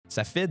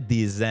Ça fait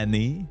des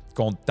années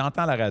qu'on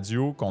t'entend à la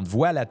radio, qu'on te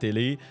voit à la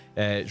télé.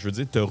 Je veux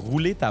dire, t'as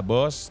roulé ta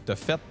bosse, t'as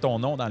fait ton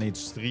nom dans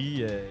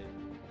l'industrie.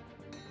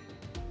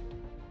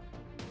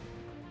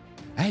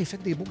 Hey,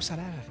 faites des beaux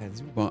salaires à la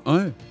radio. Bon,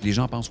 les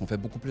gens pensent qu'on fait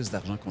beaucoup plus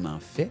d'argent qu'on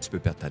en fait. Tu peux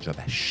perdre ta job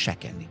à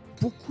chaque année.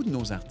 Beaucoup de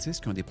nos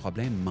artistes qui ont des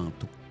problèmes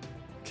mentaux,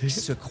 qui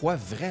se croient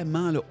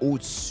vraiment là,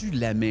 au-dessus de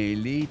la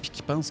mêlée puis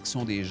qui pensent qu'ils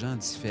sont des gens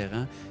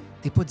différents.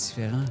 T'es pas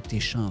différent, t'es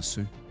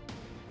chanceux.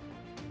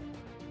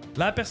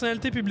 La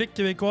personnalité publique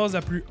québécoise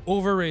la plus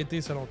overrated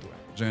selon toi?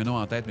 J'ai un nom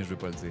en tête, mais je veux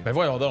pas le dire. Ben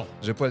voyons donc.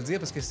 Je veux pas le dire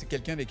parce que c'est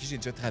quelqu'un avec qui j'ai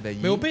déjà travaillé.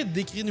 Mais au pire,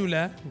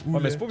 décris-nous-la. Ouais,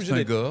 mais c'est pas obligé C'est un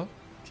d'être... gars,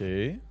 OK.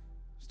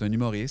 c'est un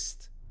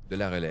humoriste de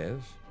la relève.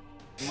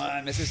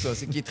 Ouais, mais c'est ça.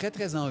 C'est qu'il est très,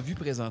 très en vue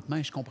présentement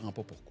et je comprends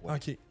pas pourquoi.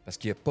 OK. Parce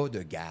qu'il n'y a pas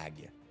de gag.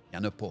 Il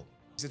n'y en a pas.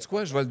 Sais-tu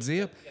quoi? Je vais le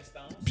dire,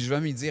 puis je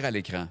vais m'y dire à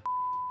l'écran.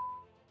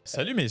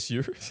 Salut,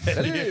 messieurs.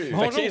 Salut! Fait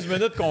Bonjour. 15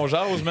 minutes qu'on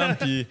jase, man.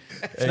 Puis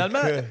finalement,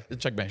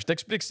 check ben, je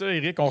t'explique ça,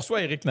 Éric. On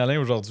reçoit Éric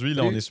Nolin aujourd'hui.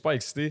 Là, on est super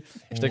excités.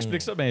 Je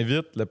t'explique ça bien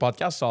vite. Le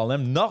podcast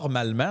Salem,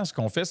 normalement, ce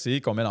qu'on fait, c'est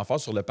qu'on met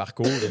l'emphase sur le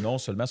parcours et non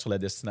seulement sur la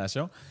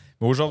destination.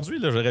 Mais aujourd'hui,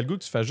 là, j'aurais le goût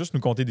que tu fasses juste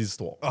nous conter des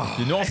histoires.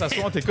 Puis nous, on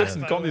s'assoit, on t'écoute, tu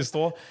nous contes des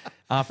histoires.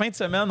 En fin de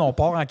semaine, on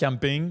part en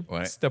camping.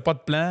 Ouais. Si t'as pas de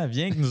plan,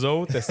 viens avec nous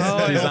autres. Les on fait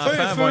un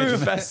enfants vont feu. être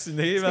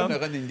fascinés, C'est comme man.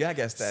 le running gag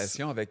à la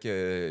station avec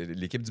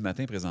l'équipe du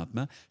matin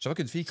présentement. Chaque fois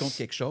qu'une fille compte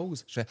quelque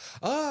chose, je fais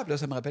 « Ah! » Puis là,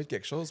 ça me rappelle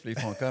quelque chose. Puis ils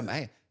font comme «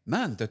 Hey,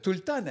 man, t'as tout le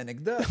temps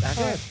d'anecdotes,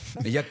 arrête! »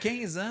 Mais il y a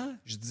 15 ans,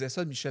 je disais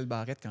ça de Michel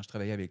Barrette quand je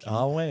travaillais avec lui.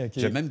 Ah ouais, OK.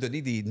 J'ai même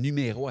donné des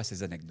numéros à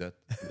ces anecdotes.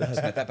 Je me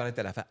mettais à parler de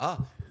telle affaire. Ah,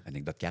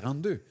 anecdote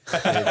 42. Fait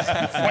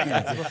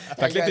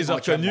Fait que là, t'es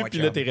reconnu, puis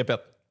là, t'es répètes.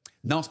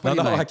 Non, c'est pas Non,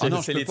 les non, mêmes. ok, Ah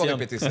non, c'est je les peux pas tiennes.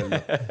 répéter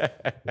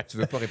celle-là. Tu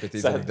veux pas répéter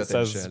les Ça- anecdotes ça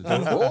à se Michel. dit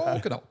pas. Oh,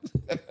 que non.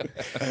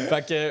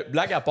 Fait que,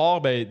 blague à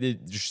part, ben,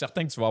 je suis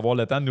certain que tu vas avoir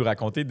le temps de nous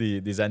raconter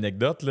des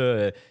anecdotes.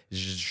 Là. Je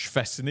suis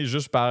fasciné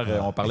juste par...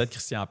 on parlait de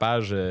Christian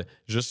Page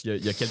juste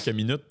il y a quelques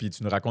minutes, puis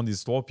tu nous racontes des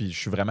histoires, puis je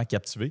suis vraiment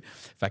captivé.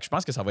 Fait que je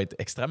pense que ça va être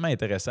extrêmement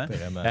intéressant.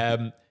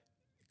 Vraiment.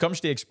 Comme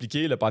je t'ai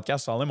expliqué, le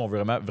podcast Salem, on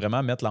veut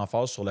vraiment mettre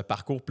l'emphase sur le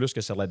parcours plus que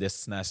sur la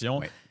destination.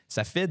 Oui.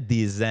 Ça fait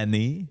des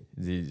années,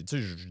 tu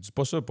sais, je dis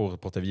pas ça pour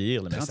te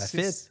vieillir, là, mais ça 36.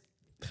 fait...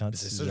 36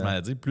 C'est ça, je ans. m'en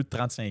ai dit, plus de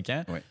 35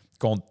 ans. Oui.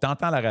 Qu'on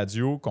t'entend à la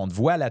radio, qu'on te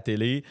voit à la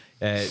télé.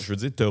 Je veux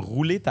dire, t'as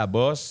roulé ta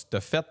bosse,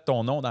 t'as fait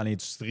ton nom dans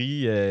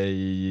l'industrie.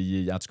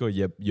 En tout cas,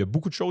 il y a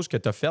beaucoup de choses que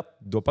t'as faites.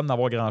 Il ne doit pas en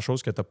avoir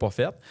grand-chose que t'as pas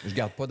faites. Je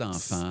garde pas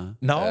d'enfants.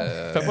 Non,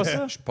 fais pas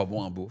ça. Je suis pas bon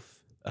en bouffe.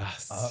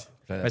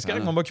 Mais c'est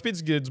correct, on va m'occuper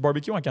du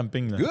barbecue en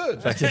camping. Là.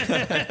 Good!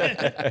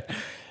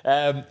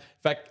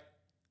 Fait que,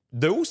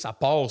 de où ça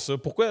part, ça?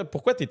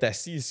 Pourquoi tu es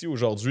assis ici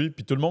aujourd'hui,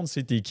 puis tout le monde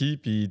sait t'es qui,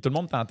 puis tout le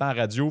monde t'entend à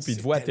la radio, puis il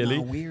te voit à la télé?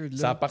 tellement weird, là.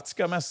 Ça a parti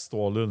comment, cette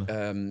histoire-là?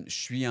 Là? Je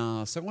suis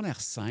en secondaire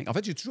 5. En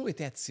fait, j'ai toujours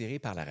été attiré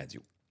par la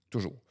radio.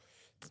 Toujours.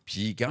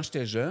 Puis quand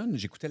j'étais jeune,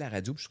 j'écoutais la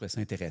radio puis je trouvais ça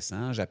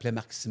intéressant. J'appelais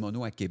Marc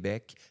Simoneau à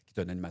Québec, qui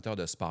est un animateur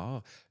de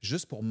sport,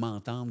 juste pour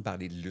m'entendre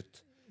parler de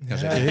lutte. Quand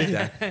j'avais 8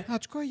 ans. En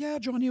tout cas, hier,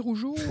 Johnny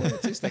Rougeau,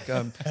 tu sais, c'était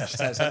comme...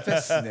 Ça me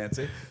fascinait, tu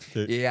sais.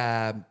 OK. Et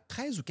à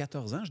 13 ou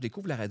 14 ans, je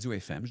découvre la radio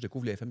FM. Je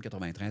découvre le FM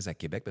 93 à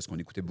Québec parce qu'on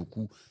écoutait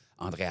beaucoup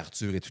André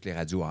Arthur et toutes les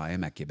radios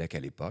AM à Québec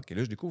à l'époque. Et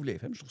là, je découvre les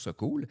FM, je trouve ça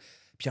cool.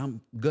 Puis en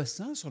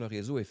gossant sur le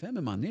réseau FM, à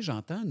un moment donné,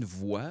 j'entends une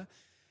voix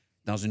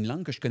dans une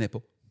langue que je connais pas.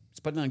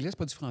 C'est pas de l'anglais, c'est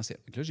pas du français.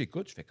 Donc là,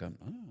 j'écoute, je fais comme...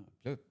 Ah,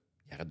 puis là,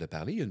 il arrête de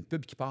parler, il y a une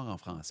pub qui part en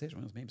français. Je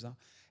me dis, c'est bien bizarre.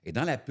 Et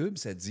dans la pub,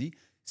 ça dit...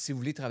 Si vous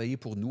voulez travailler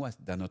pour nous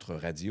dans notre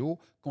radio,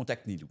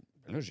 contactez-nous.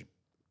 Là,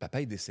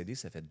 papa est décédé,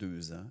 ça fait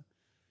 2 ans.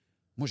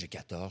 Moi, j'ai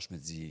 14. Je me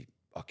dis,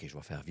 OK, je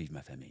vais faire vivre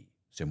ma famille.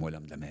 C'est moi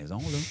l'homme de la maison,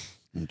 là.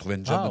 On me trouvait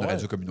une job dans la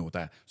radio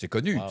communautaire. C'est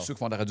connu. Wow. Ceux qui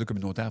font de la radio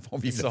communautaire font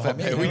vivre leur Ils sont-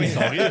 famille. ben oui, ils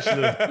sont riches,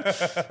 là.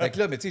 Fait que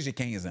là, mais tu sais, j'ai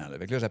 15 ans. Là.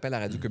 Fait que là, j'appelle la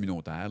radio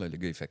communautaire. Là. Le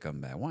gars, il fait comme,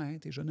 ben ouais,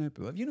 t'es jeune un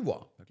peu. Viens nous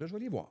voir. Fait que là, je vais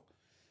les voir.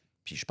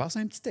 Puis je passe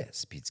un petit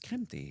test. Puis il dit,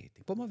 crème, t'es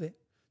pas mauvais.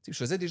 Tu sais, je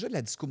faisais déjà de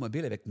la disco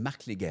mobile avec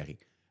Marc Légaré,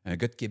 un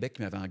gars de Québec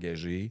qui m'avait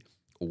engagé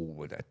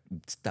aux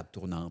petites tables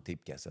tournantes et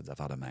cassettes, des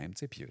affaires de même. Tu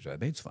sais, puis j'avais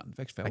bien du fun.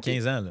 Fait que je fais, À OK.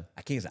 15 ans, là.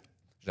 À 15 ans.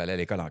 J'allais à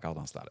l'école encore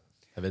dans ce temps-là.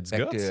 T'avais du Fait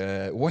gars?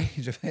 que, oui,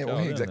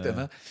 Caroline,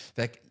 exactement.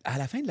 Fait à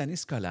la fin de l'année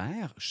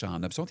scolaire, je suis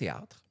en option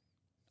théâtre.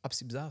 Ah, puis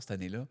c'est bizarre cette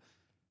année-là.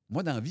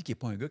 Moi, dans la vie, qui n'est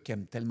pas un gars qui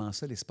aime tellement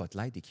ça, les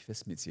spotlights, et qui fait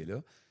ce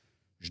métier-là,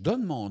 je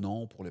donne mon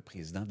nom pour le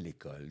président de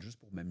l'école, juste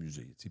pour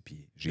m'amuser. Tu sais,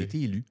 puis j'ai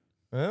été élu.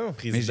 Ah, Mais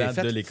Président j'ai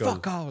fait de l'école.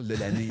 fuck all de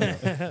l'année.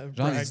 là.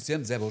 Genre, les étudiants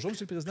me disaient « Bonjour,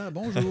 Monsieur le Président,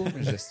 bonjour. »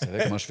 Mais je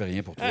savais comment je fais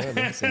rien pour toi.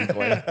 là. C'est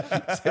incroyable.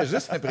 C'est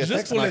juste un prétexte.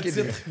 Juste pour le manquer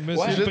de- titre, Monsieur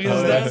Ouais, le juste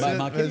Président.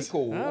 manquer les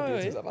cours. Ah, puis, ouais.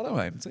 tu sais, ça va de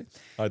même, tu sais.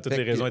 Ah, toutes Fait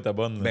les que- raisons étaient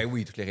bonnes. là. Ben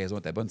oui, toutes les raisons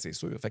étaient bonnes, c'est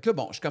sûr. Fait que là,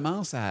 bon, je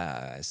commence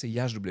à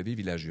CIHW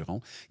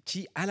Village-Juron,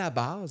 qui, à la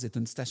base, est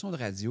une station de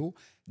radio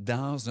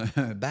dans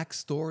un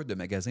backstore de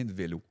magasins de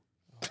vélo.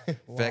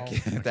 Fait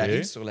que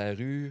t'arrives sur la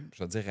rue,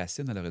 je vais dire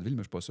Racine à Loretteville,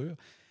 mais je suis pas sûr.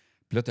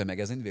 Puis là, t'as un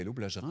magasin de vélo,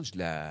 puis là, je rentre,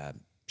 je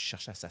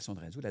cherche la station de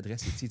radio,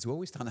 l'adresse est ici. Tu vois,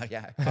 oui, c'est en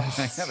arrière. Tu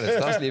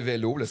tasses les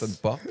vélos, là, t'as une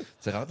porte,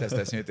 tu rentres, la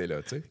station était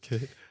là, tu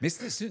sais. Mais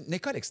c'est une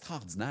école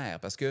extraordinaire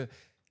parce que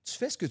tu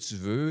fais ce que tu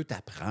veux, tu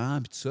apprends,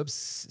 puis tout ça, puis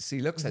c'est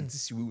là que ça te dit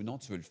si oui ou non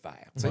tu veux le faire.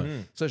 tu sais.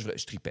 Ça,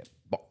 je tripais.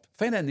 Bon,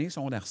 Fin d'année,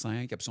 secondaire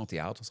 5, option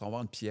théâtre. On s'en va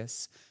voir une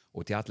pièce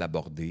au Théâtre La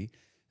Bordée.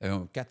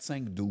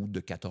 4-5 doutes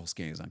de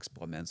 14-15 ans qui se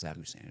promènent sur la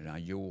rue Saint-Jean.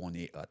 Yo, on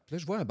est hot. Puis là,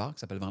 je vois un bar qui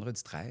s'appelle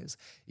Vendredi 13,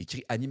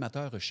 écrit «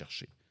 Animateur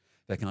recherché ».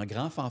 Fait qu'en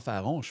grand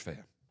fanfaron, je fais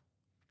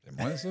 « C'est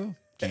moi, ça?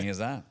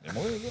 15 ans. C'est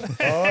moi, ça? »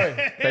 Ah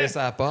ouais. Pèse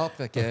à la porte.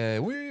 Fait que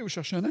oui, vous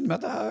cherchez un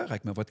animateur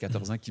avec ma voix de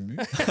 14 ans qui mue.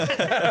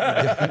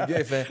 Le gars,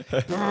 il fait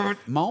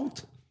 «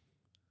 Monte. »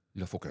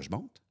 Là, il faut que je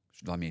monte. Je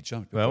suis dans mes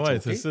chums.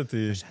 C'est ça.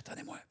 Je dis,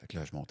 attendez-moi. Fait que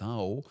là, je monte en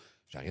haut.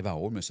 J'arrive en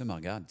haut. Le monsieur me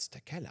regarde. Il dit,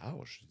 t'as quel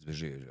âge? Je dis,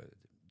 j'ai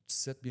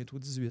 17, bientôt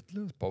 18.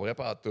 Là. C'est pas vrai,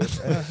 pas tout.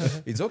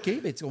 Il dit,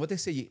 OK, ben, on va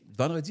t'essayer.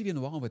 Vendredi, viens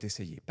nous voir, on va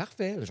t'essayer.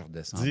 Parfait. Là, je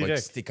redescends. On va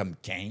exciter comme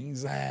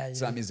 15.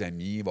 Dis à mes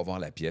amis, on va voir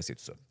la pièce et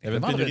tout ça. Il y avait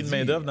une pénurie de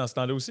main-d'œuvre dans ce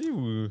temps-là aussi?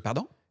 Ou...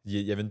 Pardon?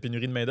 Il y avait une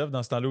pénurie de main-d'œuvre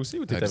dans ce temps-là aussi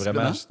ou t'étais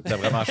vraiment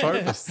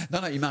cher?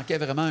 Non, il manquait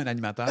vraiment un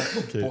animateur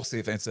pour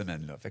ces fins de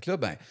semaine-là. Fait que là,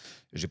 ben,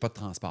 j'ai pas de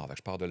transport. Fait que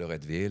je pars de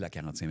Loretteville à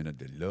 45 minutes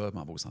de là, je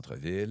m'en vais au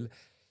centre-ville.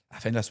 À la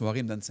fin de la soirée,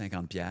 il me donne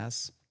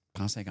 50$.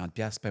 Prends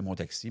 50$, paye mon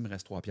taxi, il me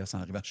reste 3$ en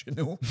arrivant chez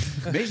nous.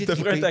 Mais j'ai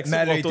pris un taxi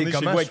pour retourner chez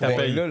vous avec ta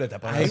paye. Là, t'as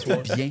pas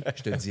bien,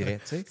 je te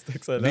dirais. C'est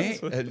excellent. Mais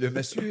le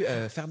monsieur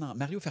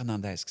Mario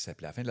Fernandez, qui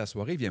s'appelait, à la fin de la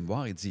soirée, il vient me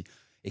voir et dit,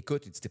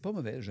 écoute, il dit, t'es pas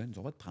mauvais, jeune,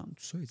 on va te prendre,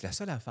 tout ça. Il dit, la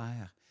seule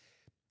affaire,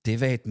 tes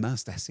vêtements,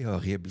 c'est assez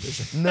horrible.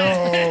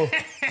 Non!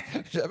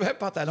 J'avais un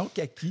pantalon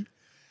kaki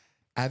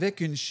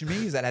avec une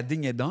chemise à la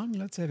ding et dong,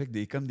 là,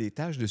 avec comme des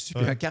taches dessus,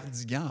 puis un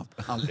cardigan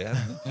en laine.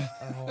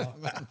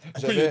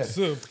 Pourquoi il a dit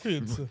ça?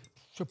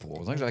 Je sais pas,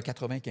 on dirait que j'avais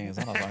 95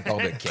 ans dans un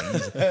corps de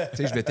 15.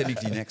 Je mettais mes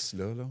Kleenex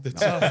là.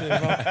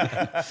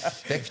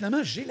 Fait que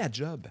finalement, j'ai la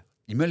job.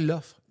 Il me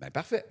l'offre. Ben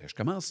parfait, je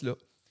commence là.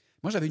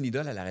 Moi, j'avais une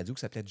idole à la radio qui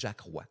s'appelait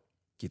Jack Roy,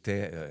 qui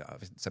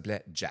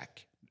s'appelait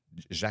Jack.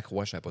 Jacques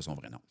Roy, je ne savais pas son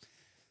vrai nom.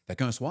 Fait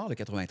qu'un soir, le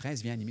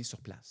 93 vient animer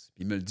sur place.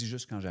 Puis il me le dit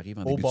juste quand j'arrive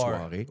en début de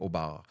soirée, au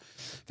bar.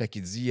 Fait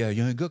qu'il dit, il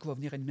y a un gars qui va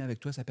venir animer avec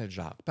toi, il s'appelle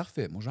Jacques.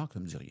 Parfait. Moi, Jacques, ça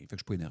me dit rien. Fait que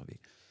je suis pas énervé.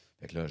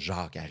 Fait que là,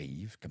 Jacques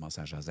arrive, commence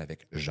à jaser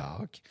avec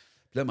Jacques.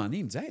 Puis là, à un moment donné,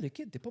 il me dit, « Hey, le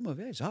kid, t'es pas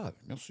mauvais. » Je dis, « Ah,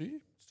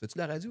 merci. Tu fais-tu de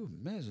la radio? »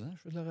 Mais, je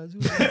fais de la radio.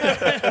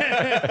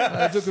 La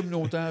radio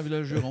communautaire,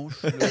 Village Juron, je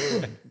suis là,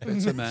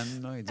 une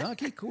semaine. Là. Il dit, «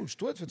 OK, cool.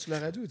 Toi, tu fais-tu de la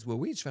radio? » Il dit, «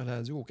 Oui, je fais de la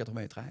radio au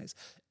 93. »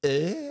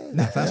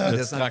 La face me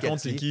descend. Tu te rends compte,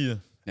 c'est qui?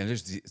 Et là,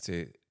 je dis,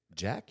 c'est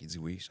Jack? Il dit,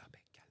 oui. Je dis,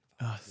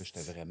 là,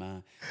 j'étais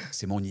vraiment...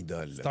 C'est mon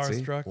idole.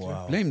 Starstruck.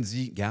 Wow. Puis là, il me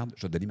dit, garde,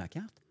 je vais te donner ma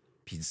carte.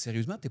 Puis il dit,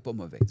 sérieusement, t'es pas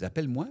mauvais. Il dit,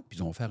 appelle-moi, puis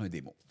ils vont faire un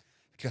démo.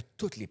 Puis là,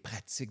 toutes les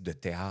pratiques de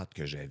théâtre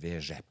que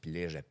j'avais,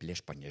 j'appelais,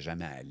 je pognais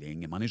jamais à la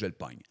ligne. À un moment donné, je le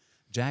pogne.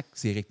 Jack,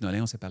 c'est Éric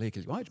Nolin, on s'est parlé avec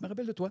quelqu'un. Ouais, je me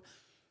rappelle de toi.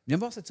 Viens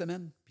me voir cette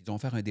semaine. Puis ils vont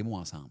faire un démo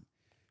ensemble.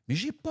 Mais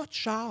j'ai pas de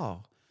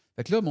char.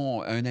 Fait que là,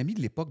 un ami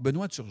de l'époque,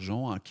 Benoît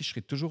Turgeon, en qui je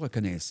serai toujours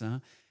reconnaissant,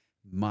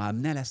 m'a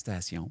amené à la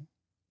station,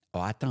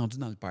 a attendu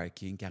dans le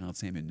parking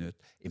 45 minutes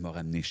et m'a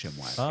ramené chez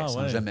moi après,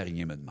 sans jamais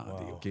rien me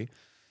demander. Wow. OK? Fait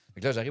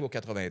que là, j'arrive au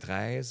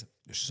 93,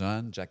 je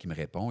sonne, Jack, il me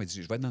répond, il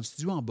dit, je vais être dans le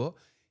studio en bas.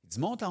 Il dit,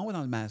 monte en haut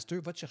dans le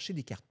master, va te chercher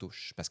des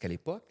cartouches. Parce qu'à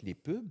l'époque, les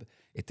pubs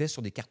étaient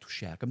sur des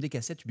cartouchières, comme des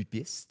cassettes 8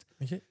 pistes.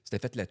 Okay. C'était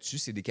fait là-dessus,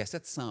 c'est des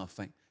cassettes sans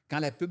fin. Quand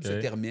la pub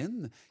se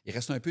termine, il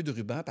reste un peu de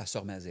ruban, puis elle se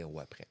remet à zéro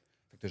après.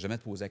 Fait que tu n'as jamais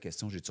te posé la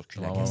question, j'ai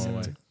reculé la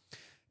cassette.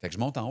 Fait que je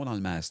monte en haut dans le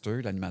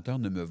master, l'animateur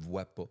ne me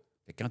voit pas.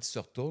 Fait que quand il se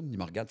retourne, il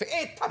me regarde, fait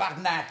 « Hé,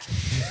 tabarnak! »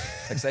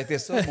 Fait que ça a été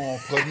ça, ma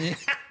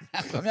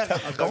première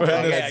rencontre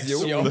en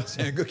radio.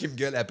 C'est un gars qui me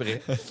gueule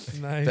après.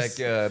 Nice. Fait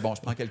que,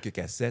 je prends quelques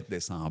cassettes,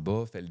 descends en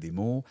bas, fais le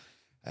démo,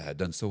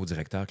 donne ça au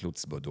directeur Claude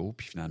Thibodeau.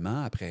 Puis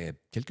finalement, après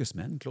quelques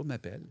semaines, Claude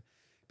m'appelle,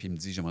 puis il me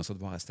dit « J'aimerais ça te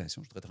voir à la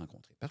station, je voudrais te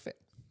rencontrer. » Parfait.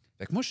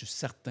 Fait que moi, je suis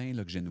certain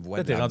là, que j'ai une voix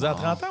de t'es rendu à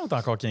 30 ans ou t'as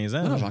encore 15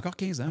 ans? Non, j'ai encore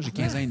 15 ans. J'ai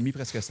 15 ans et demi,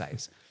 presque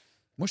 16.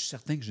 Moi, je suis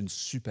certain que j'ai une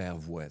super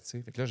voix.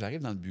 T'sais. Fait que là,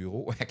 j'arrive dans le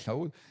bureau avec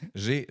Claude.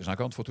 J'ai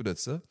encore une photo de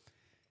ça.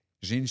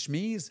 J'ai une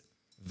chemise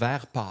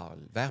vert pâle,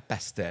 vert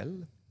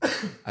pastel,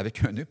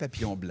 avec un nœud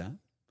papillon blanc.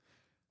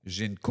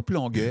 J'ai une coupe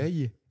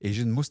longueuil et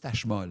j'ai une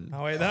moustache molle.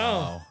 Ah ouais,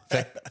 non!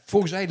 Fait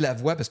faut que j'aille de la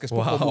voix parce que c'est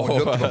pas pour mon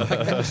look.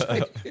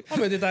 Ah,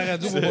 mais t'es en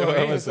radio pour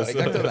voir.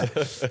 Exactement.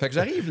 Fait que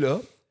j'arrive là,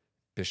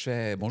 puis je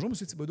fais « Bonjour, M.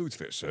 Thibodeau. » Il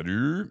fait «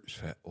 Salut. » Je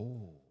fais «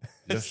 Oh. »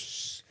 Là,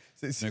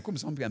 d'un coup, il me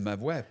semble que ma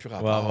voix a plus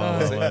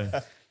rapport.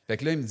 Fait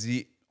que là, il me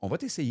dit, on va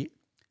t'essayer,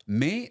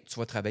 mais tu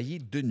vas travailler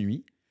de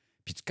nuit.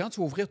 Puis quand tu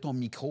vas ouvrir ton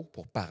micro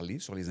pour parler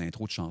sur les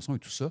intros de chansons et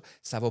tout ça,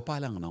 ça ne va pas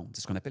aller en ondes.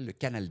 C'est ce qu'on appelle le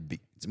canal B.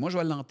 Il dit, moi, je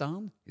vais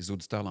l'entendre, les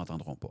auditeurs ne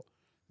l'entendront pas.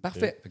 Parfait.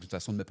 Okay. Fait que de toute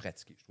façon, de me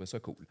pratiquer. Je trouvais ça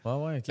cool.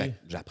 Okay.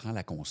 J'apprends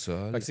la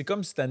console. Fait que c'est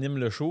comme si tu animes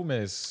le show,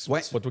 mais c'est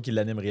pas toi qui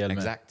l'anime réellement.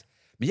 Exact.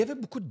 Mais il y avait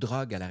beaucoup de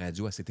drogue à la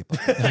radio à cette époque.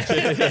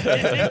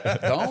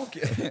 Donc,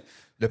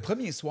 le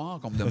premier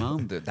soir qu'on me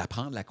demande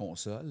d'apprendre la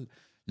console,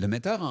 le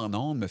metteur en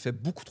ondes me fait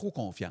beaucoup trop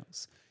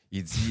confiance.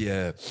 Il dit,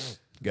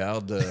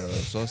 regarde,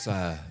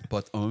 ça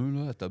pote 1,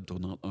 là, la table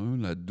tournante 1,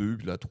 la 2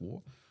 puis la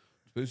 3.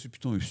 Tu fais, c'est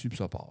plutôt ici puis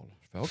ça part. Là.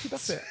 Je fais, OK,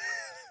 parfait.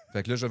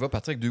 Fait que là, je vais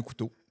partir avec 2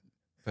 couteaux.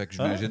 Fait que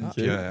j'imagine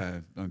qu'il y a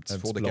un petit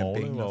four de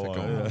camping. Là, fait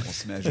qu'on on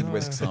s'imagine où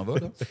est-ce qu'il s'en va.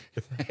 Là.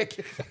 Fait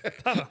que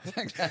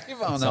j'arrive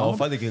en ondes. Ça va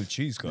faire des grilled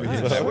cheese, quoi.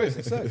 Oui,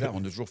 c'est ça. On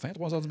a toujours faim,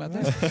 3 h du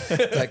matin.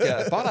 Fait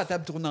que part la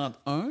table tournante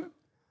 1.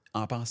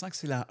 en pensant que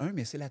c'est la 1,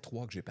 mais c'est la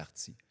 3 que j'ai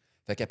partie.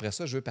 Fait qu'après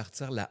ça, je veux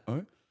partir la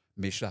 1,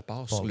 mais je la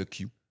pars sur le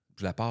Q.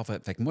 Je la pars.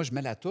 Fait que moi, je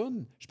mets la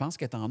toune, je pense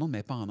qu'elle est en onde,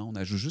 mais pas en onde.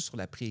 Elle joue juste sur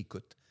la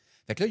pré-écoute.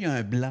 Fait que là, il y a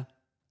un blanc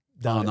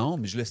en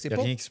onde, mais je le sais Y a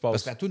pas. rien qui se passe.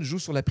 Parce que la toune joue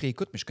sur la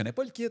pré-écoute, mais je connais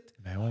pas le kit.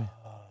 Ben ouais.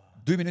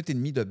 2 minutes et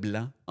demie de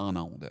blanc en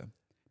onde.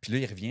 Puis là,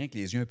 il revient avec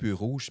les yeux un peu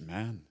rouges.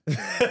 Man,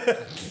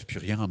 plus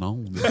rien en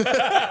onde. Je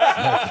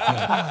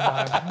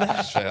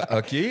fais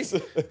OK.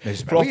 Mais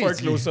je Pour faire un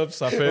close-up,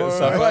 ça fait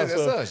ouais, c'est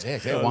ça. ça.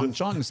 J'ai Wang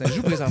Chong, ça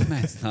joue présentement.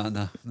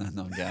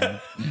 Non, regarde.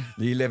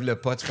 Il lève le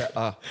pas, tu fais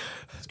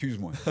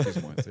excuse-moi. Tu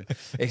sais.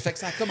 Et fait que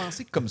ça a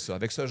commencé comme ça,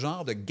 avec ce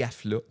genre de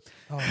gaffe-là.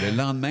 Le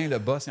lendemain, le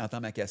boss, il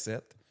entend ma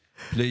cassette.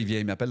 Puis là,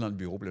 il m'appelle dans le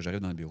bureau. Puis là, j'arrive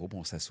dans le bureau, puis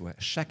on s'assoit.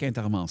 Chaque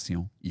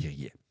intervention, il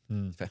riait.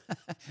 Il fait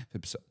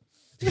plus ça.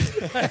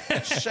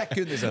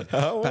 Chacune des autres.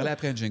 Parler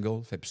après un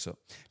jingle, fait plus ça.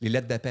 Les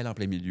lettres d'appel en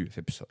plein milieu,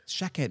 fait plus ça.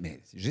 Mais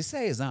j'ai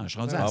 16 ans, je suis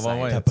rendu à 16.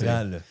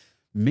 T'apprends, là.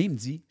 Mais il me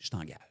dit, je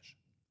t'engage.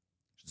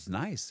 Je dis,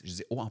 nice. Je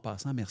dis, en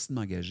passant, merci de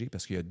m'engager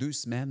parce qu'il y a 2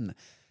 semaines,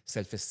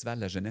 c'est le Festival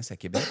de la jeunesse à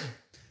Québec.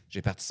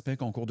 J'ai participé à un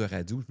concours de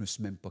radio, je ne me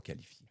suis même pas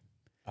qualifié.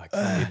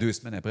 Et 2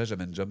 semaines après,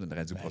 j'avais une job d'une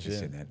radio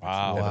professionnelle.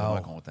 J'étais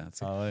vraiment content. Tu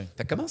sais.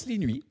 Fait que commence les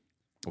nuits,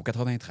 au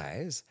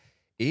 93,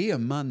 et à un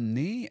moment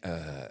donné,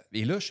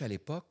 et là, je suis à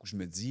l'époque où je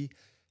me dis,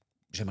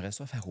 j'aimerais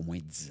ça faire au moins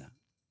 10 ans.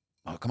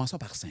 Alors, commençons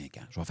par 5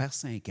 ans. Je vais faire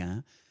 5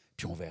 ans,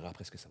 puis on verra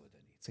après ce que ça va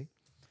donner. Tu sais.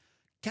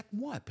 4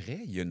 mois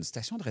après, il y a une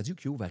station de radio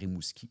qui ouvre à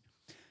Rimouski.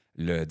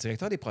 Le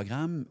directeur des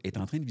programmes est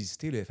en train de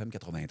visiter le FM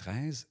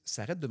 93,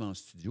 s'arrête devant le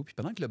studio, puis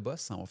pendant que le boss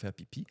s'en va faire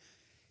pipi,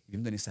 il vient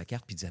me donner sa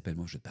carte, puis il dit «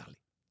 Appelle-moi, je veux te parler. »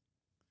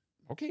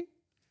 OK.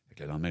 Fait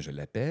que le lendemain, je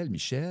l'appelle. «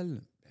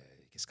 Michel,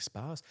 qu'est-ce qui se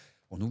passe?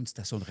 On ouvre une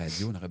station de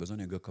radio, on aurait besoin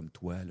d'un gars comme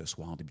toi le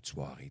soir, en début de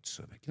soirée, tout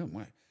ça. » Fait que là,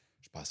 moi,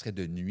 je passerais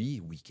de nuit,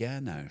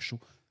 week-end, à un show.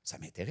 Ça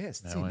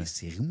m'intéresse, mais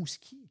c'est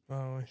Rimouski.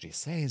 J'ai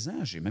 16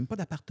 ans, j'ai même pas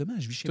d'appartement,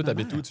 je vis chez ma mère.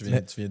 Toi, t'habites où? Tu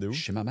viens de où? Je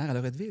suis chez ma mère à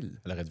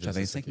Loretteville. J'ai à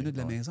 25 minutes de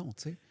la maison,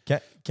 tu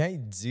sais. Quand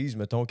ils te disent,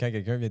 mettons, quand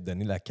quelqu'un vient te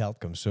donner la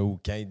carte comme ça, ou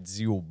quand il te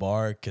dit au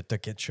bar que t'as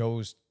quelque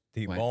chose,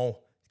 t'es bon,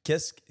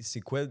 c'est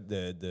quoi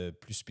de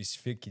plus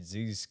spécifique qu'ils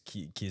disent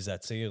qui les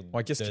attire?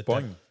 Ouais, qu'est-ce qui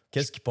pogne?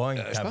 Qu'est-ce qui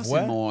pogne? Je Ta pense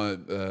voix? que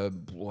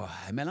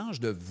c'est un mélange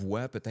de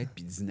voix peut-être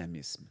puis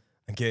dynamisme.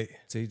 OK. Tu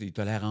sais,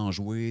 t'as l'air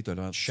enjoué, t'as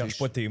l'air... Tu cherches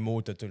pas tes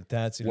mots, t'as tout le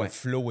temps. Le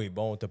flow est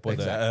bon, t'as pas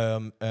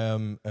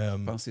Je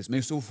pense que c'est ça. Mais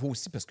il faut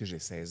aussi, parce que j'ai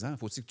 16 ans, il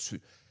faut aussi que tu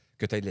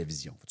aies de la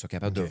vision. Faut que tu sois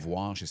capable de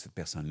voir chez cette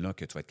personne-là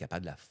que tu vas être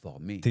capable de la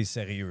former. T'es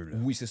sérieux, là.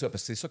 Oui, c'est ça,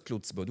 parce que c'est ça que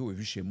Claude Thibodeau a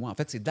vu chez moi. En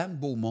fait, c'est Dan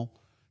Beaumont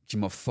qui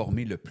m'a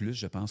formé le plus,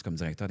 je pense, comme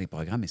directeur des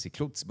programmes, mais c'est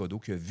Claude Thibodeau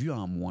qui a vu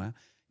en moi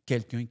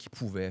quelqu'un qui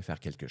pouvait faire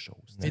quelque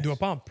chose. Il ne doit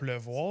pas en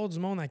pleuvoir du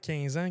monde à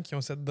 15 ans qui ont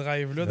cette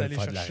drive-là d'aller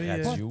faire de la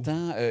chercher... radio.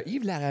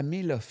 Yves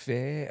Laramé l'a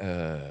fait,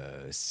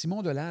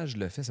 Simon Delage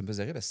l'a fait, ça me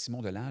faisait rire parce que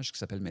Simon Delage, qui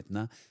s'appelle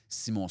maintenant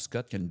Simon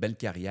Scott, qui a une belle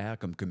carrière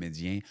comme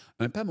comédien,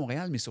 un peu à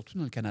Montréal, mais surtout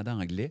dans le Canada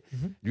anglais.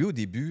 Lui, au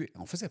début,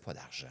 on faisait pas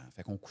d'argent,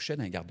 fait qu'on couchait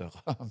dans un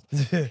garde-robe.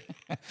 C'est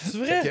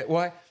vrai?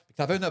 Ouais,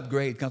 t'avais un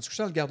upgrade. Quand tu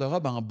couchais dans le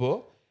garde-robe en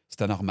bas,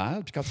 c'était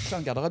normal. Puis quand tu couchais dans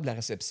le garde-robe de la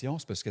réception,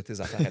 c'est parce que tes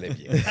affaires allaient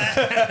bien.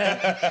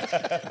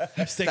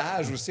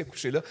 Stage aussi,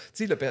 couché là.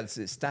 Tu sais, le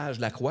Stage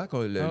Lacroix,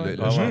 le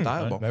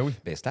chanteur. Bon,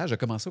 ben, Stage a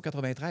commencé au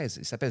 93.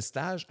 Il s'appelle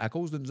Stage à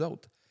cause de nous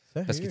autres.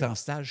 Parce qu'il est en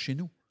stage chez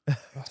nous.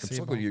 C'est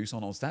pour ça qu'il a eu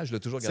son nom de stage. Je l'ai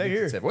toujours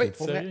gardé. Sérieux? Oui,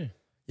 pour vrai.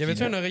 Y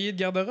avait-tu un oreiller de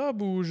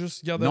garde-robe ou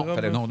juste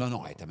garde-robe?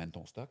 Non. Hey, t'amènes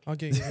ton stock.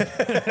 OK. Il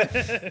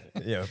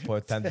n'y a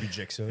pas tant de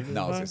budget que ça. Là.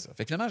 Non, c'est ça.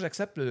 Fait que finalement,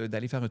 j'accepte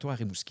d'aller faire un tour à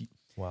Rimouski.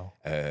 Wow.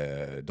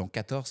 Donc,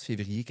 14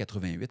 février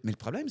 88. Mais le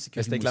problème, c'est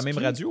que C'était avec la même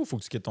radio ou il faut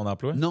que tu quittes ton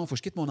emploi? Non, il faut que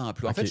je quitte mon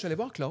emploi. En fait, je suis allé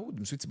voir Claude,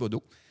 M.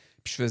 Thibodeau,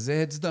 puis je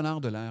faisais 10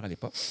 de l'heure à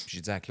l'époque. Puis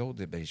j'ai dit à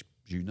Claude,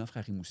 j'ai une offre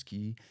à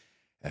Rimouski,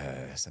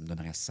 ça me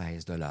donnerait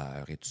 16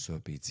 et tout ça.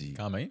 Puis il dit...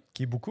 Quand même.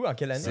 Qui est beaucoup en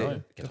quelle année?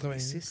 C'est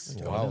 86.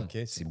 Wow, OK.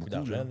 C'est beaucoup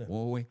beaucoup d'argent.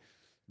 Oui.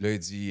 Là, il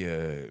dit,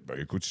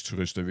 écoute, si tu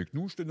restes avec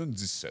nous, je te donne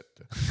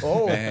 17.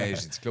 Oh! J'ai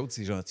dit, Claude,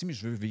 c'est gentil, mais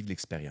je veux vivre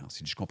l'expérience.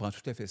 Il dit, je comprends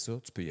tout à fait ça,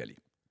 tu peux y aller.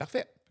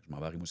 Parfait. Je m'en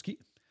vais à Rimouski.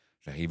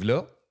 J'arrive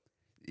là.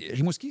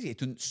 Rimouski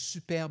est une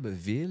superbe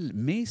ville,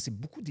 mais c'est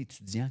beaucoup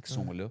d'étudiants qui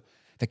sont là.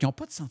 Fait qu'ils n'ont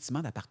pas de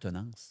sentiment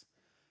d'appartenance.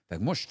 Fait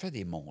que moi, je fais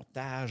des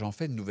montages, on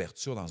fait une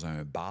ouverture dans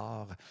un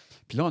bar.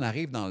 Puis là, on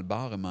arrive dans le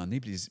bar à un moment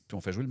donné, puis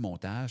on fait jouer le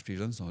montage, puis les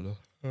jeunes sont là.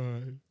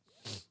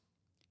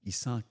 Ils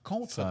s'en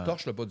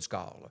contre-torchent le bas du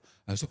corps.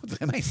 Là. Eux autres,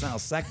 vraiment, ils s'en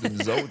sacent de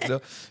nous autres. Là.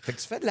 Fait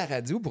que tu fais de la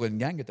radio pour une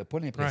gang que tu n'as pas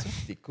l'impression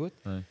qu'ils t'écoutent.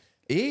 Ouais.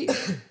 Et,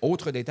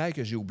 autre détail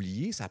que j'ai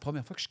oublié, c'est la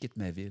première fois que je quitte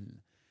ma ville.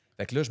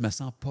 Fait que là, je me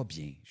sens pas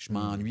bien. Je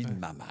m'ennuie de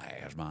ma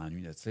mère. Je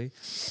m'ennuie, tu sais.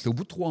 Puis au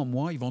bout de 3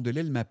 mois, Yvon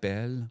Delille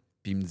m'appelle,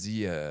 puis il me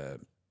dit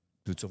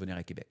peux-tu revenir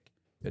à Québec?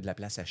 Il y a de la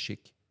place à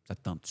Chic. Ça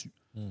te tente-tu?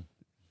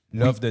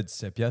 L'offre de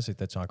 17 piastres,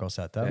 était-tu encore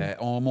sur la table?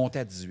 On montait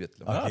à 18.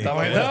 Là.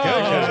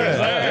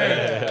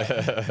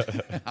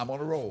 I'm on a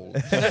roll.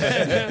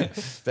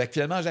 Fait que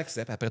finalement,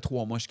 j'accepte. Après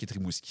 3 mois, je quitte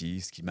Rimouski,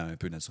 ce qui met un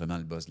peu, naturellement,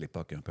 le boss de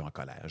l'époque un peu en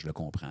colère. Je le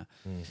comprends.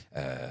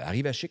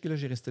 Arrive à Chic, là,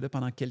 j'ai resté là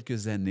pendant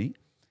quelques années.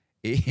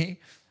 Et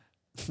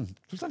tout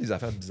le temps, des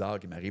affaires bizarres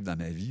qui m'arrivent dans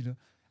ma vie. Là.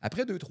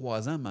 Après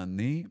 2-3 ans, à un moment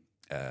donné,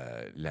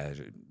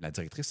 la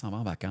directrice s'en va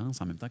en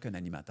vacances en même temps qu'un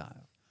animateur.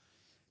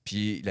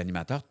 Puis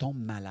l'animateur tombe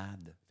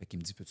malade. Fait qu'il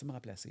me dit, peux-tu me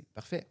remplacer?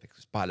 Parfait. Fait que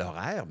c'est pas à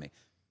l'horaire, mais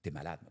t'es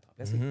malade, me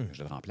remplacer.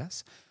 Je le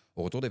remplace.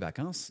 Au retour des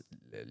vacances,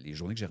 les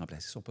journées que j'ai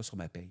remplacées ne sont pas sur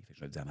ma paye. Fait que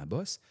je le dis à ma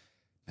boss.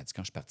 Elle m'a dit,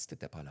 quand je suis parti,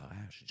 t'étais pas à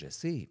l'horaire. Je dis, je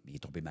sais, mais il est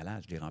tombé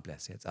malade, je l'ai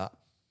remplacé. Elle dit,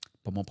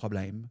 pas mon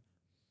problème.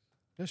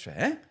 Là, je fais,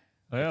 hein?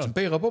 Tu me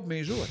payeras pas pour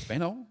mes jours. Elle dit, ben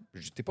non,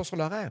 t'es pas sur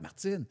l'horaire,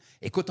 Martine.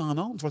 Écoute en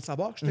ondes, tu vas le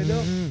savoir que j'étais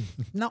là.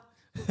 Non.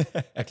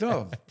 Fait que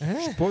là, je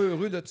suis pas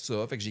heureux de tout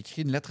ça. Fait que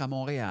j'écris une lettre à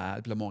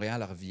Montréal. Puis là,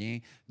 Montréal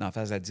revient d'en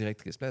face de la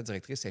directrice. Puis la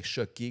directrice est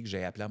choquée que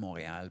j'ai appelé à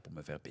Montréal pour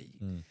me faire payer.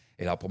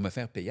 Et alors, pour me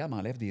faire payer, elle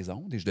m'enlève des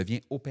ondes et je deviens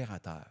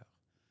opérateur.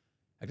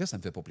 Fait que là, ça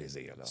me fait pas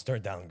plaisir. Là. C'est un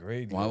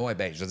downgrade. Ouais,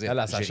 ben, je veux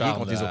dire, j'ai rien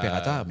contre les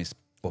opérateurs, mais c'est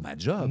pas ma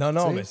job.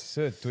 Non, mais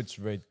c'est ça. Toi,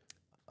 tu veux être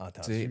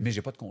entendu. Mais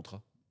j'ai pas de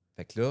contrat.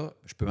 Fait que là,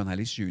 je peux m'en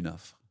aller si j'ai une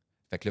offre.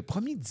 Fait que le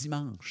premier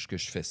dimanche que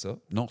je fais ça,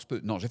 non,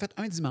 j'ai fait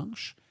un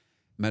dimanche,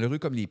 malheureux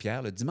comme les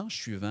pierres. Le dimanche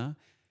suivant,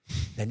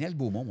 Daniel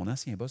Beaumont, mon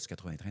ancien boss du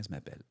 93,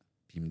 m'appelle.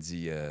 Puis il me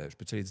dit, je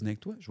peux-tu aller dîner avec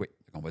toi? Oui.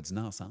 On va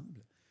dîner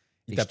ensemble.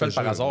 Il t'appelle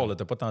par hasard, là,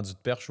 t'as pas tendu de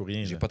perche ou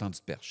rien. J'ai pas tendu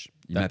de perche.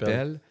 Il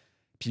m'appelle,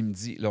 puis il me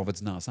dit, là, on va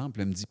dîner ensemble.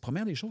 Puis il me dit,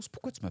 première des choses,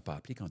 pourquoi tu m'as pas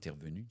appelé quand tu es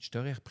revenu? Je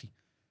t'aurais repris.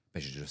 Ben,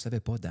 je savais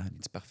pas, Dan. Il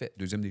dit, parfait.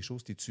 Deuxième des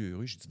choses, es-tu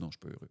heureux? J'ai dit, non, je suis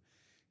pas heureux.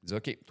 Il dit,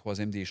 OK.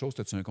 Troisième des choses,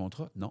 as-tu un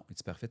contrat? Non. Il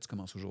dit, parfait, tu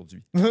commences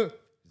aujourd'hui. Je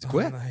dis,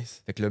 quoi?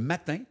 Nice. Fait que le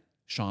matin,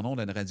 je suis en ondes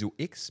d'une radio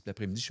X, puis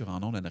l'après-midi, je suis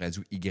en ondes d'une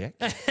radio Y.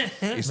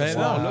 Et ce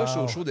soir-là, je suis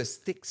au show de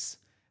Styx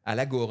à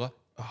l'Agora.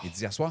 Il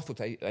dit, à soir, il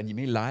faut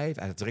animer live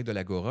à direct de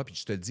l'Agora, puis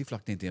je te le dis, il faut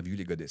que tu interviewes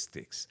les gars de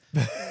Styx.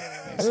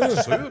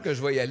 C'est sûr que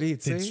je vais y aller,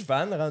 tu sais. T'es-tu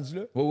fan rendu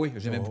là? Oui,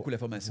 j'aimais beaucoup la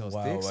formation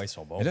Styx. Ouais, ils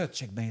sont bons. Mais là,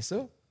 check bien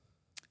ça.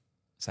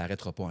 Ça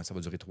n'arrêtera pas, hein, ça va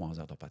durer 3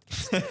 heures ton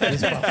podcast.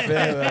 C'est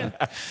parfait.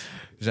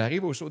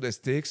 J'arrive au show de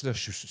Styx, là,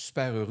 je suis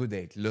super heureux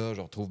d'être là,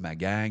 je retrouve ma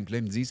gang. Puis là,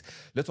 ils me disent,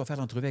 là, tu vas faire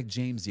l'entrevue avec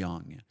James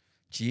Young,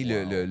 qui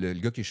est le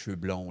gars qui a les cheveux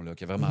blonds, là,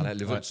 qui a vraiment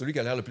l'air, celui qui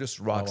a l'air le plus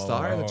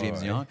rockstar, là,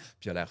 James Young,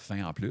 puis il a l'air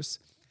fin en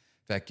plus.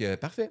 Fait que,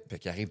 parfait. Fait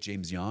qu'il arrive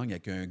James Young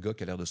avec un gars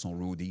qui a l'air de son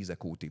roadies à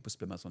côté,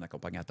 possiblement son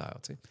accompagnateur,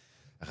 tu sais.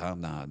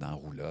 Rentre dans la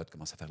roulotte,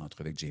 commence à faire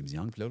l'entrevue avec James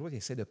Young. Puis là, l'autre, il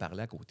essaie de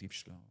parler à côté, puis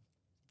je suis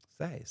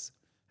là, cesse.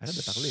 Arrête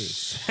de parler.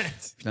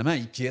 Finalement,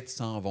 ils quittent,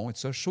 s'en vont et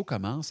tout ça. Le show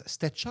commence.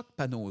 C'était Chuck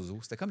Panozzo.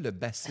 C'était comme le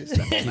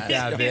bassiste. Qui était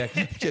avec.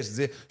 Puis que je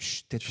disais,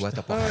 chut, tais-toi,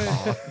 t'as pas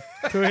rapport.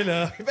 Toi,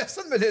 là.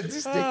 Personne ne me l'a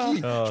dit, c'était qui?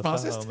 Je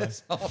pensais que c'était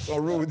son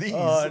roadies.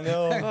 Oh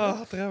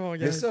non. Très bon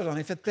gars. Mais ça, j'en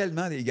ai fait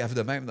tellement des gaffes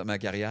de même dans ma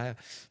carriire.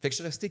 Fait que je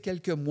suis resté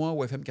quelques mois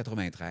au FM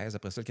 93.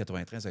 Après ça, le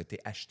 93 a été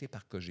acheté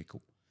par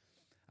Cogeco.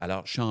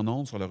 Alors, je suis en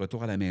ondes sur le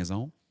retour à la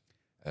maison.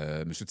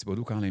 M.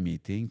 Thibodeau, quand les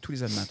meetings, tous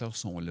les animateurs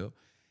sont là.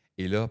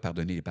 Et là,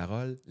 pardonnez les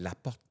paroles, la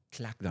porte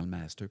claque dans le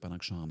master pendant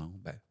que je suis en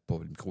ondes. Ben, pas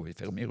le micro est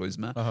fermé,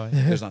 heureusement.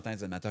 Là, j'entends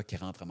les animateurs qui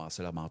rentrent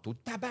ramasser leur manteau.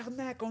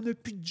 Tabarnak, on n'a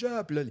plus de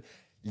job. Là,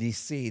 les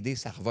CD,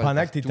 ça revole Pendant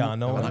partout. que tu es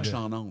en ondes. Pendant que je suis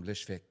en ondes. Là,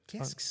 je fais,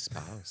 qu'est-ce qui se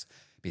passe?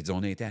 Puis ils disent,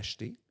 on a été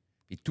achetés.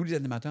 Puis tous les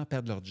animateurs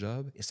perdent leur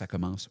job et ça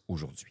commence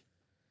aujourd'hui.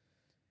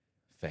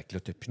 Fait que là,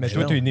 tu n'as plus de Mais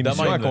job. toi, tu as une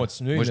émission à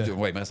continuer.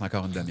 Moi, il me reste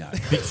encore une demi-heure.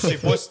 Puis tu sais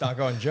pas si t'as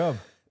encore un job.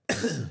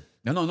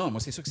 Non, moi,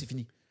 c'est sûr que c'est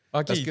fini.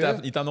 OK,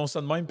 Parce il t'annonce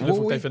ça de même, puis là, il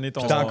faut que tu aies fini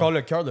ton... Tu as encore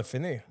le cœur de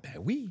finir. Ben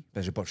oui,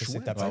 j'ai pas le choix.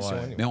 C'est ta passion.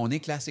 Mais on est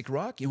classic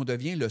rock et on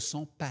devient le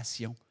son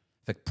passion.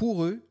 Fait que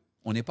pour eux,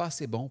 on n'est pas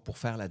assez bon pour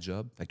faire la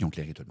job. Fait qu'ils ont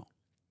clairé tout le monde.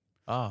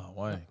 Ah,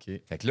 ouais,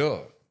 OK. Fait que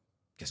là,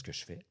 qu'est-ce que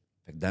je fais?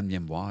 Fait que Dan vient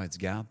me voir, il dit,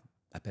 garde,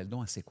 appelle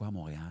donc à C'est quoi à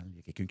Montréal? Il y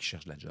a quelqu'un qui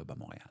cherche de la job à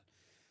Montréal.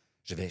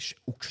 J'avais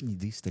aucune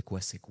idée c'était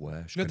quoi, c'est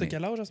quoi. Là, t'as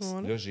quel âge à ce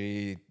moment-là? Là,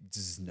 j'ai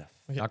 19.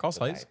 Okay. Encore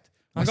 16?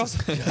 Encore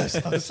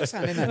ça, c'est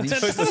la même année.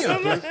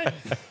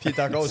 Puis il est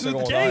encore au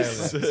secondaire.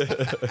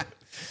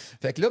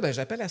 Fait que là, ben,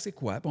 j'appelle à C'est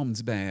quoi? Puis on me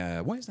dit,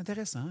 ouais, c'est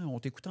intéressant, on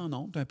t'écoute en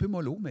ondes, t'es un peu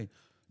mollo, mais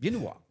viens nous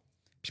voir.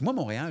 Puis moi,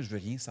 Montréal, je veux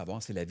rien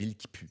savoir, c'est la ville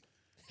qui pue.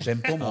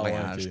 J'aime pas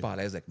Montréal, je suis pas à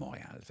l'aise avec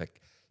Montréal. Fait que,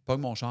 pas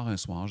mon char un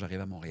soir,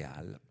 j'arrive à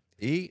Montréal.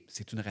 Et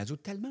c'est une radio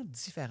tellement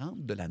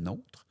différente de la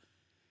nôtre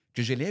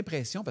que j'ai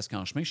l'impression, parce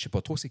qu'en chemin, je sais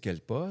pas trop c'est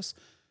quel poste.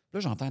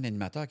 Là, j'entends un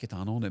animateur qui est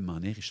en ondes de m'en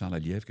Richard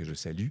Lelièvre, que je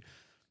salue,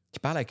 qui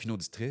parle avec une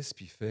auditrice,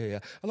 puis il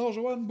fait « Alors,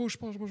 Joanne, bouge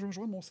pas,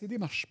 mon CD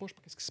marche pas, je sais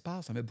pas qu'est-ce qui se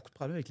passe. » Ça avait beaucoup de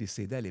problèmes avec les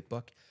CD à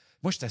l'époque.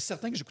 Moi, j'étais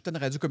certain que j'écoutais une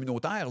radio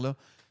communautaire, là.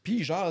 Puis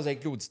il jase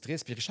avec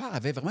l'auditrice. Puis Richard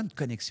avait vraiment une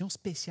connexion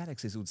spéciale avec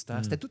ses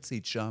auditeurs. C'était tous ses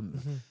chums.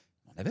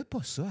 On n'avait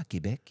pas ça à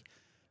Québec.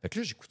 Fait que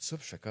là, j'écoute ça,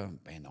 puis je fais comme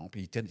 « Ben non. »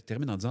 Puis il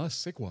termine en disant « Ah,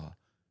 c'est quoi?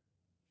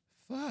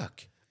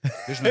 Fuck! »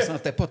 Là, je me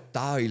sentais pas de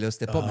taille, là.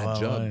 C'était pas ma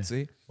job, tu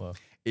sais. Ouais.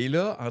 Et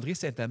là, André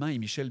Saint-Amand et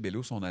Michel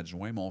Bello, son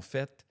adjoint, m'ont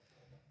fait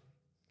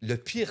le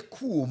pire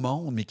coup au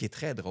monde, mais qui est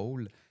très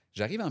drôle.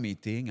 J'arrive en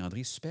meeting,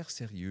 André super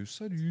sérieux.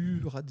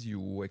 Salut,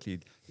 radio, avec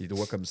les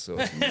doigts comme ça.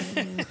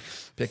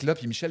 Fait que là,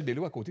 puis Michel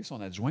Bello, à côté, son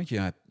adjoint, qui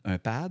a un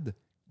pad,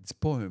 dit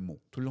pas un mot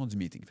tout le long du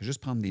meeting. Il fait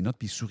juste prendre des notes,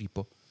 puis il sourit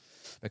pas.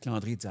 Fait que là,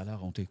 André dit,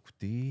 alors, on t'a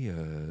écouté.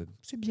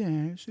 C'est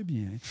bien.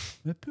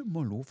 Un peu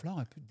mollo, il va falloir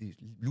un peu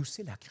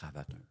lousser la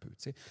cravate un peu, tu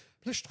sais.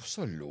 Puis là, je trouve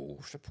ça lourd.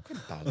 Je sais pourquoi il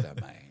me parle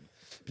de même.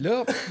 Puis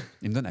là,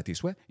 il me donne à tes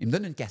souhaits, il me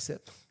donne une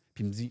cassette.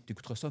 Puis il me dit, tu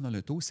écouteras ça dans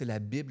l'auto, c'est la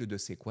Bible de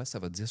C'est quoi, ça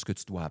va te dire ce que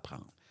tu dois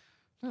apprendre.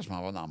 Là, je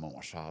m'en vais dans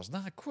mon char.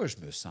 Dans quoi je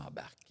me sens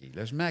embarqué?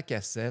 Là, je mets la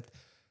cassette.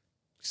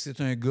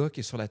 C'est un gars qui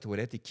est sur la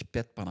toilette et qui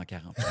pète pendant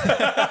 40 minutes.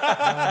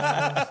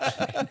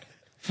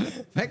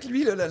 Fait que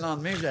lui, là, le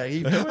lendemain,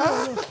 j'arrive.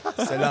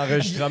 C'est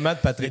l'enregistrement de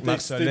Patrick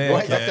Marcelin.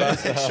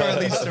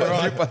 Charlie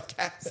Theron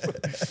podcast.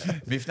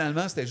 Mais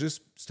finalement, c'était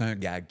un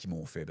gag qu'ils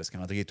m'ont fait parce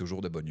qu'André est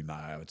toujours de bonne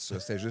humeur. Tout ça.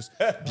 C'était juste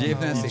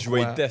bienvenue à Il C'est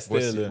jouait, quoi. il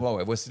testait.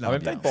 Voici En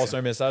même temps, il l'ambiance. passe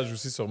un message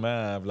aussi,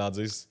 sûrement, en voulant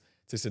dire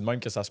c'est de même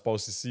que ça se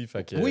passe ici.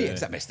 Fait que, Oui,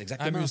 exact. Mais c'est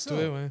exactement ça.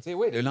 Amuse-toi, ouais.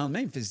 Ouais, le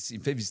lendemain, il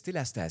me fait visiter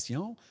la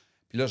station.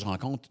 Puis là, je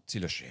rencontre,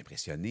 là, je suis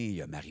impressionné. Il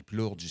y a Marie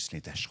Plourde, Ghislain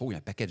Tachereau, il y a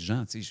un paquet de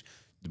gens,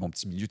 de mon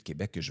petit milieu de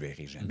Québec que je ne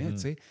verrai jamais, tu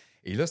sais.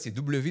 Et là, c'est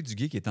W.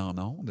 Duguay qui est en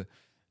onde.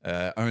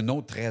 Un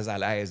autre très à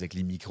l'aise avec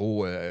les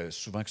micros,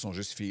 souvent qui sont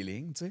juste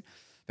feeling, tu sais.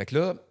 Fait que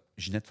là,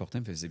 Ginette Fortin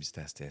me faisait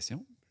visiter la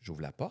station.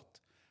 J'ouvre la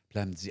porte. Puis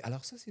là, elle me dit,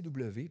 alors ça, c'est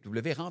W.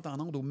 W rentre en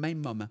onde au même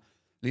moment.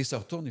 Là, il se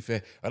retourne, il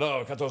fait,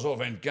 alors,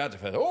 14h24, il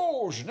fait,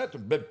 oh, Ginette,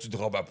 une belle petite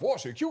robe à pois,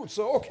 c'est cute,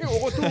 ça. OK, au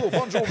retour,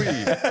 bonne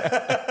journée.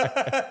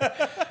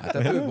 Attends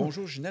un peu,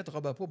 bonjour, Ginette,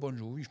 robe à pois, bonne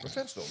journée. Je peux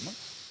faire ça, moi.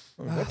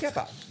 Je vais être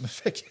capable.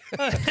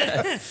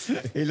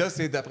 Et là,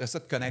 c'est d'après ça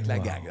de connaître la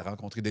gang, de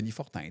rencontrer Denis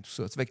Fortin, tout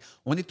ça. Fait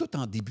on est tous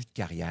en début de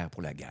carrière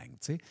pour la gang,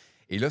 tu sais.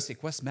 Et là, c'est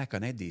quoi? Se met à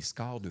connaître des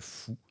scores de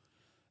fous.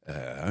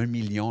 1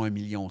 million, 1,5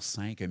 million,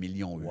 1,8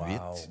 million.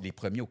 Les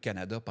premiers au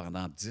Canada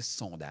pendant 10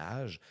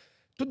 sondages.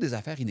 Toutes des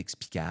affaires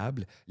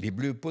inexplicables. Les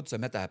Bleus Poudres se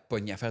mettent à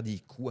faire des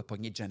coups, à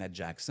pogner Janet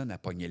Jackson, à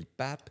pogner le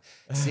pape.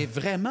 C'est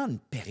vraiment une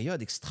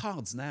période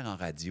extraordinaire en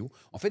radio.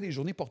 On fait des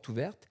journées portes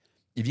ouvertes.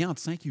 Il vient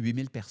entre 5 et 8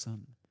 000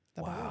 personnes.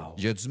 Wow.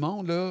 Il y a du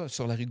monde là,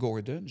 sur la rue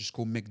Gordon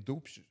jusqu'au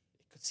McDo. Écoute,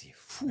 c'est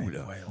fou,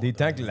 là. Des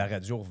temps que la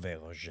radio ne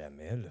reverra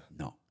jamais. Là.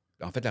 Non.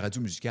 En fait, la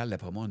radio musicale,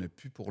 d'après moi, on n'a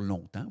plus pour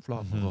longtemps. Il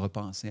va falloir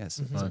repenser à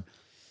ça.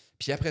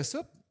 Puis après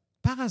ça,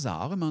 par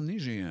hasard, à un moment donné,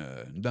 j'ai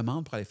une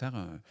demande pour aller faire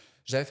un...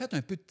 J'avais fait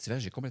un peu de...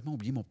 J'ai complètement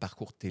oublié mon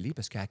parcours de télé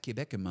parce qu'à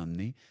Québec, à un moment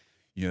donné,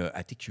 il y a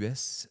à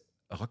TQS,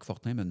 Roch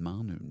Fortin me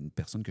demande, une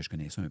personne que je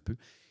connaissais un peu,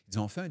 ils disent,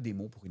 on fait un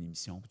démo pour une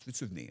émission, tu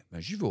veux-tu venir? Ben,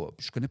 j'y vais,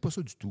 je connais pas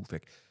ça du tout. Fait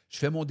que je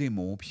fais mon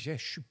démo, puis je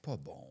suis pas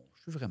bon,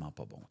 je suis vraiment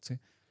pas bon, tu sais.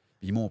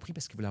 Puis ils m'ont pris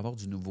parce qu'ils voulaient avoir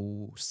du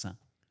nouveau sang.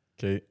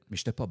 OK. Mais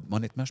j'étais pas...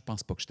 Honnêtement, je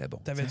pense pas que j'étais bon.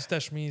 T'avais-tu ta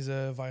chemise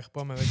vert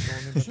pomme avec ton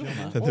nez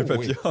papillon? T'as deux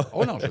papillons. Oui.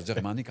 Oh non, je veux dire, à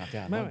un moment donné, quand t'es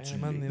à Ben mode, ouais, tu un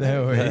moment donné,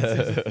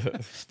 l'es.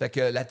 Fait que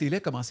la télé a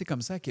commencé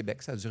comme ça à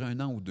Québec. Ça a duré 1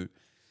 an ou 2.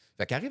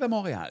 Fait qu'arrive à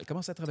Montréal,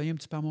 commence à travailler un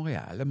petit peu à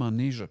Montréal. À un moment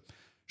donné, je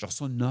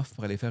reçois une offre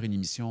pour aller faire une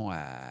émission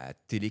à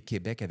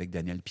Télé-Québec avec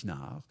Daniel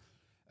Pinard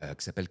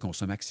qui s'appelle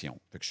Consommation.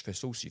 Fait que je fais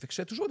ça aussi. Fait que je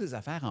fais toujours des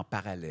affaires en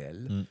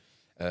parallèle.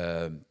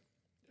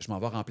 Je m'en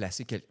vais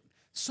remplacer...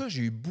 Ça,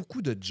 j'ai eu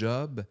beaucoup de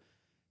jobs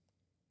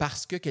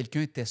parce que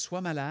quelqu'un était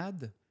soit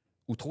malade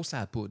ou trop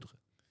sa poudre.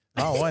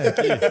 Ah ouais,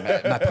 OK.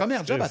 Ma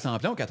première job à temps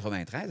plein au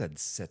 93, à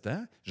 17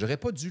 ans, j'aurais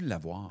pas dû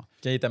l'avoir.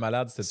 Quand il était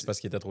malade, c'était parce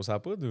qu'il était trop sa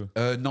poudre?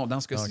 Ou? Non, dans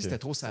ce cas-ci, OK. c'était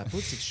trop sa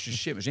poudre. C'est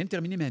que je viens de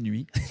terminer ma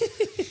nuit.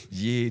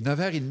 Il est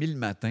 9h30 le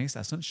matin,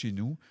 ça sonne chez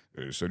nous.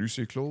 Salut,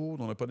 c'est Claude,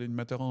 on n'a pas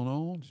d'animateur en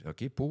ondes.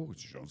 OK, pour.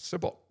 Je ne sais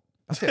pas.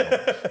 Parfait.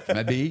 Je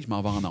m'habille, je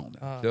m'en vais en ondes.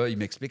 Là, il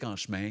m'explique en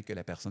chemin que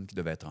la personne qui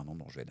devait être en ondes,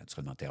 dont je vais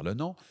naturellement taire le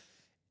nom,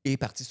 est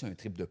parti sur un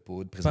trip de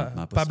poudre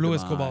présentement. Pablo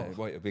possiblement. Escobar.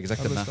 Oui,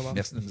 exactement. Pablo Escobar.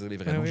 Merci de me dire les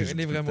vrais noms. Oui, j'ai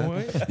les tout le vrais temps. mots,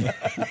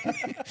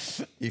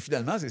 oui. Et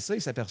finalement, c'est ça,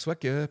 il s'aperçoit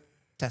que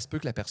ça se peut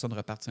que la personne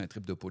reparte sur un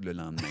trip de poudre le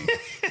lendemain.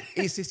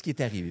 Et c'est ce qui est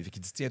arrivé.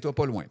 Il dit, tiens-toi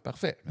pas loin.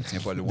 Parfait. Je me tiens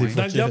pas loin.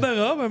 Dans le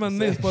garde-robe, à un moment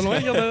donné, c'est pas loin,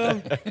 le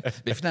garde-robe.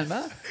 Mais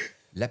finalement,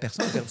 la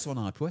personne a perdu son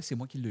emploi, c'est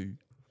moi qui l'ai eu.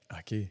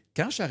 OK.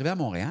 Quand je suis arrivé à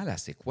Montréal, à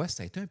C'est quoi?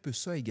 Ça a été un peu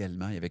ça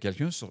également. Il y avait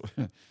quelqu'un sur...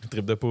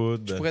 Trip de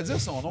poudre. Je pourrais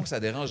dire son nom que ça ne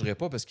dérangerait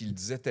pas parce qu'il le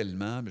disait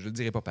tellement, mais je ne le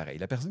dirais pas pareil.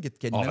 La personne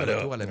qui animait le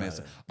retour à la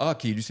maison. Ah,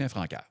 OK, Lucien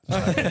Francard.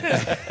 Ça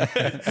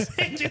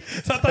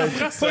t'en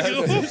prend pas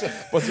gros.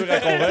 Pas sûr à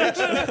convaincre.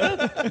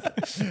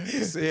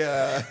 C'est...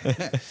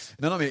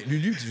 non, mais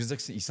Lulu, je veux dire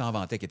qu'il s'en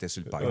vantait qu'il était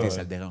sur le party, ça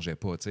ne le dérangeait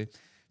pas, tu sais.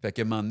 Fait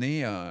qu'à un moment donné,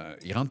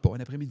 il rentre pas un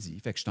après-midi.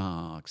 Fait que j'étais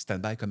en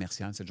stand-by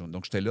commercial cette journée.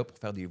 Donc, j'étais là pour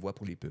faire des voix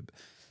pour les pubs.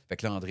 Fait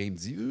que là, André me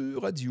dit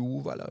radio,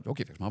 voilà. OK,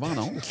 fait que je m'en vais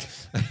en ondes.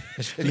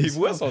 Les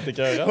voix sont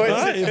écœurantes.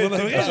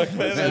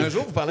 Un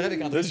jour, vous parlerez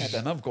avec André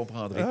Saint-Amand, vous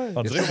comprendrez.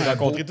 On dirait que vous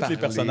rencontrez tous les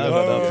personnages.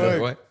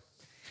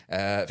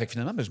 Fait que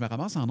finalement, je me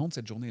ramasse en ondes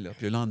cette journée-là.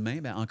 Puis le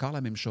lendemain, encore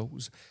la même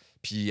chose.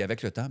 Puis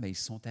avec le temps, ils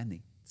se sont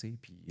tannés.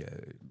 Puis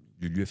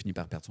Lulu a fini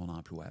par perdre son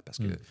emploi parce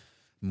que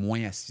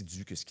moins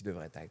assidu que ce qui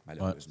devrait être,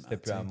 malheureusement. C'était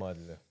plus à la mode,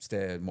 là.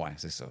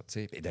 C'est ça.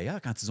 Et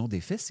d'ailleurs, quand ils ont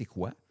défait C'est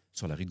quoi?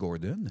 Sur la rue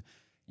Gordon,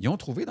 ils ont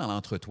trouvé dans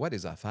l'entretoit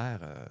des affaires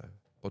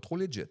pas trop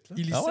legit. Là.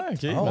 Ah ouais,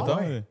 OK. Ah mettons.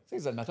 ouais.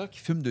 Les animateurs qui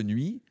fument de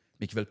nuit,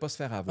 mais qui ne veulent pas se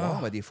faire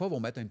avoir, des fois, vont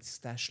mettre un petit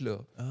stash là.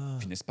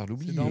 Finissent par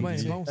l'oublier. C'est donc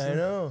bien bon, ça.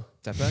 non.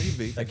 Ça peut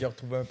arriver. Fait qu'il a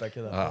retrouvé un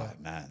paquet d'affaires.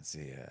 Man,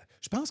 c'est...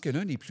 je pense que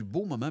l'un des plus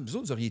beaux moments, vous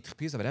autres, vous auriez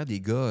trippé, ça avait l'air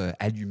des gars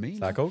allumés. C'est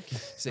là. la coke?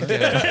 C'est que...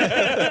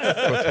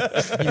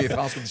 je finis mes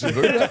phrases comme tu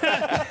veux, là.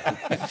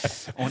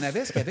 On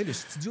avait ce qu'il y avait le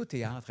studio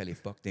théâtre à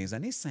l'époque. Dans les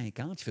années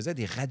 50, ils faisaient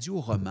des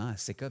radios-romans à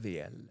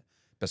CKVL.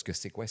 Parce que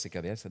c'est quoi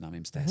CKVL? C'est dans la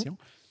même station.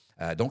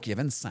 Donc, il y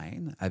avait une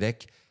scène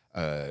avec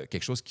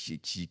quelque chose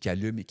qui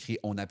allume, écrit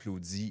 « on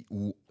applaudit »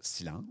 ou «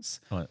 silence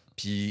Ouais. ».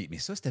 Mais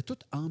ça, c'était tout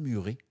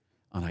emmuré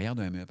en arrière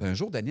d'un mur. Puis un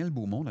jour, Daniel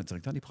Beaumont, le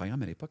directeur des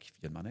programmes à l'époque,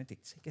 il a demandé à un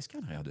technicien « qu'est-ce qu'il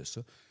y a en arrière de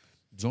ça? »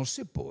 Disons, je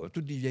sais pas,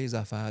 toutes des vieilles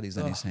affaires des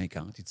années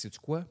 50. Il dit, sais-tu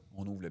quoi?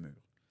 On ouvre le mur.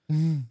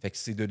 Fait que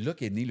c'est de là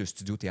qu'est né le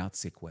studio théâtre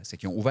C'est quoi? C'est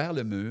qu'ils ont ouvert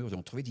le mur, ils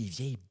ont trouvé des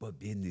vieilles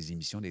bobines des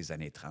émissions des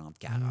années 30,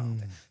 40.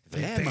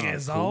 Vraiment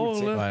trésor,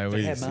 cool, là. Ouais,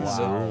 oui, vraiment c'est ça.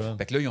 sûr.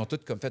 Fait que là, ils ont tous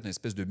comme fait une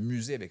espèce de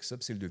musée avec ça,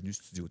 puis c'est devenu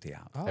studio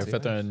théâtre. Vous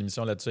faites une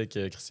émission là-dessus avec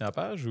Christian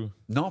Page ou?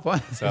 Non, pas.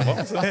 Ça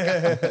va, ça?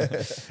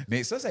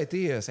 Mais ça a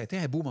été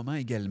un beau moment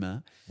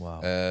également. Wow.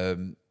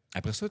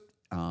 Après ça,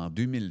 en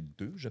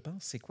 2002, je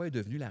pense, C'est quoi est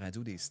devenu la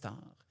radio des stars?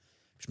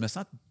 Je me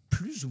sens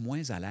plus ou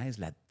moins à l'aise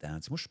là-dedans.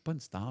 Tu sais, moi, je ne suis pas une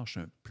star, je suis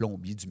un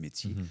plombier du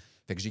métier.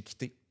 Fait que j'ai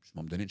quitté. Je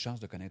vais me donner une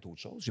chance de connaître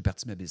autre chose. J'ai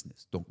parti ma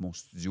business. Donc, mon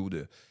studio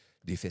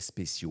d'effets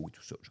spéciaux et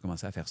tout ça. J'ai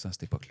commencé à faire ça à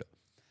cette époque-là.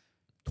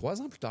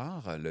 3 ans plus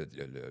tard, le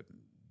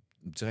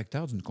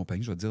directeur d'une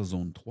compagnie, je vais dire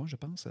Zone 3, je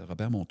pense,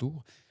 Robert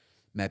Montour,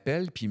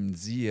 m'appelle puis il me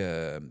dit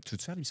tu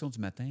veux-tu faire l'émission du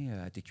matin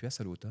à TQS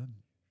à l'automne?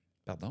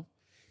 Pardon?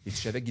 Et je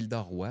suis avec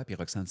Gilda Roy puis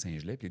Roxane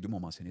Saint-Gelais, puis les deux m'ont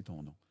mentionné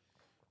ton nom.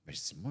 Ben, je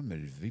dis, moi, me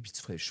lever, puis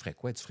je ferais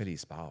quoi? Tu ferais les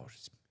sports. Je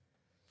dis,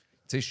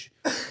 tu sais,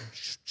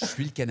 je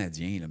suis le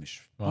Canadien, là, mais je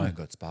suis pas un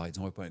gars de sport. Ils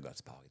disent, on n'est pas un gars de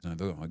sport. Ils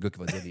disent, un gars qui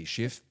va dire des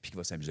chiffres puis qui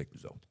va s'amuser avec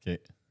nous autres.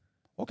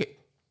 OK.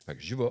 Fait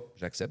que j'y vais,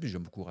 j'accepte, puis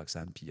j'aime beaucoup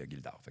Roxane puis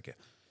Gilda. Fait que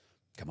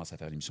je commence à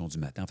faire l'émission du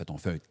matin. En fait, on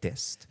fait un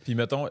test. Puis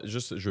mettons,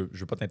 juste, je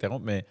veux pas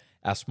t'interrompre, mais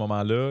à ce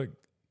moment-là,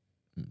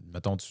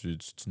 mettons, tu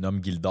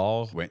nommes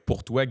Gildor. Oui.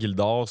 Pour toi,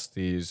 Gildor,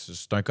 c'est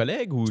un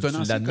collègue ou C'est un tu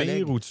ancien collègue.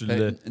 l'admires ou tu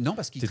le... Non,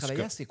 parce qu'il T'es-tu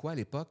travaillait co- à C'est quoi à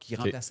l'époque? Il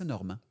remplaçait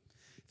Normand.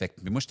 Fait que,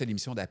 mais moi, j'étais à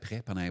l'émission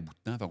d'après pendant un bout de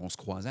temps. Fait qu'on se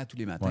croisait à tous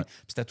les matins. Ouais.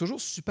 Puis c'était toujours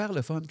super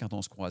le fun quand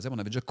on se croisait. On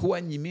avait déjà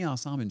co-animé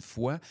ensemble une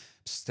fois.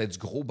 Puis c'était du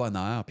gros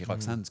bonheur. Puis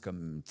Roxane, c'est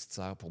comme une petite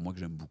sœur pour moi que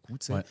j'aime beaucoup.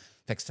 Tu sais. Ouais.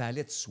 Fait que ça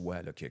allait de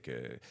soi. Là, que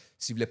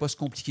s'il ne voulait pas se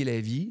compliquer la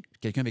vie,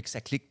 quelqu'un avec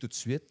sa clique tout de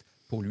suite,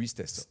 pour lui,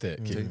 c'était ça. C'était-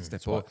 Tu sais, ok. c'était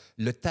pas,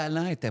 le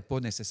talent n'était pas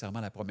nécessairement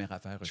la première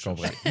affaire. Je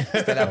comprends.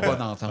 C'était la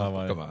bonne entente Ah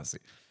ouais. pour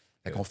commencer.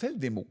 Fait qu'on fait le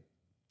démo.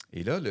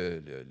 Et là,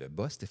 le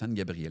boss, Stéphane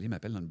Gabrielli,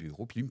 m'appelle dans le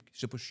bureau. Puis lui, je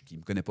sais pas je suis qui, il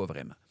me connaît pas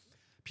vraiment.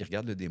 Puis il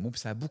regarde le démo,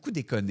 puis ça a beaucoup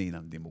déconné dans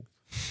le démo.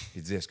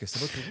 Il dit, est-ce que ça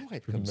va toujours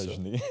être comme ça?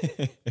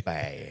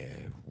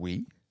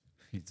 Oui.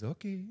 Il dit,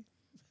 OK.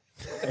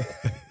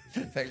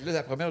 Fait que là,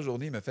 la première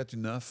journée, il m'a fait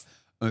une offre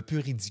un peu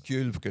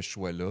ridicule pour que je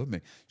sois là,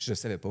 mais je ne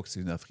savais pas que c'est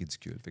une offre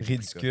ridicule. Fait que j'ai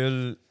pris ça.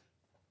 Ridicule.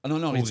 Ah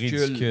non, Ou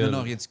ridicule. ridicule.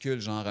 Non, ridicule,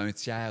 genre un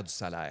tiers du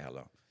salaire.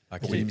 Là. OK.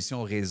 Pour une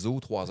émission réseau,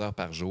 3 heures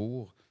par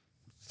jour,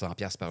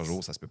 100$ par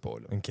jour, ça se peut pas.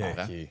 Là. OK.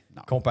 Comprends?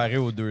 Non. Comparé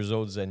aux 2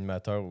 autres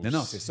animateurs aussi.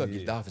 Non, c'est ça.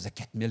 Gildard faisait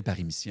 4000 par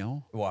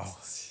émission. Wow.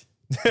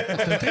 C'est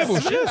un très beau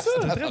chiffre.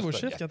 C'est un très beau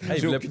chiffre, Catherine. Hey,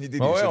 J'ai voulait- aucune idée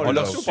Ouais, des ouais, chiffres. On l'a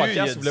l'a reçu au reçu, il a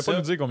podcast. dit Il voulait pas ça.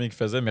 nous dire combien il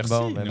faisait. Merci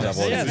Bon, de ben, nous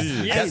l'avoir merci.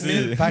 dit. Yes.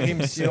 4000 par C'est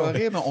émission.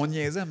 horrible. On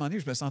niaisait à un moment donné.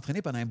 Je me suis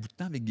entraîné pendant un bout de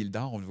temps avec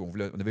Gildard.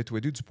 On avait tous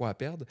les deux du poids à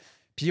perdre.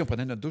 Puis on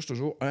prenait notre douche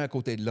toujours un à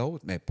côté de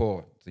l'autre, mais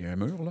pas. Il y a un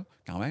mur, là,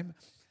 quand même.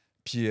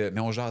 Puis, mais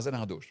on jasait dans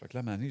la douche. Fait que là,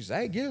 à un moment donné, je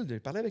disais, hey, Guild, j'ai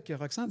parlé avec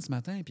Roxane ce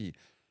matin. Puis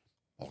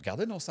on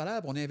regardait nos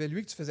salaires. On a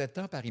évalué que tu faisais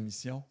tant par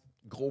émission.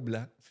 Gros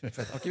blanc. J'ai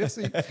fait, OK,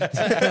 merci. Je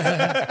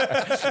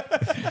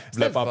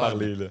voulais pas en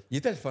parler, là. Il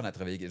était le fun à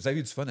travailler. Vous avez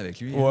eu du fun avec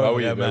lui? Ouais, Ah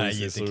oui, vraiment, ben oui,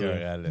 il c'est était sûr.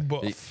 écœurant, là.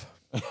 Bof.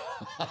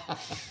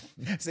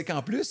 C'est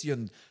qu'en plus, il y a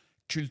une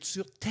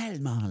culture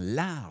tellement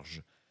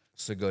large.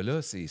 Ce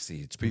gars-là, tu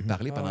peux y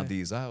parler pendant Ouais.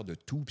 des heures de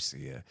tout. Puis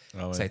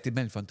Ah ouais. ça a été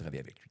bien le fun de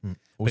travailler avec lui.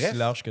 Aussi Bref.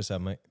 large que sa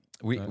main.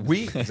 Oui,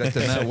 oui,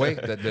 exactement. Oui,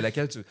 de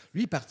laquelle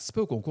lui, il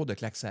participait au concours de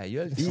claque à la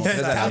gueule. Puis on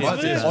faisait à la mode,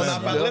 vrai? ce On en moment-là.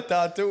 parlait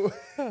tantôt.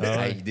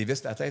 Hey, il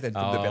dévisse la tête à une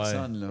couple Ah de ouais.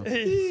 personnes. Là.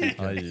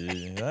 Ah,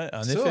 ouais,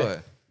 en Ça, effet.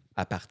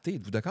 à parté,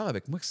 êtes-vous d'accord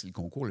avec moi que c'est le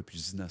concours le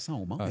plus innocent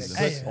au monde? Ah, là?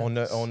 c'est Hey, On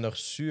a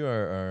reçu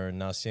un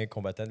ancien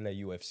combattant de la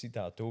UFC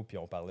tantôt, puis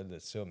on parlait de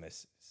ça, mais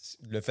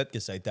le fait que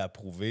ça a été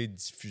approuvé,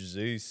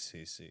 diffusé,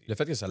 c'est Le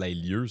fait que ça ait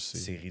lieu, c'est...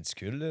 c'est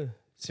ridicule. là.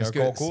 C'est Parce un que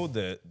concours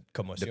de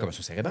commotion. De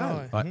commotion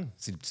cérébrale. Ah ouais.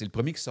 C'est le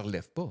premier qui ne se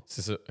relève pas.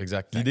 C'est ça,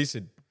 exact. L'idée, c'est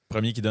le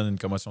premier qui donne une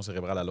commotion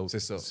cérébrale à l'autre. C'est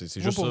ça. C'est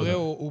Moi, juste pour ça. vrai, là.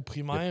 au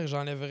primaire,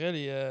 j'enlèverais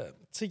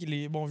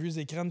les bons vieux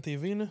écrans de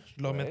TV. Là,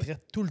 je leur mettrais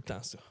tout le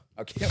temps ça.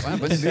 OK, ouais,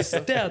 bonne idée,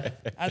 ça. Ted,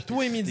 à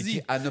toi et C'est midi.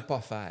 qui à ne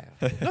pas faire.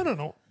 Non, non,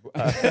 non.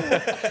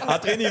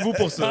 Entraînez-vous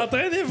pour ça.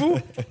 Entraînez-vous.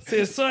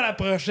 C'est ça la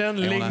prochaine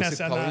Et on Ligue a assez de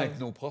problèmes nationale. avec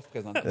nos profs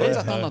présentement. Va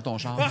t'attendre dans ton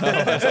champ.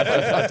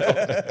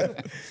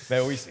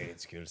 Ben oui, c'est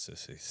ridicule, ça.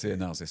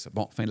 Non, c'est ça.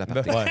 Bon, fin de la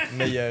partie. Ouais,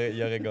 mais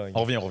il aurait gagné.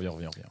 On revient.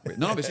 Oui.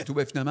 Non, mais c'est tout.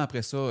 Ben, finalement,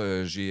 après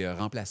ça, j'ai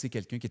remplacé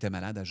quelqu'un qui était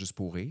malade à Juste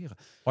pour rire.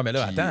 Ouais, mais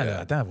là, Puis,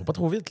 attends, va pas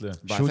trop vite, là.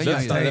 Ben, Chose enfin, là,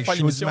 il y tu a- t'en allais faire chaud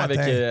l'émission du avec,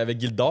 matin.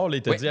 avec Gildor, là,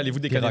 il t'a Oui. dit, allez-vous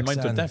déconner de même tout le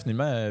Roxane. temps?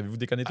 Finalement, avez-vous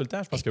déconné tout le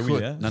temps? Je pense que Écoute,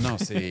 oui, hein? Non,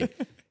 c'est...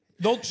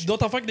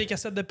 D'autres enfants que des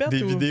cassettes de pète?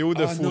 Des ou... vidéos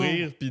de Ah, fou non.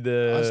 rire, puis Ah,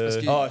 c'est parce de...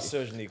 qu'il- Ah,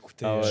 ça, je l'ai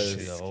écouté. Ah ouais,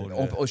 c'est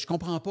drôle. Je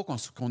comprends pas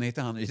qu'on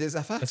était en... Les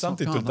affaires Il me qui semble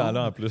sont que t'es tout le temps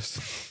là, en ondes. plus.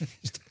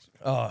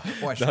 Ah,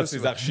 Ouais, je Dans suis ces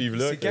sûr.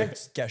 archives-là. c'est quand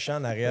tu te cachais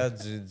en arrière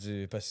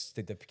du parce que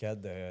t'étais plus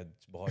capable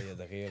du broyer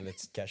de rire, là,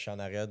 tu te cachais en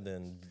arrière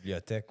d'une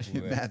bibliothèque. Ou,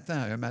 Mais attends,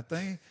 un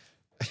matin,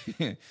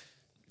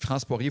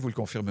 France Poirier vous le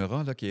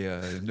confirmera, là, qui est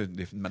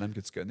une madame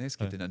que tu connais,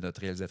 qui était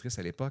notre réalisatrice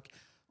à l'époque.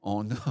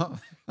 On a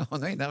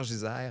un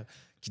énergiseur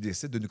qui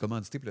décide de nous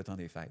commanditer pour le temps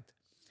des fêtes.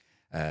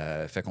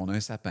 Fait qu'on a un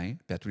sapin,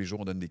 puis à tous les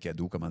jours, on donne des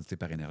cadeaux commandités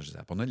par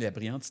énergiseur. Puis on a la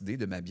brillante idée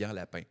de m'habiller en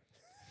lapin.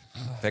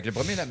 Fait que le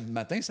premier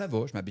matin, ça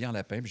va, je m'habille en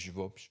lapin, puis j'y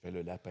vais, puis je fais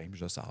le lapin, puis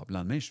je sors. Le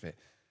lendemain, je fais...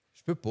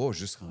 Je peux pas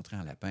juste rentrer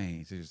en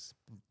lapin. C'est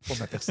pas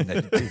ma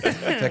personnalité.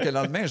 Fait que le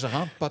lendemain, je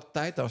rentre pas de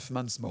tête en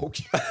fumant du smoke.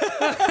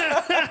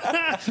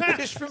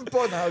 Je fume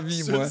pas dans la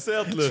vie, moi. Je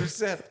suis le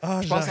 7.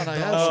 Je passe en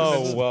arrière, je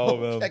fume du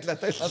smoke avec la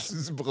tête en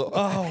dessous du bras.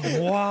 Oh,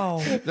 wow!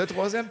 Le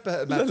troisième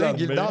matin,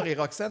 Gildor et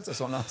Roxane se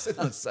sont lancés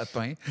dans le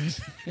sapin.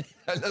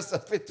 Là, ça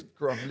fait tout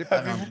crumbler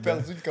par Avez-vous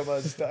perdu le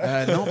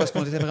commanditaire? non, parce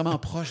qu'on était vraiment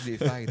proches des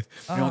fêtes.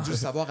 Puis on a dû le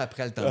savoir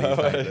après le temps des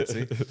fêtes. Là, tu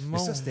sais. Mais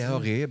ça, c'était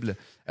horrible.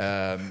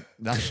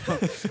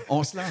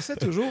 On se lançait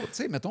toujours... Tu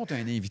sais, mettons, tu as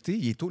un invité,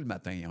 il est tôt le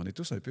matin. On est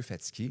tous un peu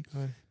fatigués.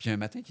 Ouais. Puis un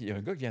matin, il y a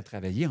un gars qui vient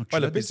travailler en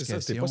culotte d'éducation. C'est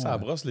ça, c'était pas sa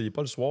brosse, il n'est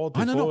pas le soir.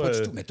 Non, pas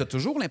du tout. Mais tu as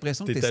toujours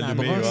l'impression que tu es sans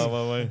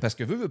brosse. Ouais. Parce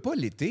que veux pas,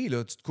 l'été,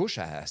 là, tu te couches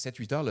à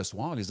 7-8 heures le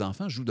soir, les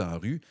enfants jouent dans la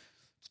rue.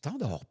 Tu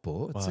t'endors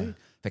pas, tu sais.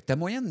 Fait que ta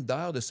moyenne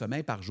d'heures de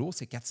sommeil par jour,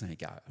 c'est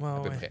 4-5 heures,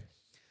 à peu près.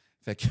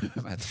 Fait que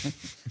un matin...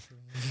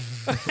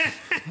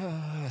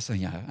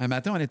 Seigneur. Un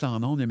matin, on est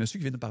en onde, il y a un monsieur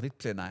qui vient nous parler de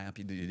plein air,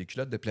 puis des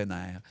culottes de plein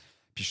air.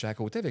 Puis je suis à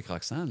côté avec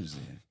Roxane, je dis...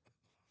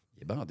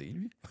 Il est bandé,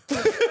 lui.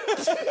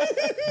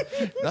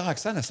 Là,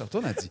 Roxane, elle se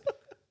retourne, elle dit...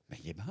 Mais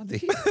il est bandé.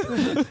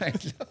 Fait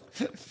que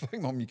là,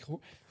 avec mon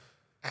micro...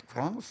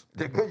 France,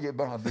 le gars, il est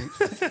bandé.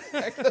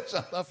 Fait que là,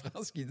 j'entends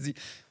France qui dit...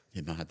 Il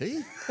est bandé.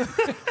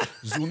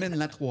 Zoom in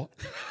la 3.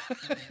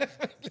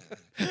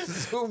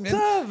 Zoom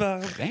in.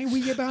 Ben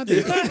oui, il est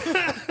bandé.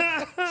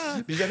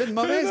 Puis j'avais une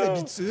mauvaise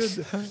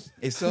habitude.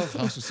 Et ça,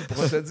 France aussi,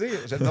 pour te dire,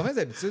 j'avais une mauvaise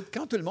habitude.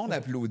 Quand tout le monde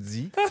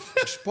applaudit,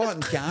 je suis pas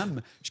une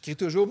cam, je crie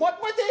toujours « Moi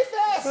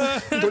tes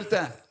fesses! » Tout le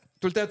temps.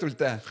 Tout le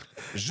temps.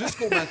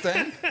 Jusqu'au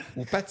matin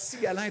où Patsy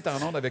Galland est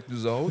en onde avec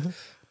nous autres.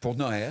 Pour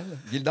Noël.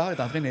 Gildor est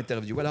en train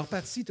d'interviewer. Alors,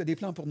 Patsy, tu as des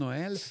plans pour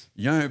Noël?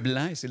 Il y a un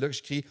blanc et c'est là que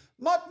je crie «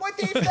 Montre-moi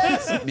tes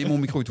fesses! » Mais mon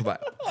micro est ouvert.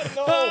 Oh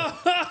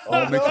non!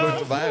 Mon micro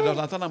est ouvert. Là, je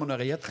l'entends dans mon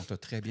oreillette. On t'a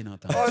très bien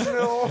entendu. Oh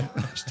non!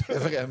 J'étais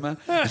vraiment...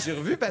 J'ai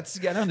revu Patsy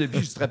Galland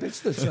depuis. Je te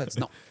rappelle-tu de ça? Elle dit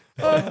non.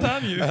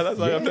 Tant mieux.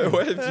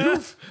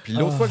 Puis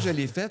l'autre fois que je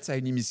l'ai faite, c'est à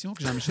une émission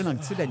que Jean-Michel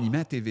Anctil animait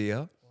à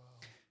TVA.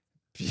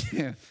 Puis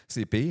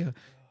c'est pire.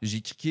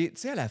 J'ai cliqué...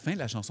 Tu sais, à la fin de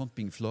la chanson de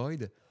Pink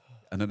Floyd,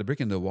 « Another Brick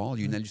in the Wall »,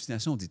 il y a une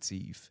hallucination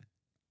auditive.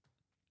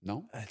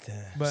 Non?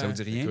 Attends. Ça vous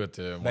dit rien? Écoute,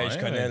 Je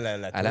connais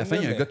la à la fin,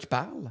 il y a un gars qui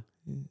parle.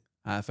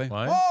 À la fin.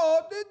 Ouais. Oh!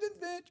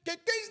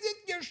 Quelqu'un se dit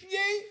qu'il a chié!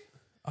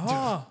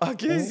 Ah! OK.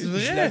 C'est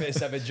vrai?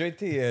 Ça avait déjà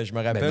été... je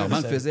me rappelle. Normand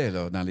le faisait,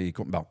 là, dans les...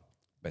 Bon.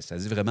 Ça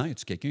dit vraiment, y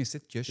a-tu quelqu'un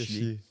ici qui a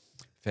chié?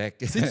 Fait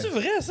que... C'est-tu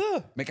vrai, ça?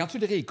 Mais quand tu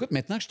le réécoutes,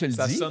 maintenant que je te le dis...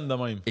 Ça sonne de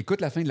même. Écoute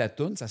la fin de la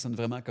toune, ça sonne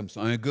vraiment comme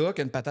ça. Un gars qui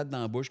a une patate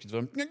dans la bouche qui dit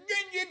vraiment...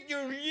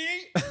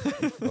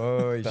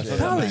 Il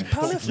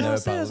parlait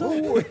français, ça?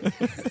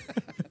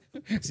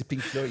 C'est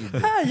Pink Floyd.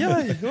 Aïe,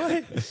 aïe,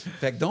 ouais.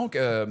 Fait que donc,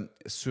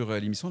 sur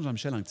l'émission de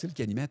Jean-Michel Anctil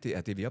qui animait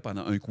à TVA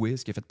pendant un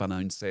quiz qui est fait pendant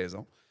une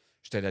saison,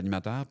 j'étais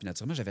l'animateur, puis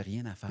naturellement, j'avais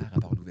rien à faire à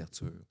part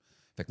l'ouverture.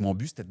 Fait que mon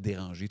but, c'était de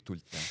déranger tout le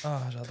temps.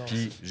 Ah, j'adore ça.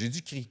 Puis j'ai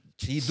dû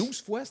crier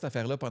 12 fois cette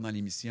affaire-là pendant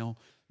l'émission.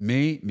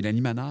 Mais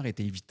l'animateur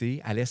était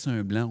invité à laisser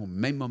un blanc au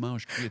même moment où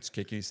je criais « Tu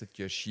quelqu'un ici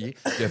qui a chié? »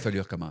 Il a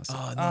fallu recommencer.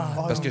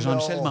 Parce que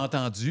Jean-Michel m'a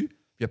entendu, puis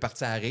il a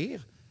parti à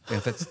rire. Il a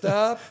fait «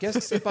 Stop! Qu'est-ce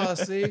qui s'est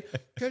passé?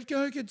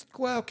 Quelqu'un qui a dit de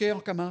quoi? OK, on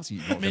recommence. »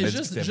 Mais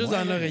juste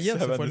dans l'oreillette,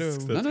 cette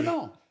fois-là.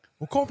 Non.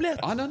 Au complet.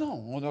 Ah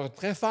non, on a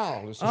très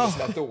fort là, sur le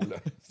plateau. Là.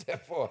 C'était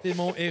pas... T'es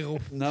mon héros.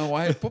 Non,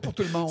 ouais, pas pour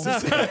tout le monde.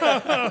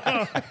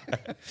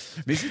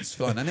 Mais j'ai du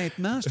fun.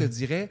 Honnêtement, je te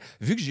dirais,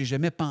 vu que j'ai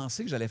jamais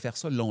pensé que j'allais faire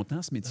ça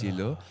longtemps, ce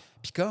métier-là,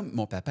 puis comme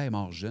mon papa est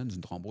mort jeune d'une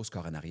thrombose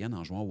coronarienne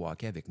en jouant au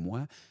hockey avec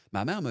moi,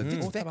 ma mère m'a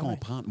vite fait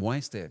comprendre. Moi,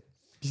 c'était...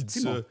 Puis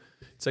dis ça. Tu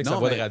sais que Non, sa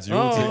voix de mais- radio.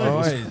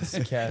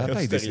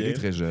 Papa est décédé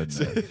très jeune.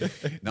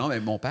 Non, mais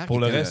mon père... Pour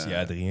le était, reste, il y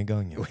a Adrien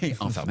Gagnon. Oui,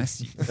 en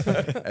pharmacie.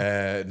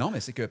 Non, mais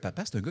c'est que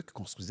papa, c'est un gars qui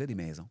construisait des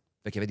maisons.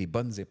 Fait qu'il avait des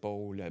bonnes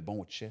épaules, un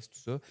bon chest, tout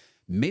ça.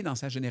 Mais dans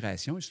sa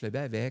génération, il se levait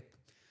avec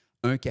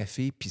un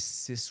café, puis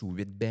 6 ou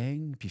 8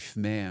 beignes, puis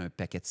fumait un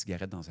paquet de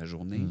cigarettes dans sa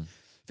journée.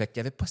 Fait qu'il y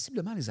avait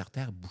possiblement les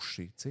artères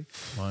bouchées, tu sais.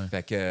 Ouais.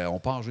 Fait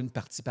qu'on part jouer une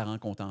partie parents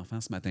contre enfants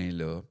ce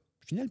matin-là.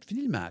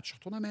 Fini le match, je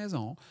retourne à la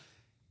maison.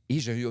 Et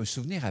j'ai eu un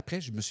souvenir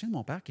après, je me souviens de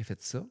mon père qui a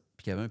fait ça,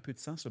 puis qui avait un peu de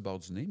sang sur le bord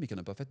du nez, mais qui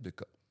n'a pas fait de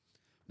cas.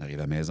 On arrive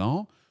à la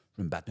maison,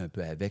 je me battre un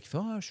peu avec, il fait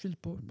 « Ah, je file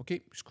pas. »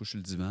 OK, je couche sur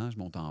le divan, je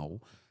monte en haut.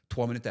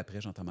 3 minutes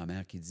après, j'entends ma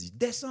mère qui dit «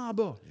 Descends en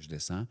bas. » Je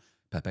descends,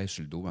 papa est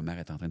sur le dos, ma mère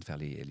est en train de faire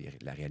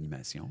la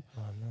réanimation.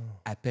 Oh non.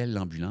 Appelle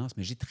l'ambulance,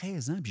 mais j'ai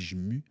 13 ans, puis je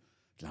mue.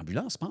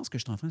 L'ambulance pense que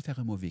je suis en train de faire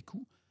un mauvais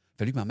coup. Il a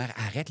fallu que ma mère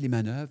arrête les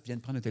manœuvres,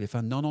 vienne prendre le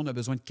téléphone. Non, on a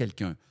besoin de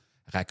quelqu'un.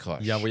 Raccroche.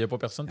 Il n'envoyait pas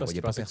personne parce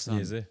qu'il pensait personne. qu'il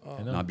niaisait. Ah.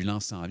 Mais non.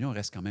 L'ambulance s'en vient. On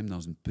reste quand même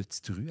dans une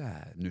petite rue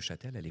à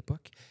Neuchâtel à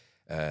l'époque.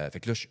 Fait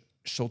que là,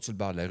 Je saute sur le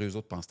bord de la rue, eux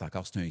autres pensent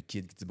encore c'est un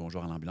kid qui dit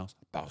bonjour à l'ambulance.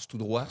 Passe tout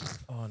droit.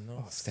 Oh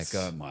non. C'était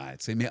comme, ouais,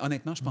 tu sais. Mais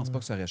honnêtement, je pense pas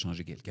que ça aurait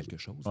changé quelque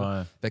chose. Ouais.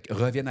 Là. Fait que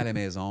reviennent à la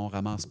maison,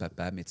 ramasse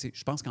papa. Mais tu sais,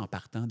 je pense qu'en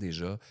partant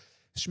déjà,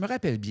 si je me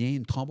rappelle bien,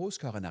 une thrombose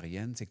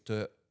coronarienne, c'est que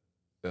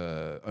tu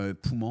as un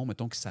poumon,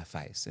 mettons, qui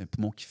s'affaisse, un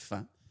poumon qui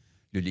fend,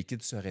 le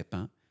liquide se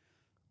répand,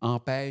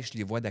 empêche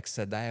les voies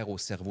d'accès d'air au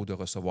cerveau de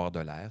recevoir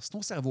de l'air. Si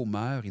ton cerveau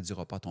meurt, il ne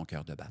dira pas à ton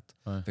cœur de battre.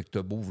 Ouais. Fait que tu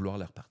as beau vouloir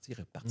le repartir,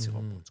 il ne repartira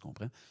pas, tu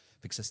comprends?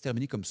 Fait que ça s'est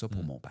terminé comme ça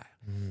pour mon père.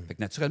 Fait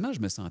que naturellement, je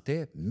me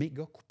sentais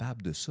méga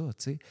coupable de ça,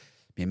 tu sais.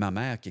 Mais ma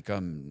mère, qui est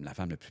comme la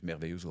femme la plus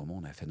merveilleuse au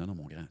monde, elle a fait « Non, non,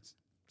 mon grand,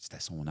 c'est à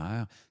son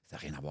heure, ça n'a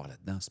rien à voir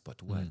là-dedans, c'est pas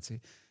toi, tu sais. »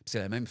 Puis c'est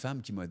la même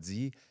femme qui m'a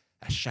dit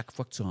 « À chaque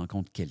fois que tu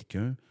rencontres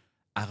quelqu'un,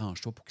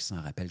 arrange-toi pour qu'il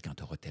s'en rappelle quand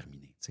tu auras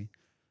terminé, tu sais. »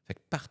 Fait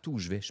que partout où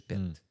je vais, je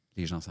pète.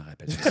 Les gens s'en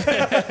rappellent.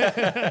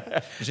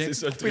 J'ai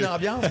coupé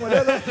l'ambiance, moi,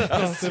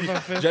 là. C'est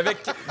parfait. J'avais...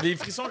 Les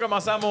frissons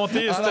commençaient à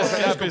monter. C'était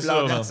scraper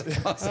ça, man.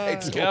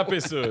 Scraper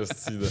ça,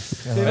 style.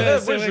 C'est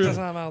vrai que ça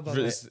sent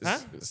merde.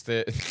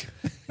 C'était...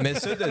 Mais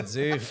ça de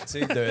dire, tu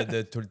sais,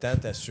 de tout le temps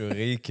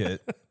t'assurer que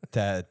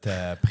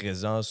ta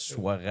présence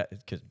soit...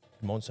 que tout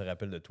le monde se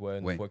rappelle de toi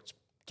une fois que tu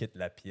quittes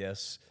la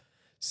pièce.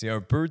 C'est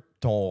un peu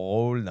ton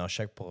rôle dans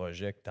chaque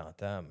projet que tu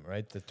entames,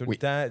 right? Tout le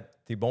temps,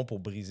 tu es bon pour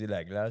briser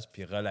la glace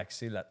puis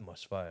relaxer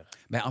l'atmosphère.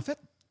 Bien, en fait,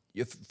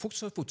 il faut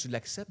que tu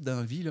l'acceptes dans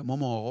la vie. Là. Moi,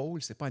 mon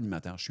rôle, c'est pas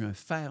animateur. Je suis un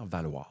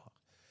faire-valoir.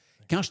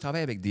 Quand je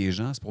travaille avec des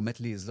gens, c'est pour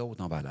mettre les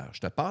autres en valeur.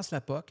 Je te passe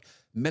la POC,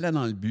 mets-la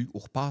dans le but ou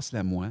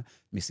repasse-la moi,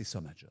 mais c'est ça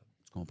ma job.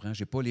 Tu comprends?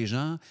 J'ai pas les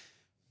gens...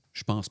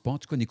 Je pense pas. En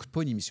tout cas, n'écoute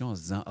pas une émission en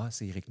se disant « Ah,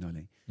 c'est Éric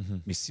Nolin.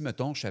 Mais si,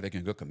 mettons, je suis avec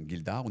un gars comme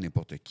Gildard ou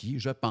n'importe qui,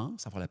 je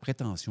pense avoir la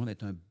prétention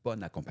d'être un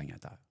bon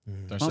accompagnateur.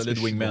 T'es un solide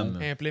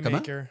wingman. Un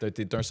playmaker.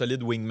 T'es un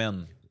solide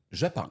wingman.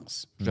 Je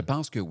pense. Je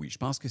pense que oui. Je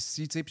pense que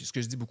si, tu sais, puis ce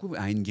que je dis beaucoup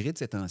à Ingrid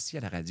ces temps-ci à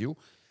la radio,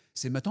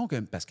 c'est, mettons, que,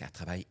 parce qu'elle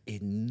travaille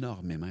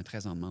énormément,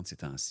 très en demande ces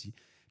temps-ci,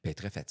 puis elle est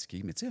très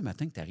fatiguée. Mais tu sais, un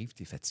matin que tu arrives,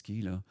 tu es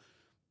fatigué, là,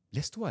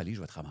 laisse-toi aller,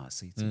 je vais te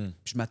ramasser. Puis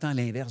je m'attends à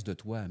l'inverse de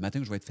toi. Un matin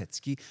que je vais être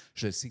fatigué,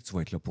 je sais que tu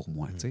vas être là pour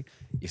moi.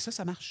 Et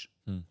ça marche.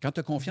 Quand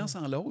tu as confiance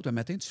en l'autre, un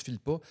matin, tu ne files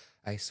pas.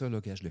 Hey, ça, là,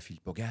 gars, je le file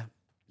pas. Gars,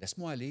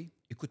 laisse-moi aller,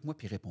 écoute-moi,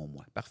 puis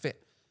réponds-moi.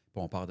 Parfait.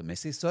 Puis on part de. Mais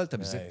c'est ça,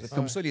 c'est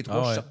comme ça, les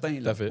trois, je suis certain.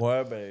 Là.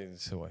 Ouais, ben,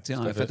 c'est vrai.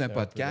 On a fait un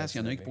podcast, il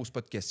y en a un qui pose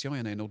pas de questions, il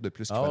y en a un autre de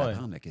plus qui va la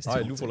prendre, la question.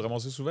 Ah, Lou, il faut le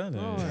ramasser souvent.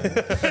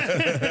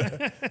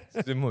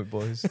 C'est moi,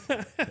 boys.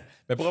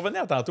 Mais pour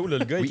revenir à tantôt, là,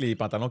 le gars avec les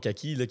pantalons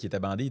kaki là, qui était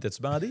bandé,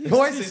 étais-tu bandé?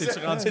 Oui, c'est-tu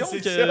rendu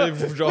compte que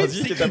vous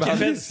jasiez qui était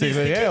bandé? C'est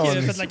vrai, Qui a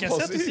on fait la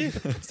cassette aussi?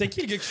 C'était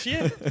qui le gars qui chiait?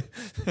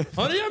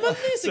 On a dit à un moment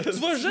donné, c'est que tu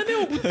vas jamais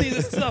au bout de tes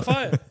estis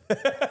d'affaires.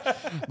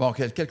 Bon,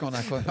 quel qu'on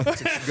a quoi?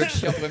 C'est le gars qui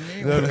chie en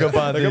premier? Le gars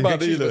bandé. Le gars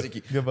bandé,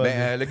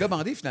 là. Le gars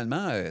bandé,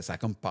 finalement, ça a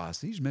comme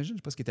passé, j'imagine. Je ne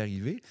sais pas ce qui est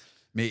arrivé.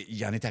 Mais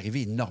il en est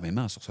arrivé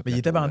énormément sur ce plateau. Mais il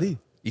était bandé.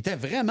 Il était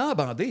vraiment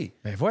bandé.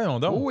 Mais voyons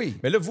donc. Oui.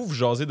 Mais là, vous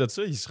jasez de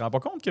ça. Il se rend pas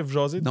compte que vous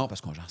jasez de... Non, parce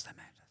qu'on jase ta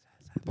main.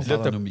 Pour Là,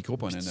 faire dans nos micros,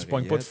 puis on a une Tu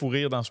pognes pas de fou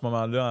rire dans ce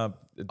moment-là.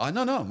 Ah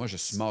non, moi, je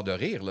suis mort de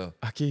rire, là.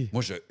 OK.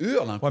 Moi, je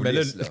hurle en mais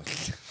là, coulisses, là.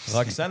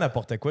 Roxane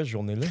apportait quoi cette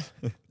journée-là?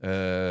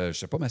 Je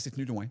sais pas, mais c'est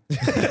tenu loin. Je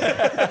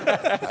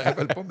me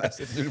rappelle pas, mais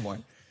c'est tenu loin.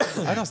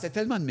 Ah non, c'était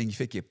tellement une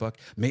magnifique époque.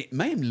 Mais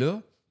même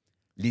là,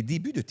 les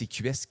débuts de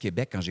TQS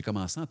Québec, quand j'ai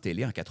commencé en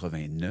télé en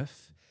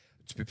 89,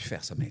 tu peux plus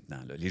faire ça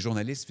maintenant. Là. Les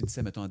journalistes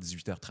finissaient, mettons, à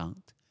 18h30,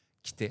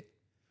 quittaient.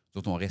 Nous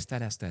autres, on restait à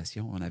la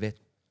station. On avait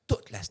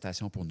toute la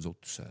station pour nous autres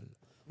tout seuls.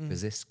 On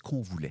faisait ce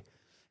qu'on voulait.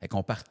 Et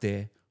qu'on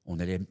partait, on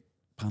allait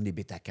prendre des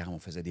bêta-cams, on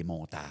faisait des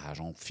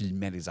montages, on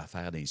filmait les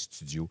affaires dans les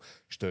studios.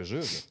 Je te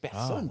jure,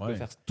 personne ne peut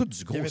faire tout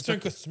du gros Y avait-tu un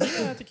costumier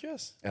à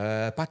TQS?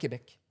 Pas à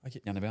Québec. OK.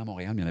 Il y en avait à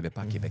Montréal, mais il n'y en avait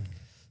pas à Québec.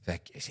 Fait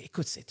que,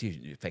 écoute,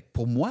 fait que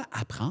pour moi,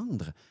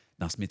 apprendre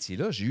dans ce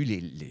métier-là, j'ai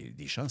eu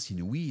des chances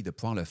inouïes de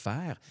pouvoir le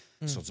faire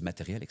sur du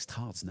matériel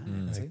extraordinaire.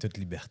 Avec toute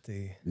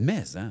liberté.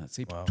 Mais, hein,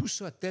 tout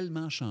ça a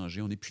tellement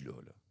changé, on n'est plus là.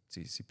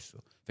 C'est plus ça.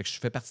 Fait que je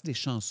fais partie des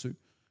chanceux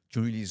qui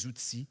ont eu les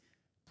outils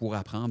pour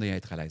apprendre et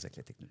être à l'aise avec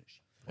la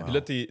technologie. Et puis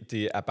là,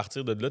 à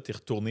partir de là, tu es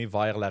retourné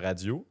vers la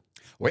radio.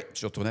 Oui, je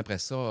suis retourné après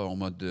ça. On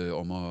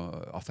m'a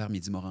offert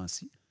Midi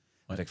Morancy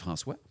avec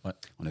François. Ouais.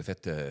 On a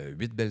fait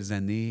 8 belles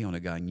années. On a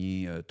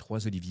gagné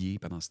 3 Oliviers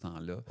pendant ce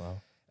temps-là. Wow.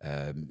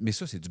 Mais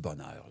ça, c'est du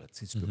bonheur. Là.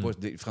 Tu peux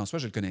pas... François,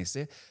 je le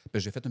connaissais.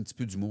 J'ai fait un petit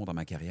peu d'humour dans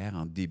ma carrière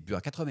en début. En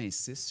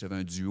 86, j'avais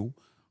un duo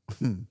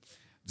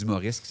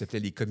d'humoristes qui s'appelait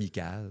Les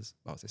Comicazes.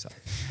 Bon, c'est ça.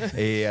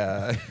 Et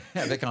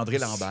avec André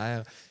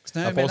Lambert. C'était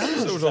un mélange.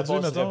 Ça aujourd'hui,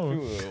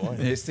 mettons.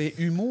 Mais c'était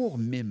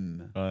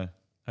humour-mime. Ouais.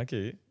 OK.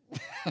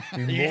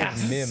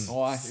 Humour-mime.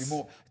 Ouais,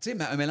 humour. Tu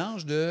sais, un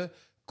mélange de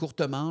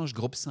courte manche,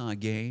 groupe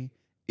sanguin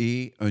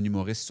et un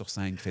humoriste sur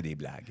scène qui fait des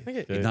blagues.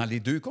 Okay. Et dans les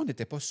deux cas, on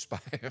n'était pas super.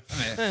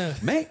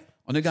 Mais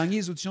on a gagné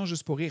les auditions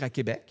Juste pour rire à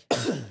Québec.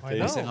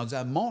 On s'est rendu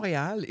à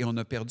Montréal et on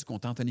a perdu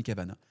contre Anthony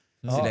Cavana.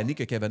 C'est l'année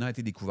que Cavana a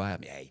été découvert.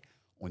 Mais hey,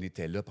 on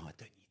était là, puis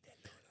Anthony était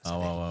là. Ça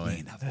n'avait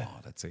rien à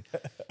voir. Là,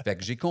 fait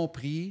que j'ai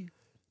compris,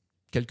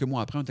 quelques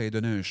mois après, on t'avait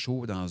donné un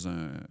show dans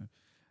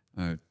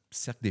un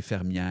cercle des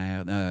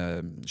fermières,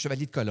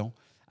 Chevalier de Colomb,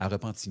 à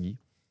Repentigny,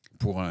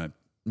 pour un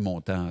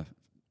montant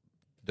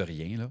de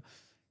rien, là.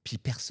 Puis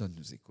personne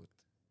nous écoute.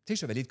 Tu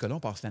sais, Chevalier de Colomb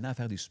passe l'année à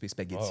faire des soupers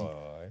spaghettis.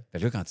 Fait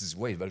que là, quand ils se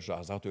voient, ils veulent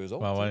jaser entre eux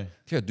autres. Ouais.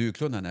 Puis il y a 2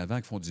 clowns en avant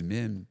qui font du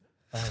mime.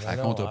 À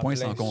non, contrepoint, en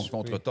sans plein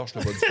contre-torche,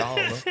 le bas du corps.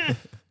 Là.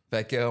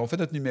 Fait qu'on fait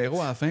notre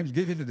numéro à la fin, puis le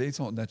gars vient nous donner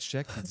notre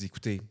chèque, il dit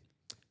écoutez,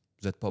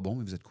 vous êtes pas bon,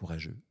 mais vous êtes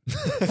courageux.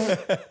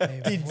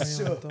 Il dit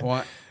ça.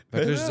 Ouais.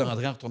 Fait que là, je dis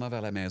André, en retournant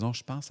vers la maison,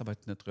 je pense que ça va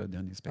être notre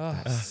dernier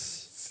spectacle.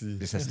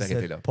 Et ça s'est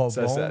arrêté là. Pas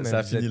Ça- bon, ça- mais ça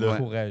a vous fini êtes là.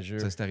 courageux.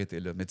 Ça s'est arrêté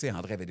là. Mais tu sais,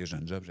 André avait des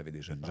jeunes jobs, j'avais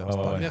des jeunes jobs. Ah, c'est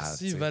pas ouais. grave,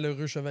 Merci, tu sais.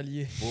 valeureux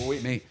chevalier. Oui,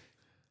 mais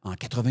en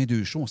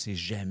 82 shows, on s'est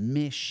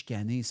jamais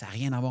chicané. Ça n'a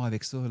rien à voir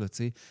avec ça, là, tu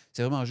sais.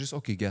 C'est vraiment juste,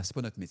 OK, gars, c'est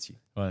pas notre métier.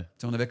 Ouais. Tu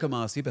sais, on avait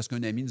commencé parce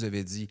qu'un ami nous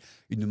avait dit,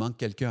 il nous manque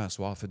quelqu'un à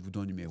soir, faites-vous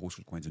un numéro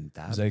sur le coin d'une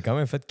table. Vous avez quand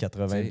même fait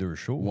 82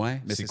 shows.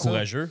 Ouais, mais c'est ça.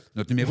 courageux.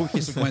 Notre numéro qui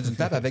est sur le coin d'une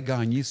table avait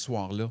gagné ce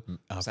soir-là.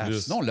 En Ça-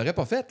 plus. Sinon, on ne l'aurait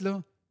pas fait,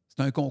 là.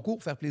 C'était un concours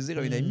pour faire plaisir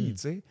à un ami, tu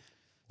sais.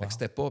 Fait Wow. que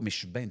c'était pas... Mais je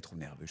suis bien trop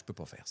nerveux, je peux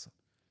pas faire ça.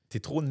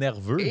 T'es trop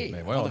nerveux. Et Ben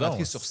avant voyons de rentrer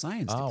donc. sur scène,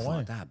 c'est Ah, ouais.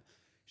 épouvantable.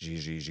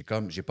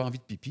 J'ai pas envie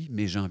de pipi,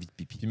 mais j'ai envie de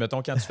pipi. Puis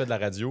mettons, quand tu fais de la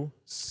radio,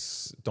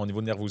 ton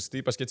niveau de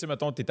nervosité, parce que tu sais,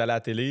 mettons, t'es allé à la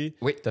télé,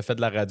 Oui. t'as fait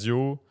de la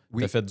radio,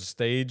 Oui. t'as fait du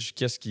stage,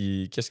 qu'est-ce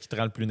qui te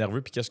rend le plus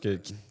nerveux, puis qu'est-ce qui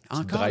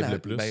te drive le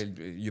plus?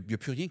 Il n'y a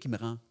plus rien qui me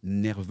rend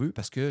nerveux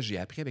parce que j'ai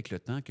appris avec le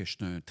temps que je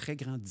suis un très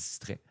grand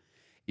distrait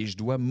et je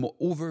dois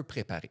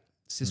m'over-préparer.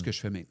 C'est ce que je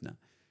fais maintenant.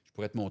 Je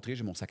pourrais te montrer,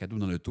 j'ai mon sac à dos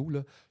dans l'auto,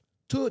 là.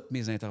 Toutes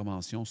mes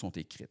interventions sont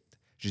écrites.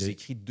 Je les ai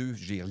écrites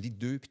j'ai relu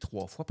 2 puis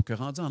 3 fois pour que,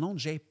 rendu en ondes,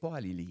 je n'aie pas à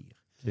les lire.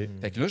 OK.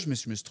 Fait que là, je me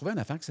suis trouvé une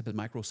affaire qui s'appelle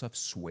Microsoft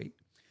Sway,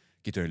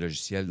 qui est un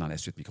logiciel dans la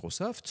suite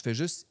Microsoft. Tu fais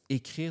juste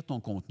écrire ton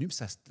contenu, puis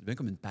ça devient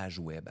comme une page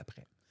web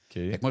après. OK.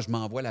 Fait que moi, je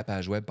m'envoie la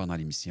page web pendant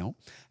l'émission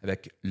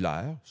avec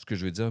l'heure, ce que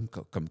je veux dire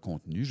comme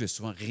contenu. Je vais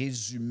souvent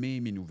résumer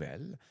mes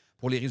nouvelles.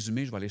 Pour les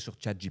résumer, je vais aller sur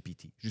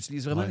ChatGPT.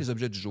 J'utilise vraiment Ouais. les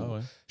objets du jour. Ah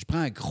ouais. Je prends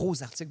un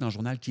gros article dans le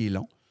journal qui est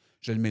long,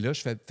 je le mets là,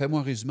 je fais fais-moi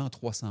un résumé en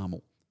 300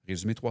 mots.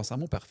 Résumé 300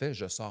 mots, parfait.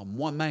 Je sors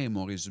moi-même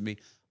mon résumé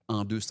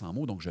en 200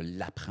 mots, donc je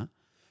l'apprends.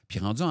 Puis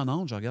rendu en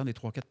onde, je regarde les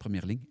 3-4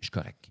 premières lignes, je suis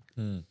correct.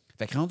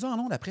 Fait que rendu en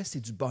onde, après, c'est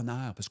du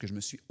bonheur parce que je me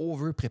suis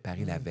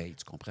over-préparé la veille,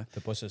 tu comprends? T'as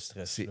pas ce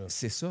stress-là.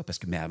 C'est ça, parce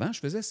que mais avant, je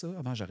faisais ça.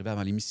 Avant, j'arrivais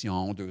avant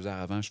l'émission, 2 heures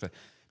avant, je fais...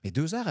 Mais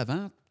 2 heures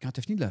avant, quand tu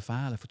as fini de le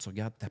faire, il faut que tu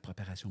regardes ta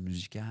préparation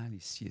musicale,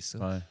 ici et ça.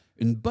 Ouais.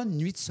 Une bonne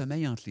nuit de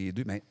sommeil entre les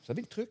deux. Mais vous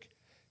savez le truc?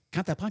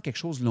 Quand tu apprends quelque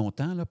chose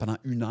longtemps, là, pendant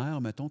 1 heure,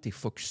 mettons, tu es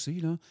focusé,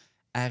 là,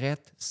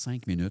 arrête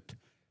 5 minutes,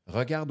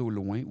 regarde au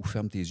loin ou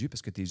ferme tes yeux,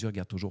 parce que tes yeux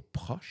regardent toujours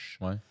proche.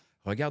 Ouais.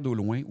 Regarde au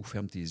loin ou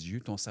ferme tes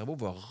yeux. Ton cerveau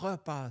va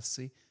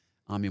repasser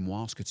en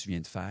mémoire ce que tu viens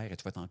de faire et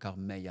tu vas être encore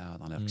meilleur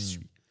dans l'heure qui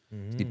suit.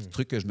 C'est des petits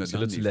trucs que je me Parce que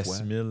donne là, tu des fois.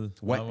 l'assimiles.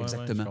 Ouais, Ah,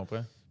 exactement. je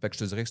comprends. Fait que je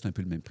te dirais que c'est un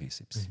peu le même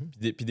principe.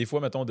 Puis des fois,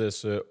 mettons, de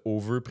se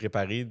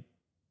over-préparer,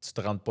 tu te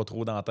rentres pas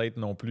trop dans la tête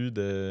non plus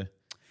de...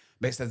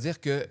 Bien, c'est-à-dire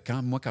que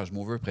quand je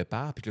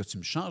m'over-prépare, puis que là, tu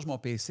me changes mon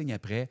pacing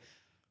après,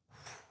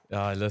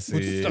 Ah, là, c'est...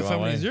 Faut-tu que tu te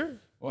fermes ouais. les yeux?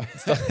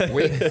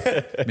 oui,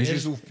 mais je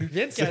les ouvre plus.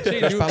 Viens de catcher,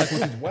 Là, je Lou. parle à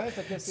côté de ouais,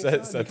 fait que c'est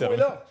Ça ça, le micro termine.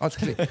 est là. Ah, tu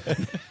cliques.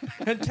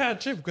 Viens de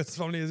catcher. Pourquoi tu te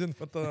fermes les yeux une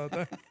fois de temps en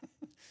temps?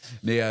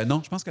 Mais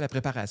non, je pense que la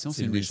préparation, C'est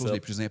c'est une le des choses reset. les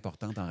plus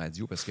importantes en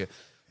radio parce que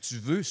tu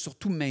veux,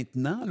 surtout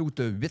maintenant, là, où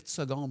tu as 8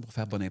 secondes pour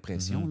faire bonne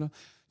impression, là,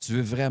 tu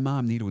veux vraiment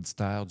amener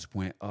l'auditeur du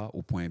point A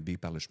au point B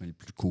par le chemin le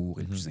plus court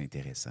et le plus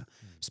intéressant.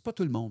 C'est pas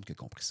tout le monde qui a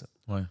compris ça.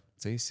 Ouais.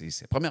 Tu sais,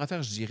 c'est la première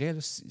affaire, je dirais, là,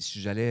 si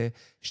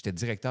j'étais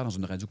directeur dans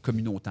une radio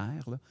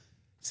communautaire, là,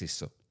 c'est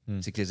ça.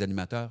 C'est que les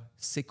animateurs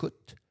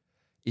s'écoutent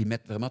et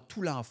mettent vraiment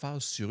tout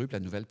l'emphase sur eux, puis la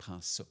nouvelle prend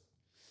ça.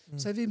 Vous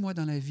savez, moi,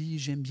 dans la vie,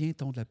 j'aime bien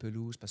tondre la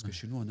pelouse parce que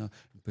chez nous, on a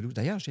une pelouse.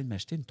 D'ailleurs, je viens de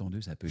m'acheter une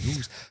tondeuse à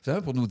pelouse.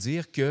 C'est pour nous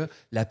dire que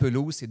la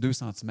pelouse, c'est 2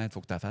 cm, il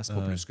faut que tu la fasses,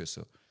 pas plus que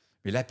ça.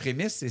 Mais la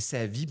prémisse, c'est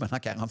sa vie pendant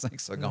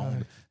 45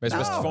 secondes. Mais c'est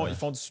parce Non! qu'ils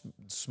font du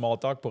small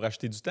talk pour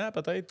acheter du temps,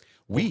 peut-être?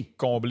 Oui. Pour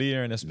combler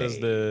une espèce Mais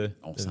de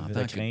on s'entend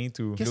de que- crainte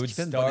ou... Qu'est-ce qui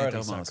fait une bonne L'auditeur,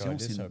 il s'en intervention?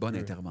 calisse C'est une un bonne peu.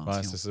 intervention.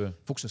 Ouais, c'est ça. Il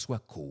faut que ce soit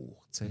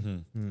court. Tu sais.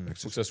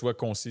 Faut que ce soit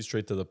concis,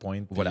 straight to the point.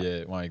 Puis, Voilà.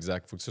 ouais,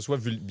 exact. Faut que ce soit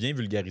bien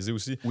vulgarisé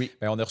aussi. Oui.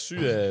 Ben, on a reçu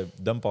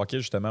Dom Paquet,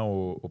 justement,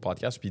 au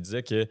podcast, puis il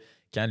disait que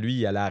quand lui,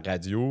 il allait à la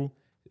radio,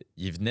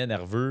 il venait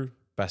nerveux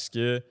parce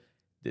que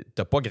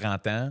t'as pas grand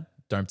temps,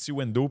 t'as un petit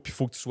window, puis il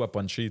faut que tu sois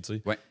punché, tu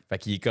sais. Ouais. Fait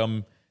qu'il est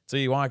comme... Tu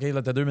sais, ouais, OK,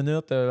 là, t'as 2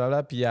 minutes,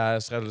 puis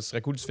ce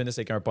serait cool que tu finisses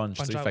avec un punch.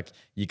 Tu sais. Punch out. Fait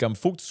qu'il est comme,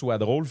 faut que tu sois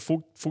drôle, faut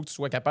que tu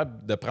sois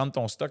capable de prendre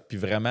ton stock puis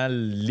vraiment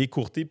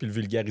l'écourter puis le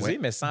vulgariser, Ouais.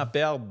 mais sans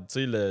perdre,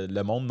 tu sais,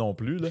 le monde non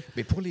plus. Là.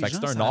 Mais pour les Fait que gens,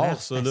 c'est un ça a l'air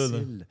art, ça, là.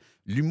 facile.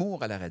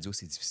 L'humour à la radio,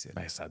 c'est difficile.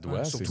 Ben, ça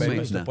doit. surtout c'est Ben,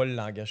 maintenant. mais t'as pas le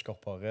langage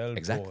corporel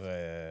Exact. pour,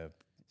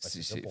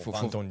 c'est ça, pour faut-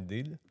 vendre faut- ton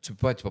idée. Là. Tu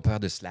peux pas faire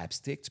de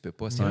slapstick, tu peux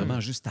pas. C'est vraiment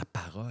juste ta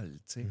parole.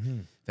 Tu sais.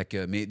 Fait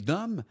que, mais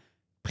Dom,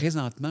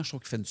 présentement, je trouve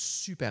qu'il fait une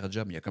super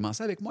job. Il a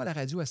commencé avec moi à la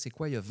radio à C'est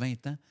quoi, il y a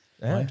 20 ans.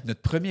 Hein? Puis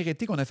notre premier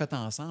été qu'on a fait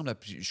ensemble, là,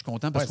 puis je suis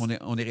content parce Ouais,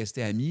 qu'on est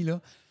restés amis.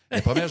 Là.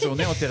 La première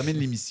journée, on termine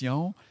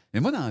l'émission. Mais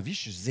moi, dans la vie,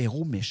 je suis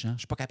zéro méchant. Je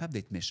suis pas capable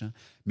d'être méchant.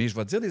 Mais je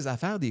vais te dire des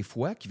affaires des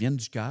fois qui viennent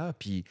du cœur,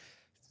 puis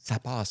ça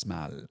passe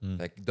mal.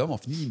 Fait que Dom, on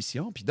finit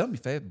l'émission, puis Dom, il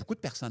fait beaucoup de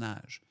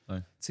personnages. Ouais.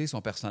 Tu sais,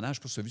 son personnage, je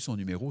sais pas si tu as vu son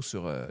numéro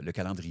sur le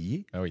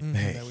calendrier. Ah oui.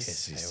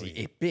 C'est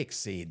épique,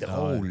 c'est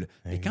drôle.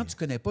 Mais quand tu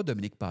connais pas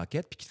Dominique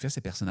Paquette puis qu'il te fait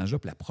ces personnages-là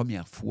pour la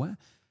première fois,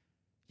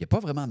 il n'y a pas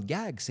vraiment de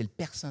gag, c'est le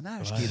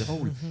personnage qui est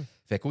drôle.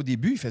 Fait qu'au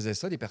début, il faisait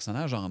ça, des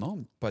personnages en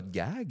nombre, pas de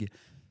gag.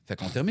 Fait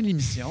qu'on termine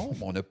l'émission, mais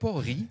on n'a pas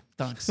ri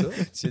tant que ça.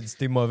 Tu as dit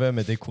t'es mauvais,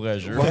 mais t'es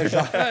courageux. Ouais,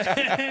 genre.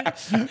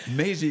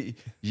 Mais j'ai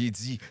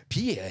dit,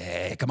 puis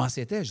comment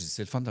c'était? J'ai dit,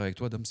 c'est le fun d'être avec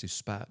toi, Dom, c'est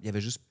super. Il n'y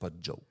avait juste pas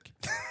de joke.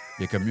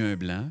 Il y a comme eu un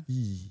blanc.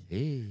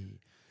 Hey.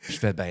 Je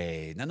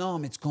fais, non,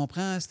 mais tu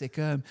comprends, c'était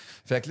comme.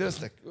 Fait que là,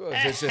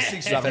 je sais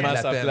que ça fait de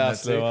la peine.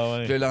 Place, là,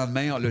 Puis le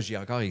lendemain, là, j'ai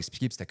encore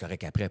expliqué, puis c'était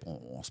correct après, puis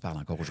on se parle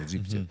encore aujourd'hui.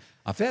 Puis,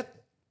 en fait,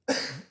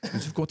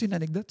 peux-tu vous conter une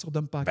anecdote sur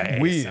Dom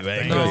Paquette? Oui,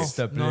 Non, s'il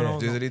te plaît. non.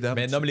 Désolé, Dom.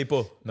 Mais nomme-les pas.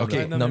 OK,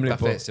 nomme-les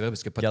parfait. pas. C'est vrai,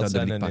 parce qu'il n'y a pas Garde de ça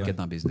Dominique anonyme. Paquette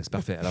en business.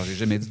 Parfait. Alors, j'ai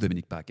jamais dit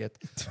Dominique Paquette,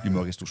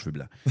 humoriste aux cheveux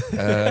blancs.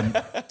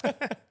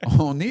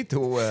 On est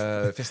au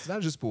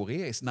Festival Juste pour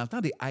rire, et c'est dans le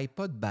temps des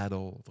iPod Battle.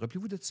 Vous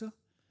rappelez-vous de ça?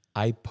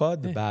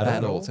 iPod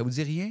Battle, Battle. ça vous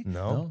dit rien?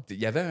 Non. Il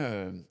y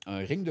avait un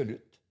ring de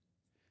lutte.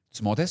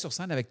 Tu montais sur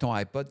scène avec ton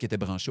iPod qui était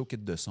branché au kit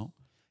de son.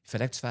 Il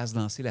fallait que tu fasses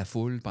danser la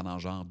foule pendant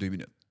genre 2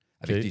 minutes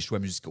avec OK. tes choix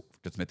musicaux.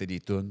 Là, tu mettais des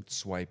tunes, tu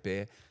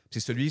swipais.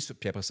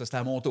 Puis après ça, c'était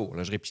à mon tour.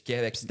 Là, je répliquais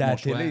avec C'était à mon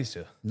la télé,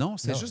 choix. ça. Non,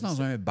 c'était Non, juste c'est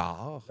dans un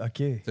bar. OK.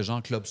 C'était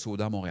genre Club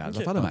Soda à Montréal. OK.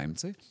 Ça faire de même,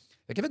 tu sais.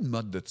 Fait qu'il y avait une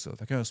mode de ça.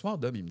 Fait qu'un soir,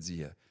 Dom, il me dit,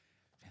 je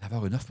viens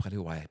d'avoir une offre pour aller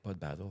au iPod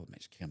Battle. Mais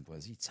je crème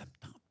vas-y, ça me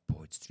tente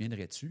pas. Tu te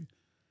viendrais-tu?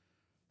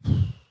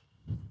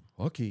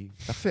 OK,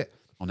 parfait.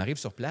 On arrive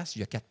sur place, il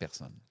y a 4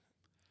 personnes.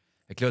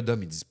 Fait que là,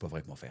 Dom, il dit, c'est pas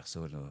vrai qu'on va faire ça,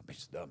 là. Mais je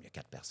dis, Dom, il y a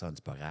 4 personnes,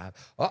 c'est pas grave.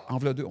 Ah, en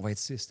voilà 2, on va être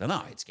 6.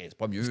 Non, il dit, c'est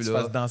pas mieux, Tu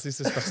là. fasses danser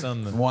 6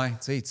 personnes. Ouais, tu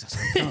sais, ça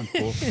me tente pas.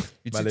 Il dit,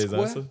 tu Malaisant,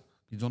 quoi? ça.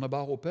 Il dit, on a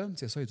bar open,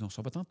 c'est ça. Il dit, on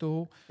s'en va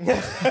tantôt.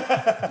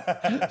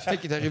 Fait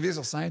qu'il est arrivé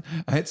sur scène,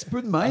 un petit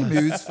peu de même, mais il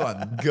a eu du fun.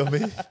 Gommé.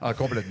 Ah,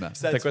 complètement.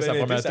 C'était quoi sa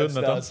première tune,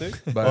 mettons?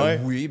 Ben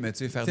Ouais. oui, mais tu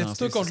sais, faire C'était-tu danser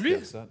toi contre 6 lui?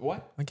 personnes. Ouais.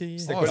 OK.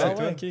 C'était quoi la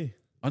ouais, tune? OK.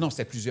 Ah non,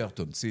 c'était plusieurs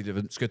tunes. Tu sais,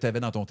 ce que tu avais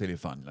dans ton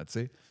téléphone, là, tu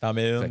sais. T'en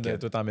mets Fait une, que-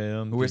 toi t'en mets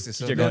une. Oui, Puis c'est qui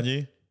ça. qui a Là-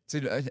 gagné? Tu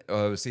sais,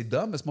 c'est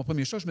Dom, mais c'est mon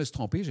premier choix, je me suis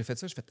trompé. J'ai fait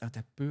ça, j'ai fait, t'as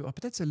peu. Ah,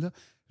 peut-être celle-là.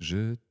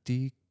 Je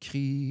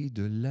t'écris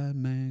de la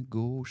main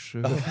gauche.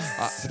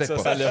 Ah, peut-être Ça,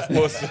 pas. ça lève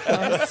pas,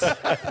 ça.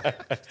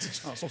 Cette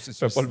chanson, c'est Fais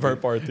pas le suicidé. beurre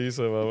party,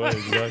 ça. Ouais,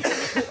 exact.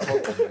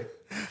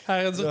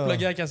 Arrête de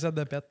plugger la cassette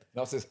de pète.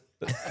 Non, c'est ça.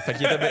 Fait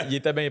qu'il il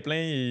était bien plein,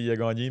 il a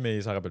gagné, mais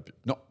il s'en rappelle plus.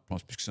 Non, je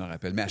pense plus qu'il s'en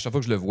rappelle. Mais à chaque fois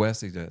que je le vois,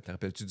 c'est te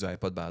rappelles-tu du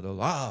iPod Battle?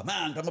 Ah,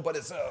 man, parle-moi pas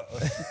de ça!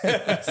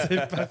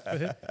 C'est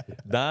parfait.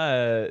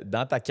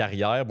 Dans ta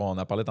carrière, bon, on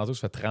en parlait tantôt, ça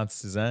fait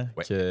 36 ans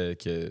Ouais. que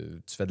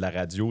tu fais de la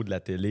radio, de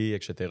la télé,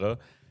 etc.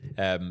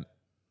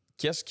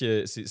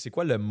 C'est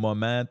quoi le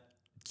moment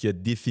qui a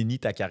défini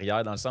ta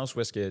carrière, dans le sens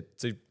où est-ce que, tu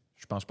sais,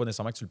 je pense pas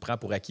nécessairement que tu le prends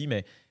pour acquis,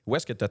 mais où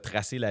est-ce que tu as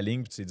tracé la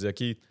ligne et tu t'es dit,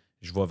 OK,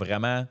 je vais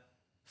vraiment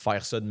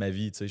faire ça de ma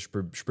vie, tu sais,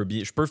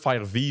 je peux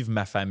faire vivre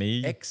ma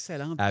famille.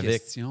 Excellente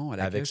Avec- question à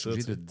laquelle avec je suis ça,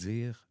 obligé de tu te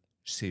dire,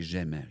 c'est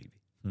jamais arrivé.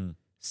 Hmm.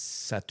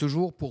 Ça a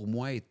toujours pour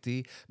moi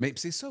été... Mais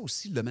c'est ça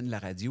aussi le domaine de la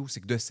radio, c'est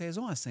que de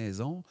saison à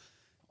saison,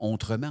 on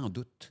te remet en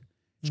doute.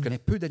 Je connais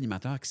peu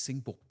d'animateurs qui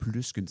signent pour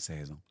plus qu'une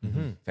saison.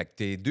 Fait que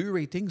tes 2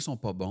 ratings sont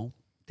pas bons,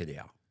 t'es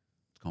dehors.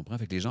 Tu comprends?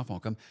 Fait que les gens font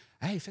comme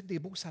 « Hey, faites des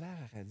beaux salaires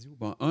à la radio. »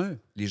 Bon, 1,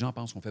 les gens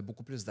pensent qu'on fait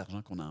beaucoup plus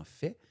d'argent qu'on en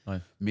fait. Ouais.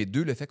 Mais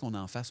 2, le fait qu'on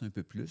en fasse un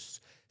peu plus,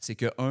 c'est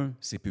que 1,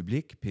 c'est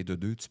public, puis de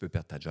 2, tu peux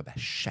perdre ta job à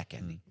chaque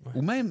année.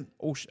 Ou même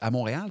à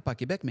Montréal, pas à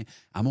Québec, mais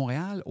à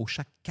Montréal,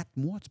 chaque 4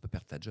 mois, tu peux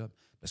perdre ta job.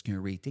 Parce qu'il y a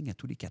un rating à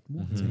tous les 4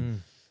 mois. tu sais.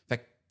 Fait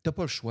que t'as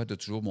pas le choix de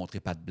toujours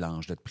montrer patte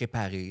blanche, de te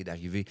préparer,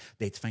 d'arriver,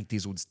 d'être fin avec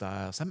tes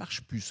auditeurs. Ça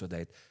marche plus, ça,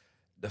 de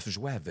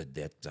jouer à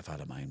vedette, des affaires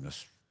de même. Là.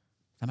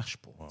 Ça marche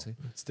pas. Tu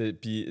sais.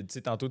 Puis, tu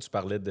sais, tantôt, tu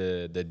parlais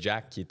de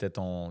Jack, qui était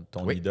ton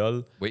Oui.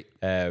 idole. Oui.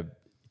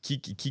 Qui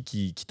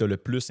t'a le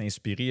plus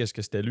inspiré? Est-ce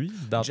que c'était lui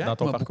dans Jack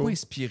ton m'a parcours? beaucoup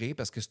inspiré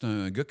parce que c'est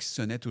un gars qui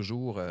sonnait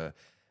toujours...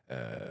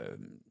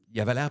 il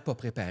avait l'air pas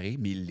préparé,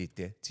 mais il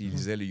l'était. Tu sais, il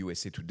lisait le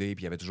USA Today,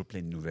 puis il y avait toujours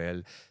plein de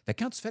nouvelles. Fait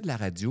que quand tu fais de la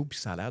radio, puis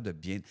ça a l'air de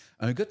bien...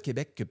 Un gars de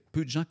Québec que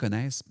peu de gens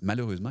connaissent,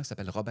 malheureusement, qui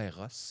s'appelle Robert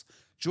Ross.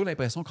 J'ai toujours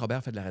l'impression que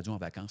Robert fait de la radio en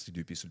vacances, les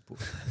 2 pieds sur le pouce.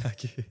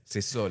 C'est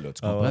ça, là,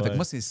 tu comprends? ouais, Fait que ouais.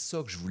 moi, c'est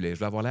ça que je voulais. Je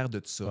voulais avoir l'air de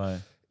tout ça. Ouais.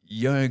 Il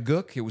y a un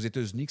gars qui est aux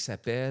États-Unis qui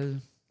s'appelle...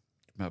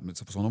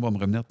 Son nom va me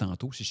revenir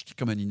tantôt. Si je crie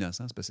comme un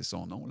innocent, c'est parce que c'est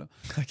son nom. Là.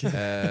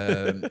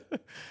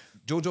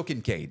 Jojo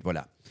Kincaid,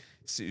 voilà.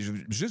 Je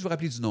veux juste vous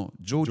rappeler du nom.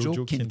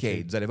 Jojo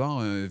Kincaid. Vous allez voir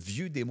un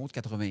vieux démo de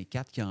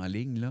 84 qui est en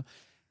ligne. Là.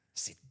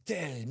 C'est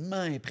tellement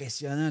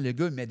impressionnant. Le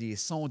gars il met des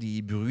sons,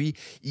 des bruits.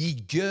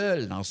 Il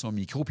gueule dans son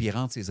micro puis il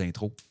rentre ses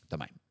intros de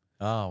même.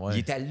 Ah, ouais. Il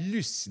est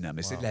hallucinant,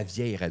 mais c'est de la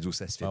vieille radio,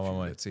 ça se fait Ah, plus. ouais,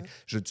 là, ouais. tu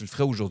sais. Tu le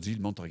ferais aujourd'hui,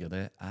 le monde te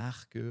regarderait.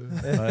 Arc.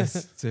 Ouais,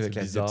 C'est avec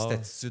la bizarre. petite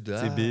attitude. de,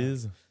 C'est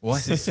biz. Ouais,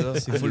 c'est ça.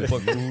 C'est full pas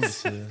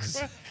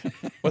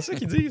cool. Pas ça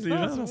qu'ils disent, les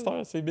gens, à cette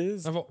heure, c'est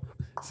biz. Ah bon.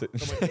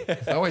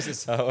 Ah ouais, c'est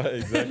ça. Ah ouais,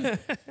 exact.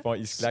 Bon,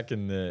 ils se claquent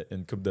une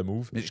coupe de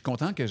move. Mais je suis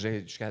content que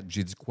j'ai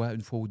dit quoi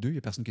une fois ou deux. Il n'y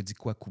a personne qui a dit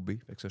quoi couper.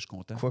 Fait que ça, je suis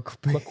content. Quoi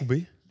couper?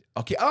 couper?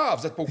 OK. Ah,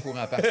 vous n'êtes pas au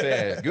courant.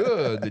 Parfait.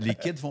 Good. Les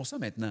kids font ça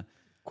maintenant.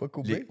 Quoi,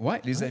 couper?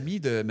 Les amis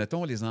de,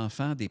 mettons, les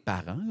enfants des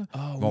parents,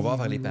 là, vont voir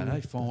vers les parents,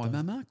 ils font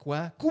maman,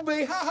 quoi?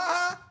 Couper, ha,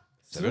 ha, ha!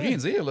 Ça veut rien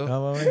dire, là.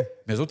 Ah, ouais.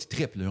 Mais eux autres, ils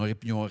triplent.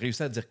 Ils ont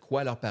réussi à dire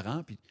quoi à leurs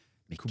parents. Puis,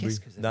 mais qu'est-ce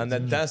que ça Dans veut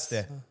notre dire? temps,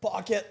 c'était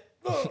pocket.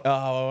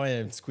 Ah ouais,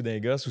 un petit coup d'un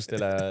gosse où c'était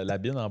la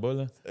bine en bas.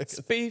 Là.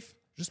 Spif.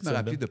 Juste me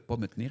rappeler de ne pas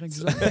me tenir avec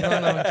vous autres.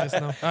 Non,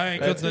 Chris, non. Ah,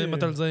 écoute, je vais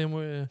te le dire,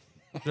 moi,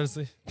 je le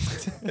sais.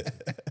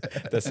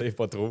 T'essayes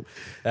pas trop.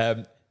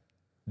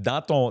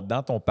 Dans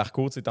ton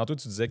parcours, tantôt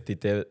tu disais que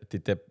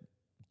tu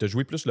as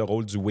joué plus le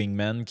rôle du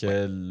wingman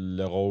que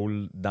le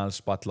rôle dans le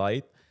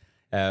spotlight.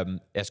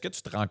 Est-ce que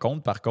tu te rends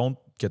compte, par contre,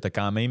 que tu as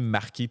quand même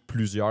marqué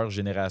plusieurs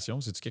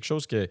générations? C'est-tu quelque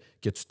chose que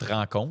tu te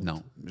rends compte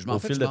Non. au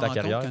fil de ta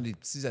carrière? Quand des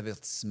petits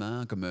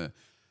avertissements comme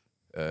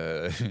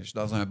je suis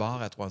dans un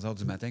bar à 3 h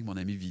du matin avec mon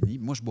ami Vinny.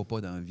 Moi, je bois pas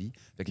dans la vie.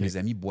 Fait que mes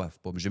amis boivent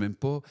pas. J'ai même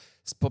pas.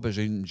 C'est pas parce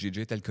que j'ai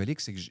déjà été alcoolique,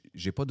 c'est que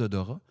j'ai pas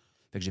d'odorat.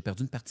 Fait que j'ai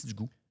perdu une partie du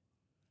goût.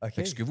 OK.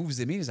 Fait que ce que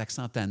vous aimez, les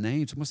accents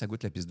tanins, moi, ça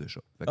goûte la piste de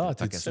chat. Fait que, Ah,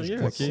 tant t'es qu'à ça, sérieux?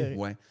 je bois OK. pas.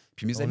 Ouais.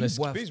 Puis mes On amis a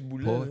boivent skippé ce pas.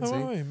 bout-là. tu sais.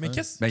 Ouais. Mais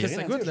qu'est-ce Ben, que rien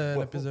ça à goûte, dire, je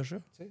bois la piste pas. de chat?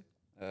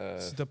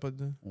 Si t'as pas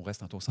de... On reste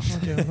tantôt ensemble.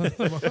 OK,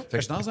 c'est bon. Fait que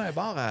je suis dans un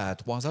bar à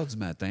 3 h du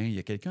matin, il y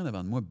a quelqu'un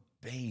devant de moi,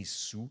 bien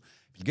sous.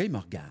 Puis le gars, il me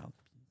regarde.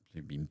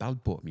 Puis il me parle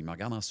pas, mais il me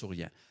regarde en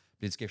souriant.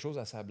 Puis il dit quelque chose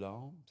à sa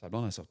blonde. Sa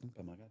blonde, elle sort, puis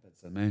elle me regarde, elle dit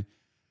ça de même.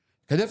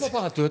 Connais pas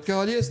pantoute,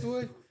 calice,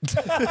 toi?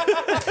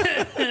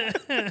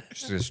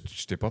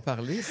 Je t'ai pas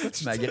parlé, ça,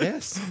 tu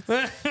m'agresses.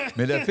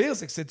 Mais le pire,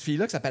 c'est que cette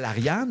fille-là, qui s'appelle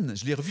Ariane,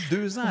 je l'ai revue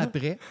 2 ans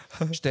après.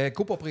 J'étais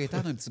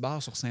copropriétaire d'un petit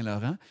bar sur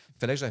Saint-Laurent. Il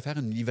fallait que j'aille faire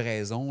une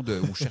livraison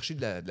ou chercher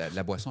de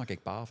la boisson à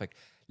quelque part. Fait que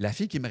la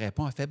fille qui me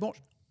répond, elle fait bon.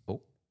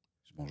 Oh,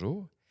 je dis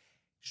bonjour.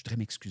 Je voudrais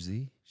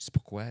m'excuser. Je sais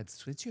pourquoi. Elle dit,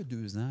 tu sais, il y a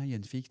 2 ans, il y a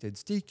une fille qui t'a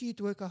dit, t'es qui,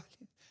 toi, calice?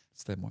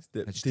 C'était moi.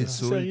 J'étais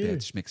saoul, puis elle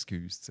dit, je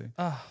m'excuse, tu sais.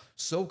 Ah,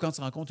 Sauf quand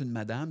tu rencontres une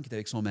madame qui est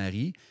avec son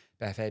mari, puis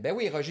elle fait, ben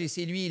oui, Roger,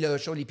 c'est lui, là,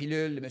 chaud les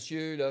pilules, le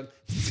monsieur, là.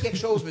 Dis quelque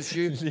chose,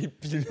 monsieur. Les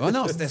pilules. Oh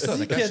non, c'était ça.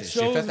 Dis D'accord, quelque j'ai fait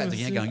chose, Adrien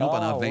monsieur. Gagnon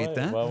pendant 20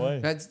 ans. Ouais.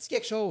 Elle a dit, dis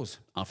quelque chose.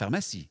 En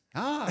pharmacie.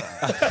 Ah,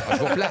 je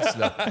vous replace,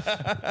 là.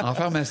 En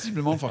pharmacie, puis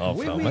le monde fait,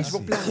 oui, je vous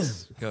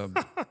replace. Comme,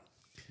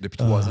 depuis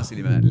 3 ans, c'est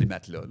les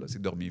matelas, là.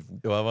 C'est dormez-vous.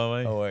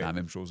 Ouais. Ah ouais. La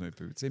même chose un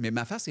peu. Tu sais. Mais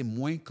ma face est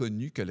moins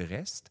connue que le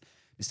reste,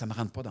 mais ça ne me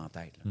rentre pas dans la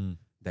tête. Là.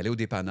 D'aller au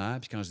dépanneur,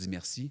 puis quand je dis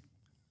merci,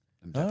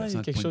 la personne Il y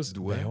a quelque pointe chose. du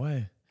doigt. Ben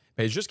ouais.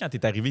 Ben, juste quand tu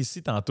es arrivé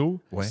ici tantôt,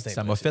 Ouais.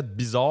 ça m'a fait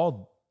bizarre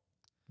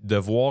de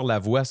voir la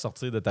voix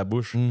sortir de ta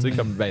bouche. Tu sais,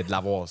 comme de la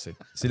voir.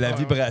 C'est la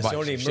vibration,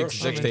 Ouais, les je sais murs. que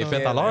je t'ai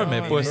fait tout à l'heure,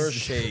 mais ouais, pas Les murs si-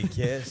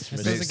 shakaient. Je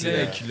me ça, disais c'est que que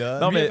la le-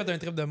 culotte. Non, lui, mais- il a fait un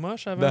trip de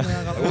moche avant Oui, de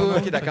rentrer dans le OK,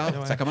 monde.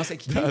 d'accord. Ouais. Ça commence à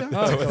kicker, là.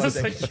 Ah, Ouais, ça,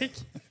 c'est- ça kick.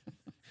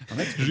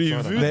 J'ai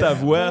vu ta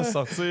voix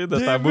sortir de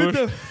ta bouche.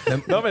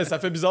 Non, mais ça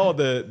fait bizarre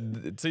tu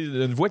sais,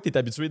 une voix que tu es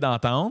habitué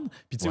d'entendre.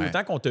 Puis, tu sais, Ouais.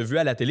 autant qu'on t'a vu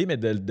à la télé, mais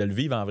de le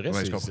vivre en vrai, Ouais,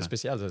 je c'est comprends.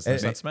 spécial. C'est un Eh,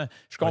 sentiment.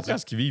 Je comprends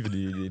ce qu'ils vivent,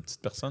 les petites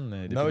personnes.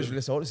 des Non, plus- je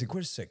voulais savoir, c'est quoi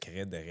le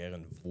secret derrière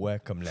une voix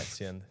comme la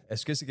tienne?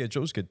 Est-ce que c'est quelque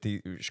chose que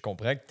je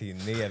comprends que tu es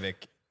né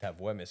avec ta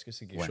voix, mais est-ce que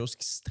c'est quelque chose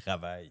qui se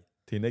travaille?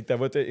 T'es né avec ta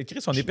voix. Chris,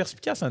 on est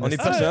perspicace. On est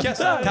perspicace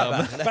en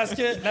tabarnak. Parce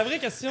que la vraie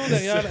question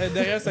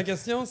derrière sa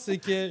question, c'est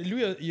que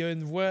lui, il a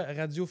une voix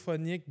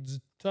radiophonique du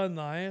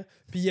tonnerre,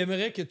 puis il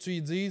aimerait que tu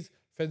lui dises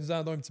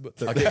fais-nous-en donc un petit bout.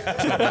 OK. Je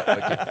comprends,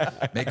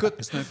 OK. Mais écoute,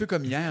 c'est un peu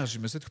comme hier. Je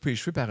me suis coupé les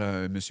cheveux par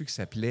un monsieur qui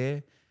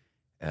s'appelait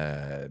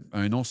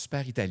un nom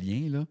super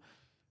italien, là.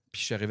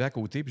 Puis je suis arrivé à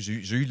côté, puis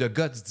j'ai eu le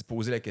gars d'y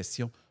poser la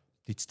question.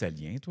 T'es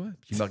italien, toi?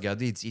 Puis il m'a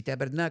regardé et dit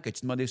tabarnak,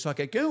 as-tu demandé ça à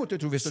quelqu'un ou t'as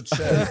trouvé ça tout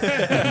seul?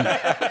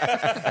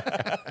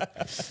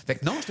 Fait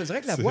que non, je te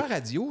dirais que la voix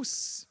radio,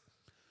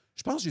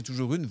 je pense que j'ai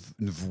toujours eu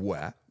une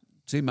voix.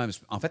 Tu sais, même,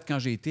 en fait, quand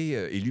j'ai été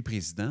élu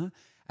président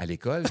à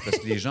l'école, c'est parce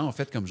que les gens ont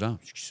fait comme genre,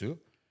 c'est qui ça?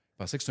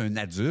 Ils pensaient que c'est un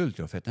adulte.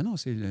 Ils ont fait, ah non,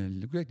 c'est le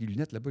gars avec les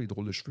lunettes là-bas, les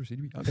drôles de cheveux, c'est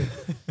lui. OK.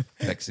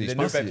 Fait que Les je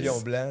nœuds pense que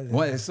papillons blancs.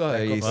 Oui, c'est ça.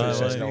 La Et coupe ça, de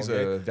chemise,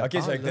 longueuil. vert OK, c'est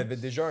pâle, que là. t'avais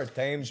déjà un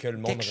thème que le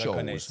monde Quelque chose.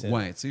 reconnaissait.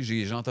 Ouais, tu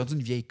sais, j'ai entendu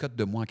une vieille cote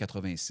de moi en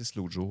 86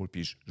 l'autre jour,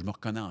 puis je me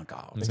reconnais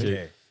encore. tu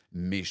sais. OK.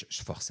 Mais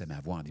je forçais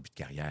ma voix en début de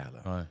carrière.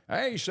 Là. Ouais.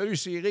 Hey, salut,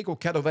 c'est Éric au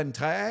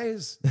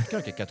 93.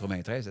 Quelqu'un qui a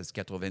 93, ça dit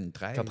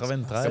 93.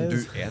 93. Comme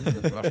 2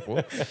 N, ça marche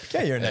pas. Quand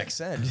il y a un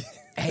accent, lui.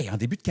 Hey, en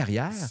début de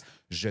carrière,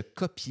 je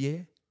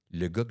copiais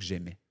le gars que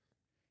j'aimais.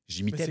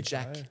 J'imitais Mais c'est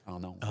Jack clair. en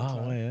nom.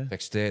 Ah, ouais. Hein? Fait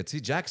que c'était, tu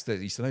sais, Jack,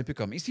 il sonnait un peu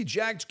comme ici,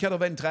 Jack du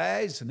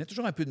 93. Ça venait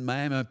toujours un peu de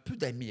même, un peu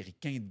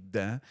d'américain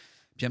dedans.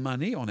 Puis à un moment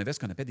donné, on avait ce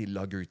qu'on appelait des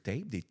logger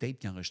tapes, des tapes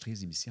qui enregistraient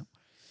les émissions.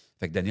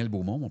 Fait que Daniel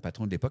Beaumont, mon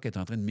patron de l'époque, était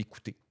en train de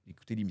m'écouter,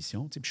 écouter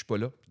l'émission. Tu sais, puis je suis pas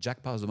là. Puis Jack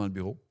passe devant le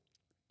bureau.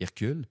 Il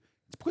recule.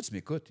 Il dit pourquoi tu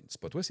m'écoutes? Il dit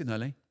c'est pas toi, c'est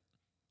Nolin.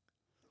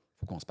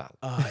 Faut qu'on se parle.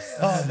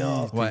 Ah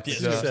non. Ouais. Puis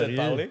Puis là, là, vous êtes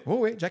parlé?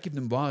 oui. Jack est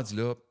venu me voir, il dit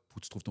là, faut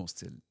que tu trouves ton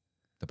style.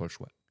 T'as pas le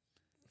choix.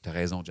 T'as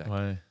raison, Jack.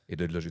 Ouais. Et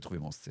de là, j'ai trouvé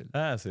mon style.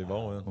 Ah, c'est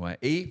bon. Hein? Ouais.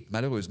 Et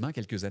malheureusement,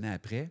 quelques années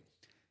après,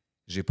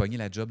 j'ai pogné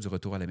la job du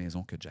retour à la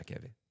maison que Jack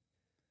avait.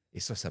 Et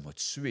ça m'a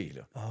tué,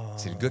 là.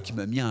 C'est le gars qui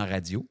m'a mis en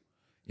radio.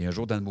 Et un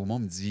jour, Dan Beaumont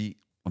me dit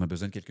on a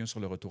besoin de quelqu'un sur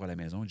le retour à la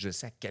maison. Je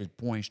sais à quel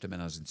point je te mets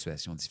dans une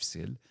situation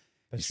difficile.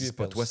 Et si c'est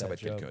pas toi, ça va être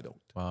quelqu'un d'autre.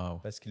 Wow.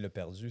 Parce qu'il l'a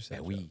perdu, ça.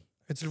 Ben oui.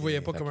 Et tu le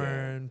voyais pas comme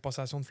une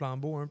passation de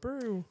flambeau un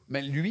peu? Ou?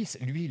 Mais lui,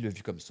 il l'a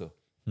vu comme ça.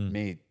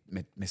 Mais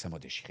ça m'a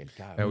déchiré le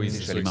cœur. Ben oui,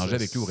 j'allais manger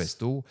avec lui au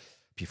resto,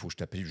 puis il faut que je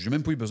t'appelle. J'ai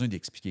même pas eu besoin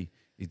d'expliquer.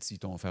 Il dit, ils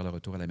t'ont offert le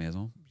retour à la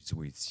maison? Je dis,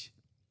 oui, il dit.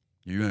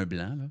 Il y a eu un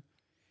blanc, là.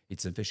 Il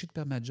dit, ça me fait chier de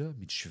perdre ma job,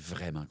 mais je suis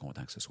vraiment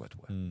content que ce soit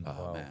toi.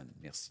 Man,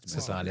 merci. Ça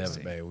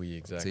s'enlève. Ben oui,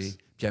 exact.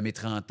 Puis à mes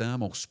 30 ans,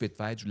 mon souper de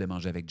fête, je voulais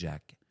manger avec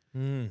Jack.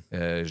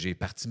 J'ai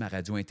parti ma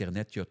radio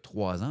Internet il y a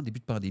 3 ans, début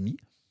de pandémie.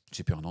 Je ne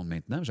sais plus en nom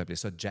maintenant, j'appelais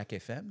ça Jack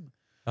FM.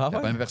 La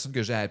première personne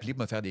que j'ai appelée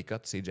pour me faire des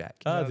cotes, c'est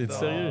Jack. Ah, t'es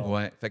sérieux?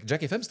 Ouais. Fait que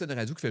Jack FM, c'est une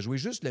radio qui fait jouer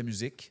juste de la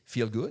musique,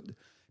 feel good.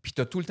 Puis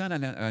tu as tout le temps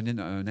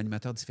un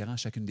animateur différent à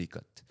chacune des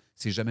cotes.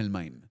 C'est jamais le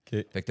même.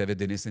 Okay. Fait que tu avais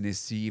Denis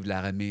Hennessy,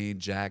 Laramé,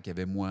 Jack, il y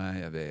avait moi,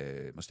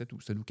 moi c'était tout.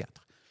 C'était nous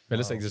 4. Mais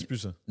là, ça n'existe plus,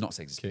 ça? Non,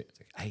 ça existe. Okay.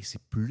 Hey,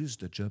 c'est plus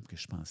de job que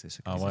je pensais.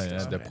 Ça,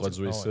 de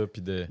produire ça.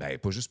 Puis de... Ben,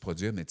 pas juste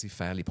produire, mais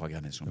faire les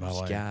programmations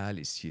musicales,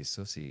 et ci et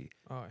ça, c'est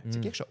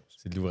quelque chose.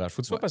 C'est de l'ouvrage.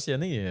 Faut que tu sois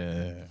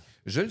passionné.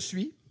 Je le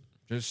suis.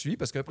 Je le suis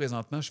parce que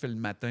présentement, je fais le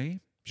matin.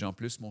 Puis en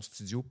plus, mon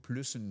studio,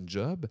 plus une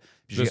job.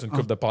 Puis juste une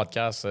couple de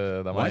podcasts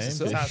dans c'est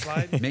ça.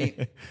 Mais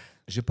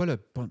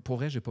pour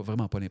vrai, j'ai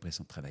vraiment pas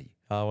l'impression de travailler.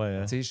 Ah ouais.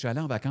 Hein? Je suis allé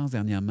en vacances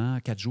dernièrement,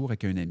 4 jours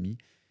avec un ami.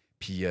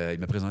 Puis il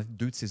m'a présenté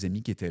 2 de ses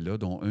amis qui étaient là,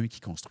 dont un qui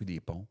construit des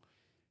ponts.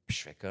 Puis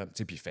je fais comme,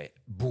 puis il fait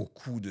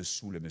beaucoup de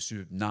sous. Le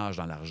monsieur nage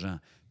dans l'argent,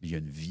 mais il a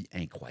une vie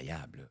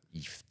incroyable. Là.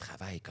 Il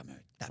travaille comme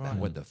un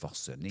tabarouette de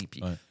forcené.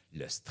 Puis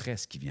le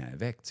stress qui vient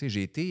avec.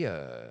 J'ai été...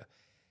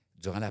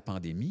 durant la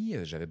pandémie,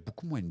 j'avais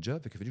beaucoup moins de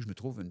jobs. Il a fallu que je me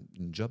trouve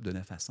une job de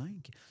 9 à 5.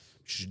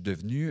 Je suis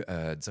devenu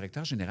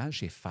directeur général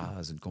chez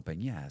Phase, une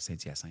compagnie à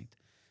Saint-Hyacinthe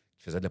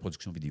qui faisait de la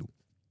production vidéo.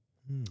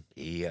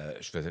 Et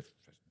je faisais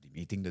des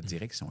meetings de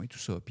direction et tout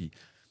ça. Puis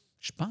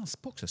je pense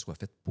pas que ce soit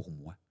fait pour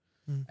moi.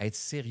 Être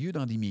sérieux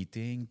dans des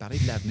meetings, parler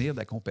de l'avenir de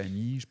la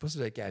compagnie, je ne sais pas si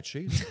vous avez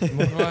catché.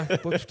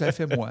 Pas tout à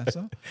fait moi,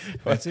 ça.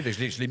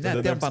 Je l'ai mené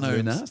à terme pendant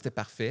 1 an, c'était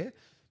parfait.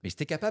 Mais si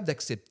tu es capable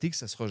d'accepter que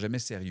ça ne sera jamais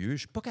sérieux, je ne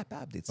suis pas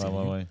capable d'être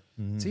sérieux.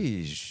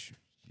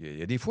 Il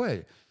y a des fois,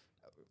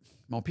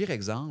 mon pire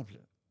exemple,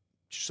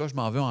 ça, je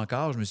m'en veux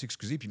encore, je me suis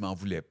excusé puis il ne m'en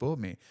voulait pas,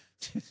 mais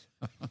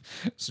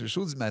sur le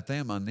show du matin, à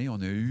un moment donné, on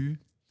a eu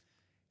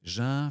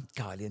Jean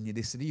Colin, il est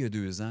décédé il y a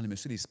 2 ans, le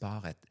monsieur des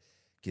sports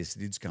qui est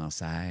décédé du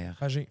cancer.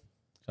 Roger.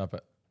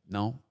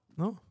 Non.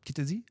 Non? Qui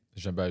t'a dit?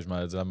 Je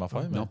m'en dit la même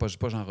affaire. Non, pas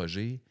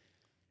Jean-Roger.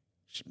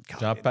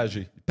 Jean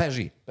Pagé.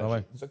 Pagé. Ah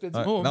ouais. C'est ça que tu as dit?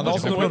 Ouais. Oh, non,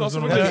 c'est moi. Non, c'est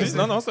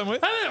moi.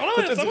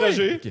 C'est dit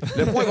Roger. Okay.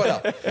 Le point,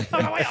 voilà.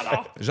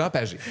 Jean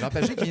Pagé. Jean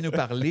Pagé qui vient nous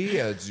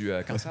parler du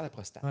cancer de la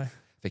prostate. Ouais.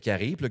 Fait qu'il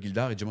arrive, puis là,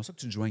 Gildard, il dit, j'aimerais ça que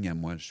tu te joignes à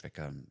moi. Je fais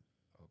comme,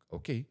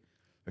 OK. Fait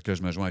que là,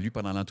 je me joins à lui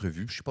pendant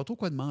l'entrevue. Je ne sais pas trop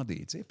quoi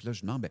demander. T'sais. Puis là,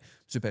 je demande,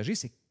 M. Pagé,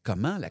 c'est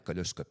comment la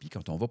coloscopie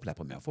quand on va pour la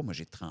première fois? Moi,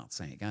 j'ai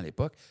 35 ans à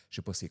l'époque. Je ne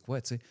sais pas c'est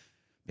quoi, tu sais.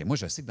 Mais moi,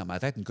 je sais que dans ma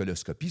tête, une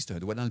coloscopie, c'est un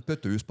doigt dans le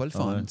peteux, c'est pas le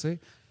fun, tu sais.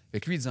 Fait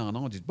que lui, il dit non,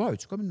 on dit, bah,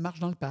 tu comme une marche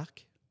dans le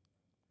parc.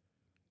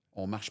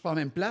 On marche pas en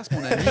même place,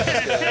 mon ami.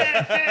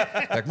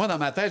 Fait que moi, dans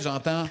ma tête,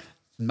 j'entends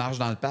une marche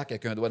dans le parc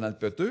avec un doigt dans le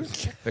peteux.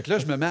 Fait que là,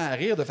 je me mets à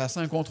rire de façon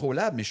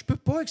incontrôlable, mais je peux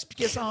pas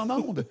expliquer ça en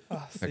ondes.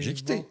 Fait que j'ai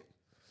quitté. Bon.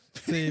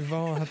 C'est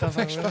bon, attends.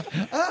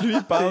 Lui,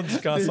 il parle du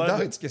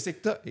cancer. Il dit, qu'est-ce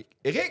que t'as?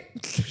 Éric!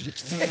 J'ai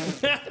quitté.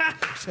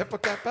 Je suis pas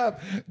capable.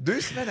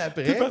 2 semaines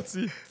après,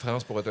 parti.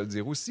 France pourra te le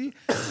dire aussi,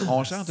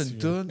 on chante une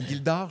toune.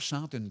 Gildard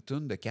chante une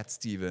toune de Cat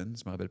Stevens,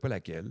 je me rappelle pas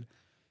laquelle.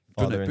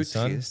 Une toune un peu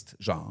triste,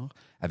 genre,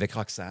 avec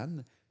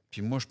Roxane.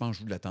 Puis moi, je pense que je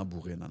joue de la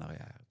tambourine en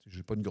arrière.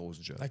 J'ai pas une grosse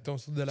job. Avec ton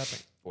soude de lapin.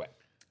 Ouais.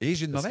 Et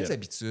j'ai une mauvaise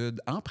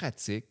habitude, en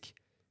pratique,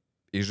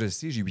 et je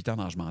sais, j'ai 8 ans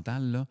d'âge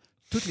mental, là,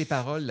 toutes les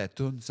paroles de la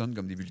toune sonnent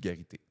comme des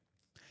vulgarités.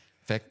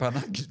 Fait que pendant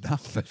que Gildard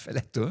fait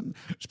la toune,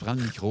 je prends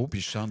le micro puis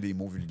je chante des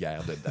mots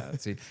vulgaires dedans.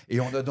 T'sais. Et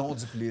on a donc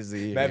du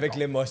plaisir. Mais avec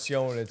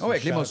l'émotion. Là,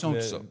 avec l'émotion,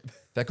 tout ça.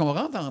 Fait qu'on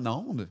rentre en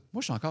onde.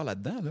 Moi, je suis encore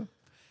là-dedans. Là.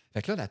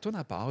 Fait que là, la toune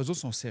à part, eux autres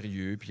sont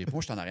sérieux. Puis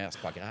moi, je suis en arrière,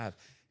 c'est pas grave.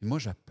 Et moi,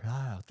 je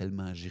pleure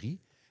tellement je ris.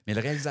 Mais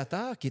le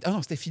réalisateur qui est... Ah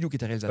non, c'était Philou qui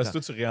était réalisateur. Parce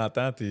que toi, tu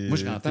réentends tes Moi,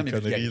 je réentends mes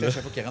vulgarités là. à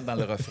chaque fois qu'il rentre dans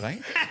le refrain.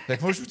 Fait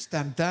que moi, je joue du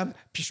tam-tam,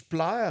 puis je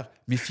pleure.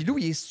 Mais Philou,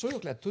 il est sûr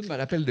que la toune me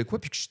rappelle de quoi,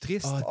 puis que je suis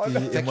triste.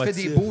 Fait qu'il fait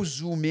des beaux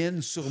zoom-in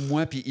sur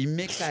moi, puis il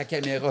mixe à la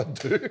caméra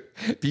 2.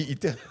 Puis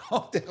on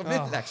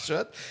termine la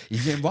shot. Il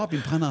vient me voir, puis il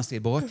me prend dans ses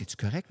bras. T'es-tu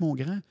correct, mon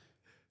grand?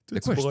 De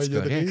quoi je suis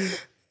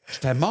correct?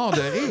 J'étais mort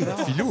de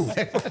rire, Philou.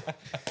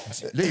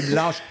 Là, il me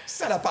lâche.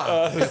 Ça la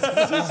part.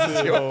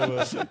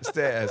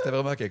 C'était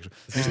vraiment quelque chose.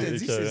 Mais je te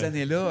dis que ces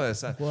années-là,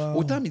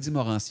 autant Midi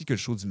Morancy que le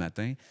show du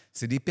matin,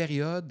 c'est des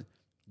périodes...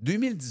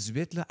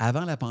 2018, là,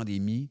 avant la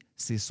pandémie,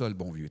 c'est ça le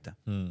bon vieux temps.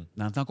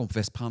 Dans le temps qu'on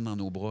pouvait se prendre dans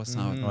nos bras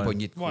sans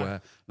pogner de quoi.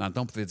 Dans le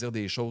temps, on pouvait dire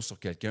des choses sur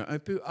quelqu'un un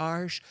peu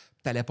harsh,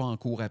 t'allais pas en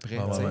cours après.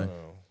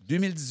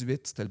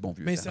 2018, c'était le bon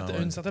vieux temps.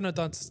 Mais une certaine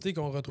authenticité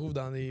qu'on retrouve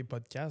dans les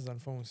podcasts, dans le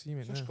fond aussi.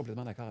 Maintenant. Ça, je suis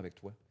complètement d'accord avec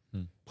toi.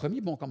 Premier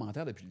bon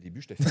commentaire depuis le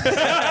début, je te fais.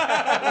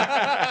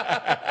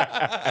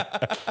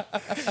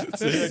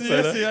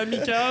 C'est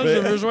amical, je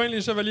veux joindre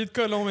les chevaliers de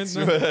colon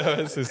maintenant.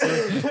 Ouais, c'est ça.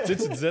 Tu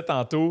disais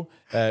tantôt,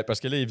 parce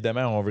que là,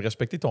 évidemment, on veut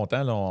respecter ton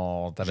temps. Là,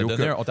 on t'avait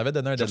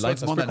donné un deadline,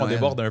 ça se peut qu'on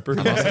déborde un peu.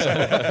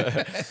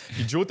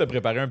 Puis Joe t'a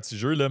préparé un petit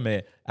jeu, là,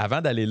 mais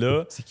avant d'aller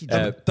là... C'est qui,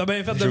 T'as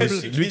bien fait de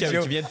lui qui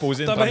vient de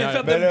poser une T'as bien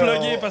fait de me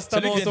plugger parce que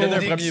t'as mon tour. un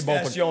premier bon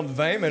dégustation de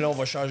vin, mais là, on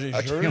va changer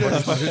le jeu. On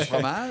va changer du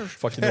fromage.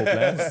 Fucking no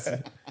plans.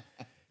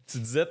 Tu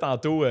disais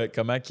tantôt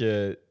comment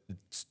que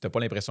tu n'as pas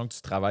l'impression que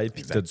tu travailles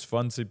puis que tu as du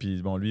fun, tu sais,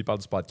 puis bon, lui, il parle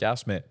du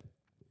podcast, mais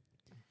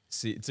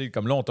c'est, tu sais,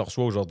 comme là, on te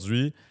reçoit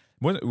aujourd'hui.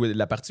 Moi,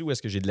 la partie où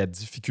est-ce que j'ai de la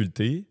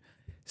difficulté,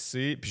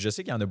 c'est, puis je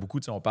sais qu'il y en a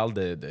beaucoup, tu sais, on parle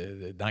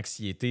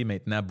d'anxiété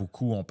maintenant,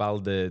 beaucoup, on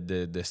parle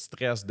de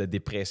stress, de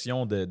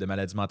dépression, de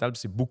maladie mentale,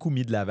 puis c'est beaucoup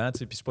mis de l'avant, tu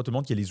sais, puis c'est pas tout le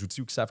monde qui a les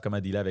outils ou qui savent comment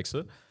dealer avec ça.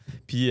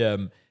 Puis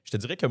je te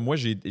dirais que moi,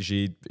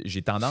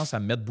 j'ai tendance à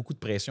me mettre beaucoup de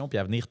pression puis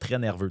à venir très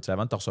nerveux. Tu sais,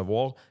 avant de te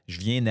recevoir, je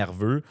viens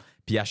nerveux.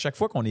 Puis à chaque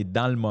fois qu'on est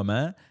dans le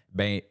moment,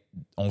 ben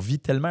on vit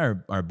tellement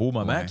un beau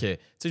moment que, tu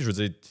sais, je veux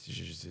dire,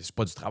 c'est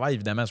pas du travail,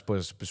 évidemment,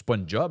 c'est pas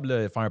une job,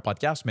 là, faire un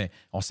podcast, mais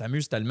on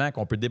s'amuse tellement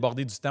qu'on peut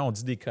déborder du temps, on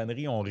dit des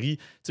conneries, on rit.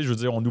 Tu sais, je veux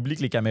dire, on oublie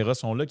que les caméras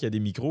sont là, qu'il y a des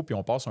micros, puis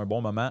on passe un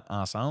bon moment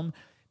ensemble.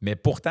 Mais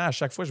pourtant, à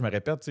chaque fois, je me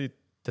répète, tu sais,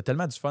 t'as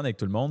tellement du fun avec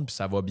tout le monde, puis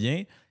ça va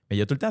bien. Mais il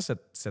y a tout le temps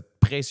cette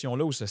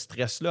pression-là ou ce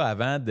stress-là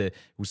avant de.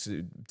 Tu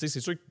sais, c'est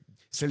sûr que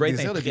ça peut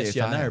être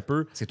impressionnant un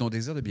peu. C'est ton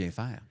désir de bien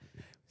faire.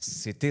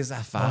 C'est tes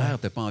affaires.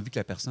 T'as pas envie que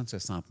la personne se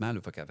sente mal.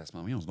 Fait qu'à ce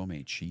moment-là, on se dit,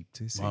 mais cheap.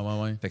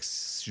 Ouais. Fait que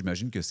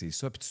j'imagine que c'est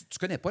ça. Puis tu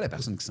connais pas la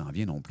personne qui s'en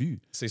vient non plus.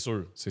 C'est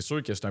sûr. C'est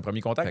sûr que c'est un premier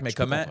contact. Mais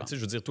comment. Tu sais,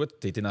 je veux dire, toi,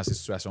 tu été dans ces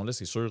situations-là,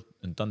 c'est sûr,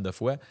 une tonne de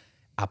fois.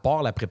 À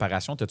part la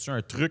préparation, as-tu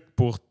un truc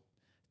pour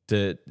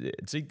te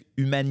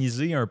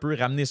humaniser un peu,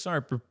 ramener ça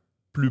un peu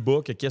plus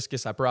bas que qu'est-ce que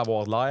ça peut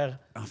avoir l'air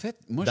en fait,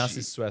 moi, dans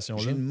ces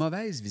situations-là? J'ai une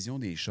mauvaise vision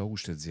des choses,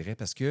 je te dirais,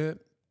 parce que...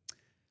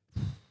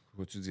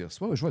 Vas-tu dire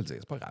ça? Je vais le dire,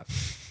 c'est pas grave.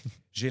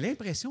 J'ai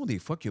l'impression des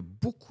fois qu'il y a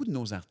beaucoup de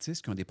nos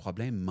artistes qui ont des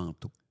problèmes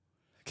mentaux.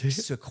 Qui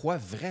se croient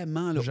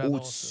vraiment là,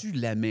 au-dessus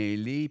de la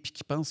mêlée puis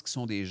qui pensent qu'ils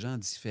sont des gens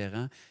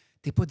différents.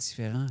 T'es pas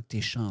différent,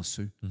 t'es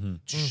chanceux.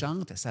 Tu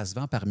chantes, ça se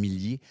vend par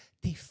milliers.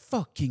 T'es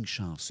fucking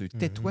chanceux.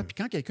 Tais-toi. Puis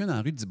quand quelqu'un dans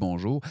la rue te dit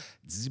bonjour,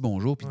 dis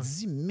bonjour, puis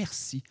dis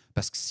merci.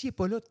 Parce que s'il n'est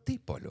pas là, t'es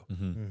pas là.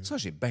 Ça,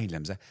 j'ai bien de la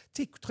misère.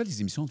 Tu écouteras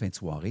les émissions de fin de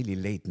soirée, les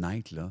late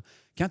night, là.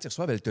 Quand tu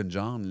reçois Elton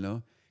John,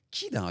 là,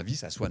 qui dans la vie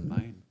s'assoit de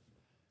même?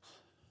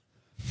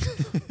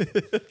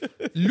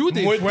 Lou,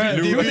 des fois.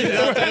 Lou, de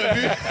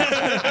l'entrevue.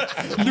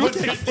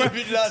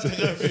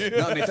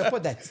 Non, mais t'as pas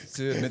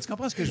d'attitude. Mais tu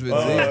comprends ce que je veux dire?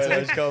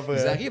 Ouais, je comprends.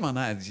 Ils arrivent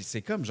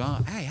c'est comme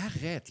genre, hey,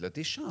 arrête, là,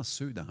 t'es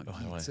chanceux dans la vie.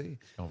 Tu sais.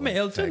 Mais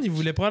Elton, il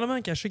voulait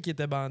probablement cacher qu'il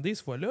était bandé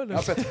ce fois-là. Là.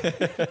 En fait,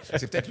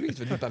 c'est peut-être lui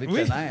qui veut nous parler de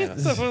Oui, plein air.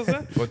 ça fait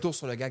ça. Retour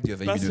sur le gag d'il y a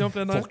 20 Passion minutes.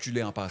 plein air. Faut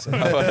reculer en passant.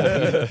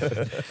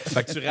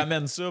 Fait que tu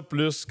ramènes ça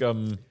plus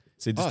comme...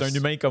 C'est un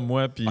humain comme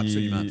moi, puis...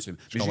 Absolument. Mais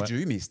j'ai déjà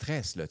eu mes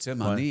stress. Là. Tu sais, à un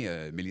moment donné,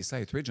 Melissa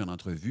Etheridge, en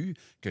entrevue,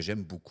 que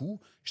j'aime beaucoup,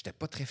 j'étais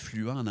pas très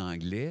fluent en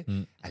anglais.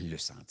 Elle l'a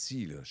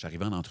senti. Là.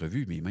 J'arrivais en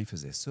entrevue, mes mains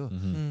faisaient ça.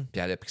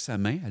 Puis elle a pris sa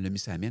main, elle a mis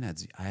sa mienne, elle a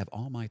dit « I have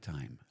all my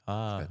time ».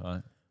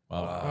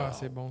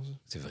 C'est bon, ça.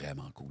 C'est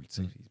vraiment cool.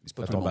 Tu sais. C'est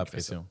pas Ça tout le tombe à monde qui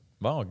fait ça. pression.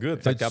 Bon,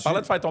 good. Fait en parlant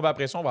de faire tomber à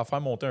pression, on va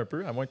faire monter un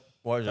peu, à moins que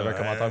j'avais un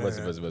commentaire.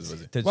 Vas-y.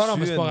 Non,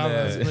 mais c'est pas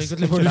grave.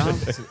 Écoute-les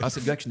pas. C'est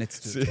le gars qui a une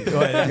attitude. Ouais, le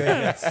gars qui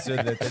a une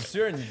attitude.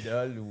 T'as-tu une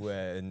idole ou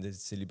une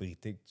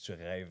célébrité que tu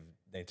rêves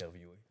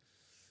d'interviewer?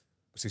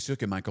 C'est sûr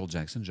que Michael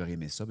Jackson, j'aurais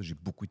aimé ça. J'ai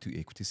beaucoup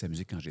écouté sa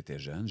musique quand j'étais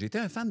jeune. J'étais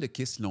un fan de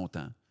Kiss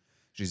longtemps.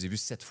 Je les ai vus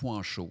 7 fois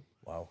en show.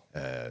 Wow.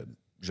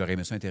 J'aurais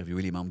aimé ça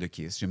interviewer les membres de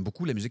Kiss. J'aime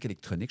beaucoup la musique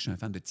électronique. Je suis un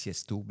fan de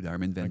Tiesto,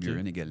 d'Armin van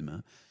Buuren également.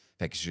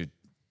 Fait que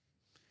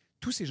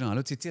tous ces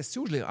gens-là, tu sais,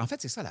 Tiesto, en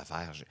fait, c'est ça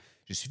l'affaire.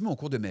 J'ai suivi mon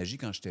cours de magie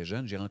quand j'étais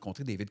jeune. J'ai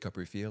rencontré David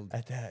Copperfield.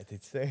 Attends,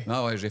 t'es-tu sais?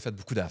 Ah ouais, j'ai fait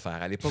beaucoup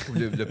d'affaires. À l'époque où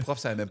le prof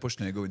savait même pas que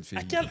j'étais un gars ou une fille.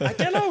 À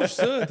quel âge,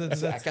 ça?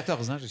 À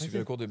 14 ans, j'ai suivi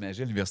le cours de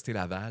magie à l'Université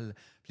Laval.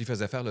 Puis il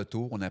faisait faire le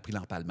tour. On a appris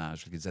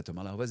l'empalmage. Il disait à tout le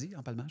monde, alors vas-y,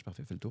 empalmage,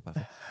 parfait, fais le tour,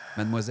 parfait.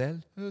 Mademoiselle,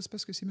 c'est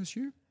parce que c'est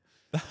monsieur.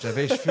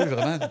 J'avais les cheveux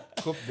vraiment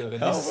de coupe de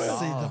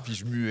René. Puis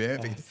je muais.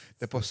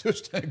 C'était pas sûr que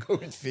j'étais un gars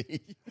ou une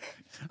fille.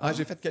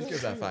 J'ai fait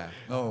quelques affaires.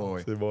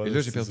 C'est bon, et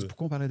là, j'ai perdu.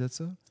 Pourquoi on parlait de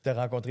ça? Tu as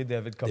rencontré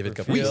David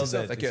Copperfield. Oui, c'est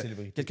ça.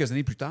 Quelques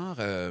années plus tard,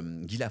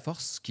 Guy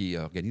Laforce, qui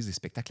organise des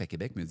spectacles à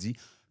Québec, me dit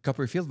 «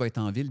 Copperfield va être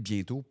en ville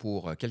bientôt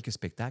pour quelques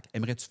spectacles.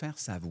 Aimerais-tu faire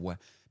sa voix? »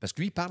 Parce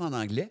que lui, il parle en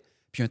anglais,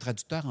 puis il y a un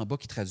traducteur en bas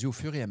qui traduit au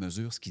fur et à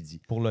mesure ce qu'il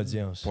dit. Pour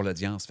l'audience. Pour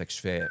l'audience. Fait que je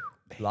fais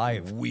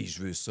live. Oui,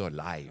 je veux ça,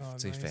 live.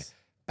 Nice. Je fais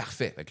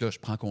parfait. Fait que là, je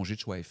prends congé de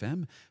Choix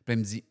FM. Puis elle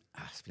me dit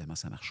finalement,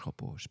 ça ne marchera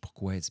pas. Je sais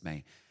pourquoi. Elle dit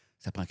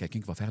ça prend quelqu'un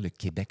qui va faire le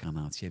Québec en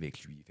entier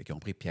avec lui. Fait qu'ils ont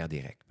pris Pierre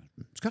Dérec.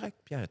 C'est correct,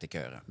 Pierre était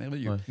écœurant.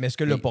 Merveilleux. Ouais. Mais est-ce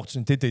que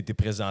l'opportunité t'a été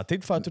présentée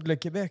de faire tout le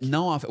Québec?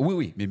 Non, en fait,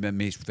 oui,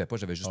 mais je ne pouvais pas,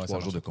 j'avais juste 3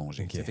 jours de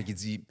congé. Okay. Ça fait qu'il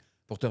dit,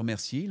 pour te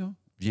remercier, là,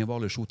 viens voir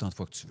le show autant de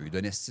fois que tu veux. Il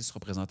donnait 6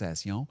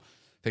 représentations.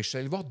 Fait que je suis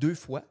allé le voir 2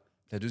 fois.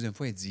 La deuxième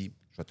fois, il dit,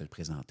 je vais te le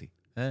présenter.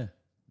 Hein?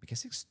 Mais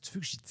qu'est-ce que tu veux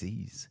que j'y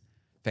dise?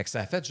 Fait que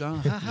ça a fait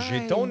genre...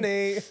 J'ai ton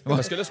nez!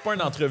 Parce que là, c'est pas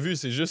une entrevue,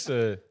 c'est juste...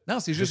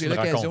 Non, c'est juste, j'ai une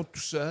l'occasion rencontre. tout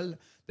seul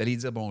d'aller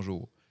dire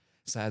bonjour.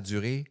 Ça a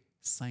duré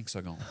 5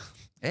 secondes.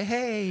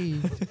 Hey!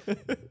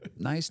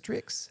 Nice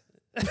tricks!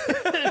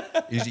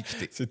 Et j'ai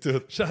quitté. C'est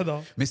tout.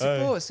 J'adore. Mais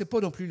c'est pas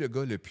non plus le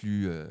gars le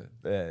plus...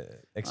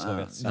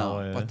 Extroverti.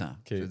 non, pas tant.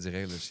 Je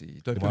dirais, là, c'est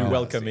un peu Plus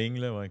welcoming,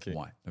 là. Ouais, OK.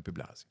 Ouais, un peu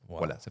blasé.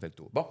 Voilà, ça fait le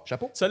tour. Bon,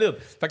 chapeau. Solide.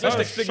 Fait que là, je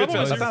t'explique vite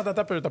fait. chapeau,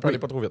 Attends, allez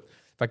pas trop vite.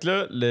 Fait que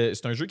là,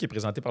 c'est un jeu qui est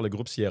présenté par le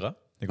groupe Sierra.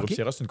 Le groupe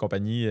Sierra, c'est une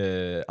compagnie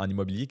en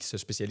immobilier qui se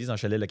spécialise en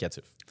chalets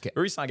locatifs. OK.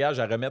 Eux, ils s'engagent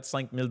à remettre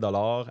 5 000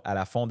 à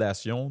la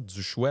fondation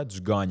du choix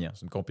du gagnant.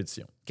 C'est une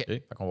compétition. OK.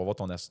 Fait qu'on va voir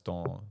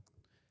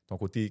ton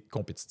côté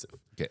compétitif.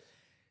 OK.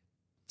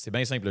 C'est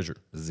bien simple le jeu.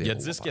 Il y a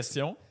 10 Zéro.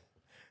 questions.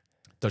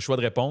 Tu as le choix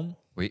de répondre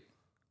Oui.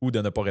 ou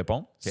de ne pas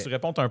répondre. Si OK. tu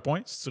réponds, tu as un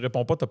point. Si tu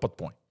réponds pas, tu n'as pas de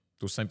point.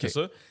 C'est aussi simple que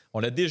ça.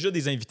 On a déjà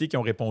des invités qui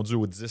ont répondu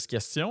aux 10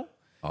 questions.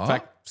 Fait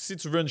que si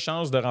tu veux une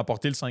chance de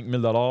remporter le 5 000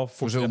 il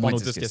faut que tu répondes aux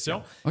 10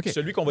 questions. OK.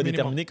 Celui qu'on va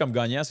déterminer comme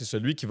gagnant, c'est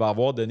celui qui va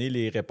avoir donné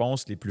les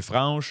réponses les plus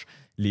franches,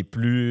 les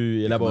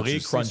plus élaborées,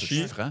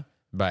 crunchy.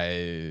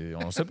 Ben,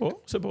 on sait pas.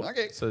 On sait pas.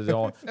 OK.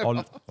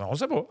 On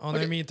sait pas. On a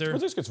un meter. Tu peux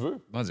dire ce que tu veux.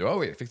 On dit,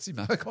 oui,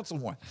 effectivement. Compte sur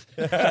moi.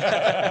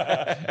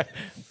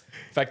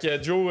 Fait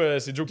que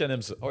Joe, c'est Joe qui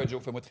aime ça. Oui,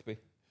 Joe, fais-moi triper.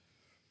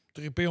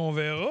 Trippé, on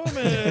verra,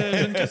 mais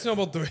j'ai une question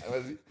pour toi.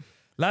 Vas-y.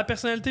 La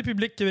personnalité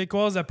publique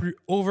québécoise la plus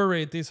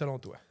overratée selon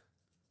toi?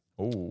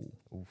 Oh.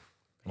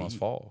 Commence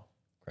fort.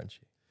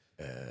 Crunchy.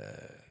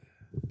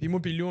 Puis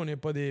moi puis Lou, on n'est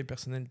pas des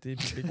personnalités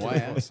publiques Ouais,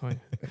 québécoises. Ouais.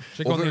 Je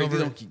sais qu'on est Overrated,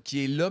 overrated. donc,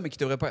 qui est là, mais qui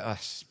devrait pas...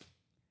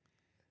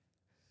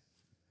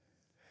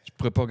 je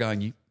pourrais pas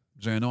gagner.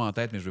 J'ai un nom en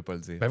tête, mais je veux pas le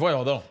dire. Ben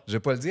voyons donc. Je veux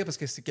pas le dire parce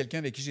que c'est quelqu'un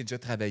avec qui j'ai déjà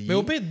travaillé. Mais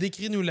au pire,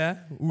 décris-nous-la.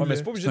 Ouais, mais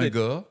c'est pas obligé C'est un d'être...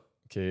 gars,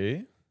 OK.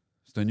 Ben,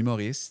 c'est un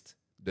humoriste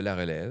de la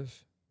relève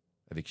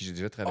avec qui j'ai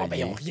déjà Oh, travaillé. ben,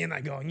 ils n'ont rien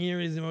à gagner, eux,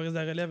 les humoristes de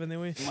la relève,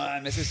 anyway.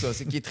 Ouais, mais c'est ça.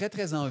 C'est qu'il est très,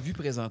 très en vue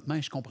présentement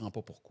et je comprends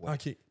pas pourquoi.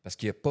 OK. Parce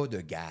qu'il n'y a pas de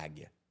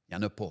gag. Il n'y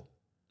en a pas.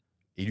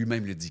 Et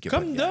lui-même le dit qu'il n'y a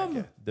Comme pas de gag.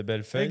 Dom. De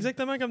belles feuilles.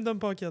 Exactement comme Dom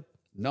Pocket.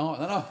 Non.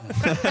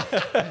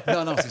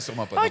 non, c'est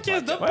sûrement pas OK,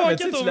 Dom Dom Pocket. Ouais, mais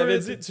tu sais, Pocket tu l'avais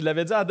overrated. dit, tu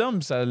l'avais dit à Dom,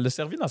 puis ça l'a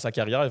servi dans sa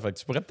carrière. Fait que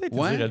tu pourrais peut-être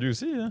le dire à lui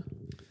aussi. Hein.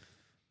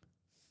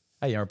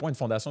 Ah, il y a un point de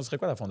fondation. Ce serait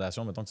quoi la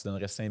fondation? Mettons que tu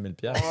donnerais 5 000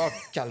 Oh,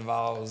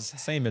 calvase.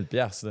 5 000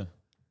 là.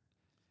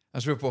 Ah,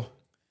 je veux pas.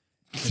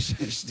 Je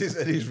suis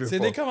désolé, je veux pas. C'est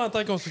des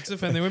commentaires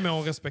constructifs, anyway, mais on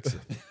respecte ça.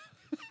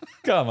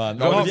 Comment? On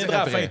va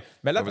reviendra à la après. fin.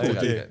 Mais là de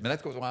côté. Mais là,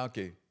 de côté, ouais, OK.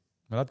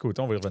 Mais là de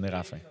côté, on va y revenir à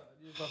la fin.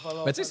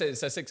 Mais tu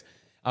sais,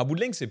 en bout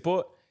de ligne, c'est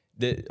pas...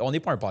 on n'est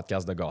pas un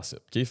podcast de gossip,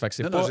 OK? Fait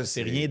que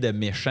c'est rien de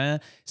méchant.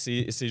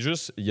 C'est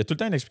juste... Il y a tout le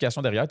temps une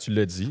explication derrière, tu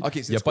l'as dit. OK,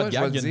 il n'y a pas de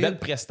gag, il y a une belle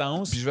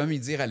prestance. Puis je vais m'y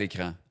dire à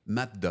l'écran.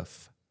 Matt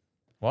Duff.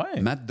 Ouais.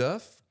 Matt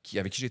Duff,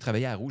 avec qui j'ai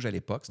travaillé à Rouge à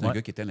l'époque, c'est un Ouais.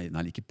 gars qui était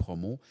dans l'équipe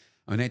promo.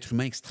 Un être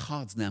humain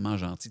extraordinairement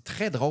gentil,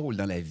 très drôle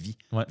dans la vie.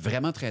 Ouais.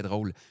 Vraiment très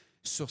drôle.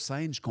 Sur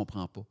scène, je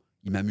comprends pas.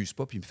 Il m'amuse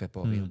pas puis il me fait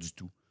pas rire du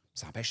tout.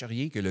 Ça n'empêche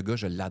rien que le gars,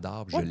 je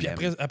l'adore, je Ouais, puis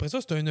l'aime. après ça,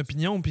 c'est une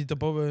opinion, puis t'as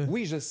pas...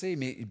 Oui, je sais,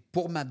 mais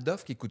pour Matt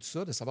Duff qui écoute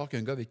ça, de savoir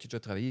qu'un gars avec qui j'ai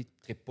travaillé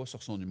ne trippe pas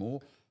sur son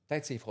humour,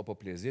 peut-être que ça ne fera pas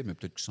plaisir, mais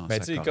peut-être qu'il s'en Ben,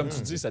 tu sais, sac comme quand tu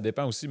même. dis, ça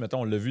dépend aussi.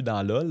 Mettons, on l'a vu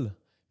dans LOL.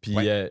 Puis,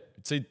 Ouais.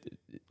 tu sais,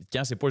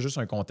 quand c'est pas juste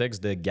un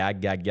contexte de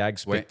gag,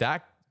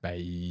 spectacle, ben,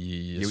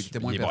 Il était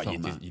moins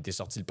performant. il était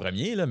sorti le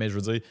premier, là, mais je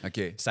veux dire, OK.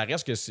 ça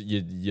reste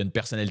qu'il y a une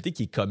personnalité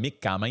qui est comique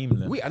quand même.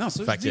 Là. Oui, ah non,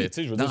 ça, Fait je que, dis. tu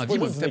sais, je veux Dans dire, la c'est vie,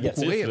 pas moi, me juste fait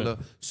beaucoup négatif, rire. là. Là.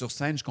 Sur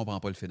scène, je comprends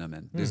pas le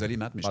phénomène. Désolé,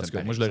 Matt, mais je En t'aime tout cas,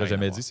 pareil, moi, je ça l'aurais n'a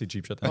jamais rien à dit, c'est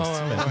cheap shot.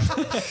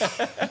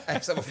 Ouais.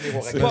 Ça va finir au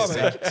Pas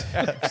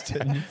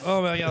règlement.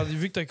 Oh, ben regarde,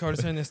 vu que t'as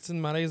collé un estime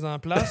malaise en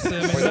place,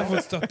 maintenant, faut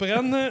que tu te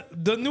reprennes.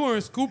 Donne-nous un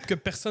scoop que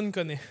personne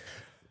connaît.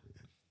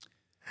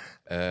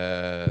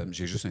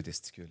 J'ai juste un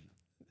testicule.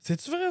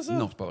 C'est-tu vrai, ça?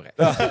 Non, c'est pas vrai.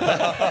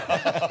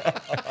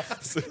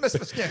 c'est parce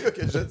qu'il y a un gars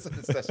qui a jeté sur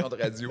une station de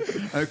radio,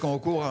 un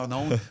concours en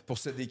ondes pour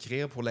se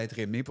décrire, pour l'être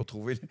aimé, pour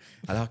trouver...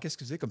 Alors, qu'est-ce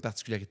que vous avez comme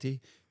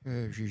particularité?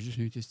 J'ai juste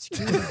un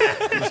testicule.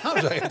 Il me semble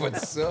que j'aurais pas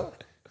dit ça.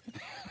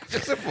 Je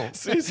sais pas.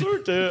 C'est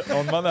sûr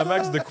qu'on demande à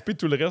Max de couper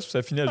tout le reste, puis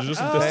ça finit à juste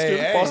une Hey,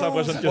 testicule. hey, Passe à la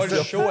prochaine c'est pas le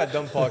question. show à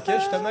Dom Pocket,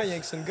 justement, il y a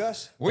que c'est une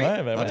gosse. Oui.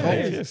 Ouais, ben, Entre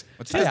ouais. autres.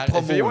 Tu Hey, fais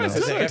promo, fait- ouais, là.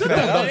 c'est ça. C'est Tout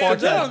référent. dans le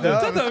podcast.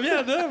 Toi, t'as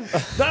bien, Dom.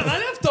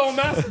 Enlève ton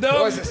masque,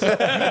 Dom. Ouais, c'est ça.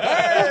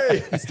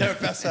 Hey! C'était un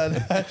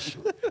personnage.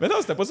 Mais non,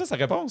 c'était pas ça sa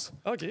réponse.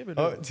 OK, ben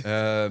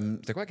là.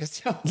 C'était quoi la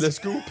question? Le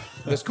scoop.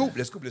 Le scoop.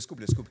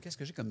 Qu'est-ce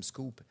que j'ai comme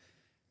scoop?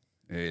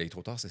 Il est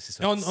trop tard, c'est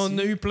ça. On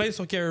a eu plein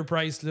sur Carey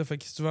Price, là. Fait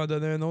que si tu veux en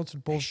donner un autre, tu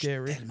le poses Je suis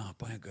Carey. tellement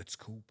pas un gars de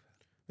scoop.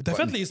 Mais t'as Ouais.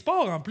 fait les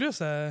sports en plus.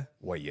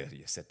 Oui, il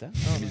y a 7 ans,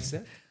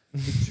 2007. Tu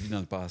vis dans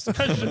le passé.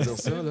 Je veux dire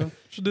ça, là.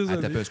 Je suis désolé.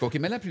 Attends un peu. OK,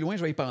 mais là, plus loin,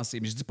 je vais y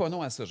penser. Mais je dis pas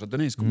non à ça. Je vais te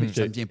donner un scoop, mais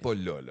ça ne vient pas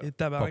là. Et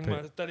tabarnak, Pas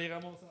pire. t'as les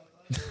ramasser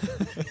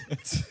en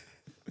tête.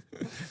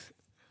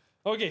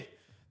 OK.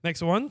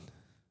 Next one.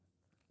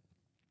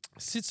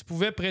 Si tu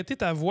pouvais prêter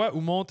ta voix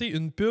ou monter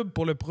une pub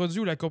pour le produit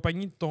ou la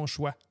compagnie de ton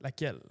choix,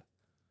 laquelle?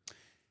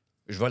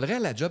 Je volerais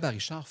la job à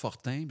Richard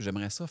Fortin, puis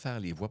j'aimerais ça faire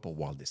les voix pour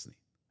Walt Disney.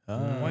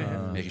 Ouais.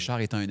 Mais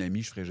Richard étant un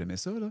ami, je ferais jamais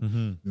ça. Là.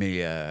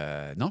 Mais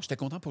non, j'étais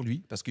content pour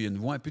lui, parce qu'il a une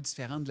voix un peu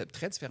différente,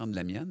 très différente de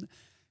la mienne.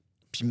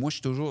 Puis moi, je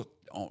suis toujours...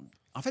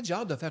 En fait, j'ai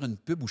hâte de faire une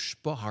pub où je suis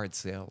pas hard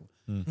sell.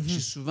 Je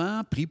suis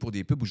souvent pris pour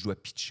des pubs où je dois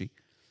pitcher.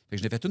 Fait que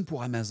je l'ai fait une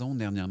pour Amazon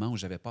dernièrement où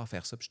j'avais pas à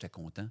faire ça, puis j'étais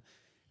content.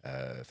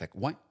 Fait que,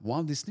 ouais,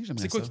 Walt Disney,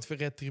 j'aimerais ça. C'est quoi qui te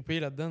ferait triper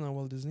là-dedans dans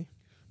Walt Disney?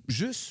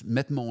 Juste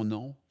mettre mon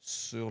nom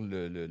sur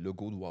le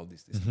logo de Walt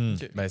Disney.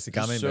 Okay. Ben, c'est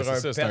quand même sur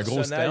c'est un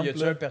gros stamp. Y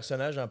a-tu un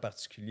personnage en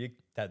particulier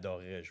que tu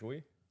adorerais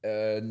jouer?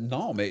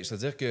 Non, mais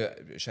c'est-à-dire que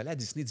je suis allé à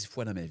Disney 10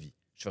 fois dans ma vie.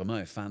 Je suis vraiment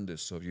un fan de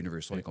ça,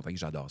 Universal et compagnie,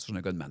 j'adore ça. Je suis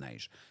un gars de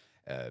manège.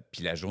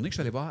 Puis la journée que je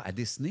suis allé voir à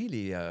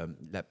Disney,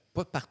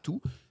 pas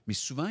partout, mais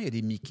souvent, il y a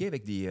des Mickey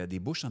avec des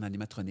bouches en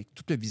animatronique.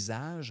 Tout le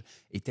visage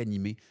est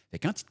animé. Fait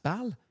que quand il te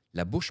parle,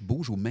 la bouche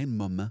bouge au même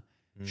moment.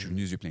 Je suis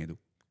venu les yeux pleins d'eau.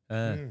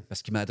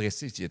 Parce qu'il m'a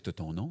adressé, il dit, tu as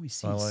ton nom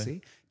ici,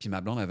 ici. Puis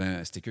ma blonde avait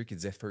un sticker qui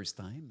disait First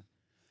Time.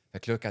 Fait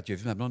que là, quand il a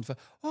vu ma blonde, il fait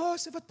Oh,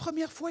 c'est votre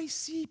première fois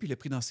ici. Puis il l'a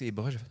pris dans ses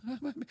bras. J'ai fait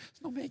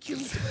non, mais cute.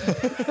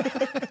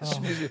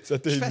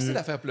 Je suis facile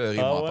à faire pleurer,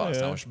 moi, en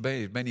passant. Je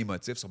suis bien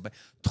émotif.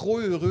 Trop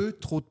heureux,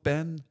 trop de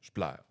peine, je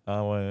pleure.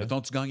 Ah ouais.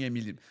 Mettons, tu gagnes 1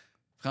 million.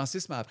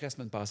 Francis m'a appris la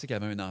semaine passée qu'il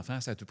avait un enfant.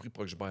 Ça a tout pris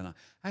pour que je baille.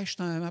 Hey,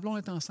 ma blonde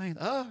est enceinte.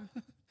 Ah!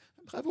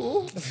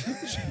 Bravo!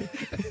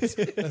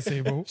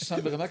 C'est beau. Je sens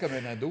vraiment comme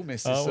un ado, mais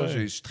c'est ça.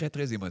 Je suis très,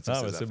 très émotif.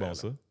 Ah, ouais, c'est bon,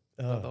 ça.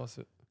 J'adore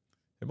ça.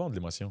 C'est bon de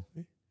l'émotion.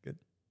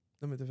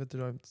 Non, mais t'as fait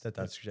toujours un petit...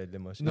 T'attends que j'ai de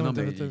l'émotion. Non,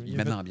 mais il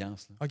met de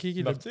l'ambiance. OK,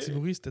 le petit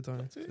bruit, c'était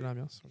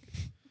l'ambiance.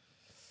 Okay.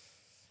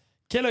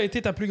 Quelle a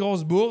été ta plus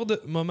grosse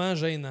bourde? Moment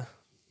gênant.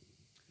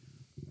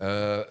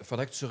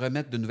 Faudrait que tu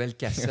remettes de nouvelles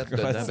cassettes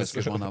dedans parce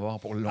que je vais en avoir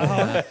pour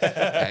longtemps.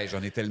 Hey,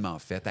 j'en ai tellement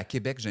fait. À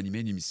Québec,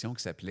 j'animais une émission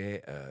qui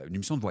s'appelait une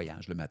émission de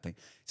voyage le matin.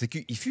 C'est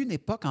qu'il fut une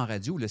époque en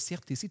radio où le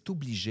CRTC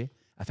t'obligeait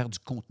à faire du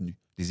contenu,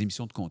 des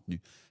émissions de contenu.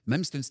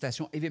 Même si c'est une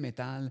station heavy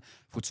metal,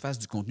 il faut que tu fasses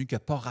du contenu qui n'a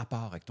pas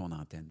rapport avec ton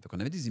antenne. Fait qu'on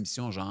avait des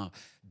émissions genre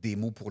Des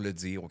mots pour le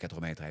dire au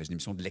 93, une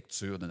émission de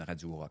lecture d'une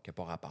radio rock qui n'a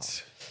pas rapport.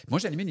 Moi,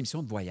 j'animais une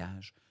émission de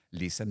voyage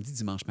les samedis,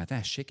 dimanches matin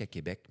à Chic à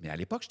Québec. Mais à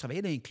l'époque, je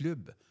travaillais dans un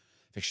club.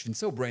 Fait que je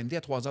finissais au Brandy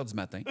à 3 h du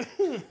matin.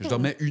 Je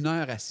dormais 1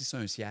 heure assis sur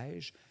un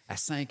siège. À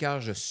 5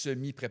 h, je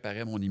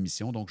semi-préparais mon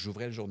émission. Donc,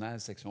 j'ouvrais le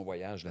journal section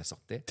voyage, je la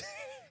sortais.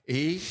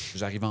 Et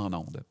j'arrivais en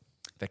onde.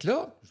 Fait que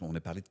là, on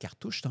a parlé de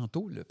cartouche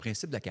tantôt. Le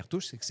principe de la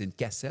cartouche, c'est que c'est une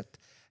cassette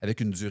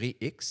avec une durée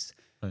X.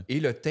 Ouais. Et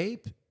le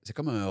tape, c'est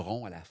comme un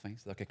rond à la fin.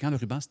 C'est-à-dire que quand le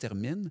ruban se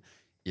termine,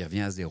 il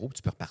revient à 0 puis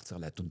tu peux repartir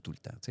la toune tout le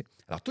temps. T'sais.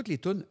 Alors, toutes les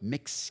tounes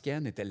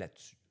mexicaines étaient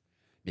là-dessus.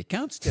 Mais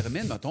quand tu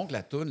termines, mettons que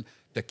la toune,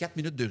 tu as 4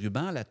 minutes de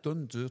ruban, la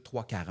toune dure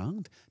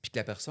 3,40, puis que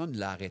la personne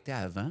l'a arrêté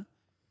avant,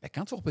 bien,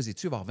 quand tu vas reposer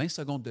dessus, il va y avoir 20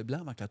 secondes de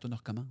blanc avant que la toune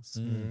recommence.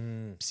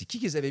 Puis c'est qui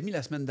les avait mis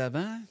la semaine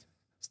d'avant?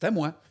 C'était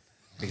moi.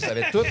 Fait que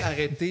j'avais tout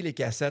arrêté les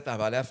cassettes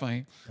avant la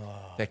fin.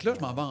 Fait que là,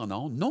 je m'en vais en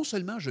ondes. Non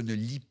seulement je ne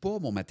lis pas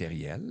mon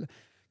matériel,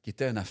 qui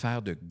était une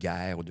affaire de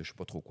guerre ou de je ne sais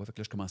pas trop quoi. Fait que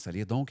là, je commence à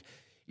lire. Donc,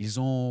 ils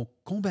ont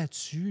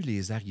combattu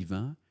les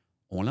arrivants,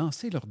 ont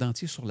lancé leur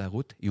dentier sur la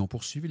route et ont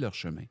poursuivi leur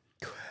chemin.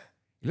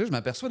 Et là, je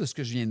m'aperçois de ce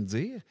que je viens de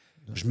dire.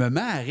 Je me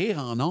mets à rire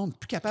en ondes,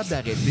 plus capable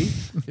d'arrêter.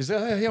 Je dis,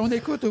 hey, on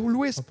écoute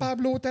Louis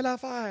Pablo, telle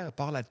affaire.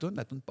 Part la toune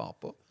ne part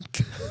pas.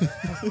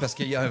 Parce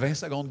qu'il y a 20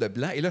 secondes de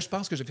blanc. Et là, je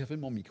pense que j'ai fait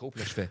mon micro,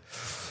 puis là, je fais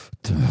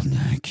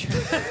tabarnak.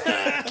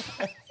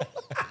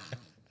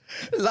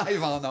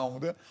 Live en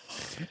ondes.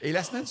 Et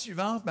la semaine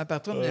suivante, ma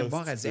patronne vient me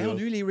voir, elle dit, hey, on a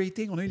eu les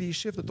ratings, on a eu les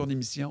chiffres de ton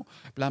émission.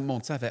 Puis là, elle me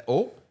montre ça, elle fait,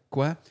 oh,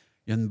 quoi?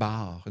 Il y a une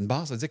barre. Une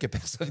barre, ça veut dire qu'il n'y a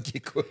personne qui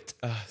écoute.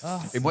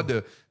 Et moi,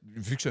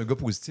 vu que je suis un gars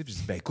positif, je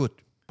dis, ben écoute,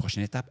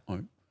 prochaine étape,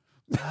 1.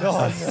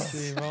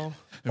 C'est bon.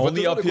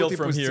 Only uphill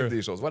from here.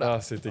 Des choses. Voilà.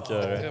 Ah, c'était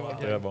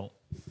très bon.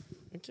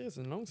 OK, c'est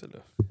une longue, celle-là.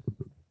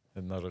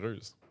 C'est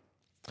dangereuse.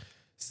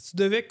 Si tu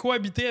devais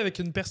cohabiter avec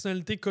une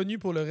personnalité connue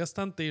pour le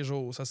restant de tes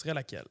jours, ça serait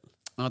laquelle?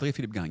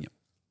 André-Philippe Gagnon.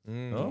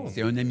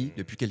 C'est un ami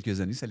depuis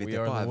quelques années. Ça ne l'était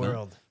pas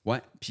avant.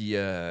 Ouais. Puis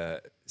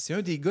c'est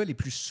un des gars les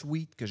plus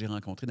sweet que j'ai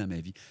rencontrés dans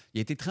ma vie. Il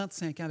a été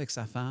 35 ans avec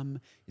sa femme.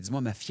 Il dit,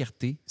 moi, ma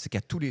fierté, c'est qu'à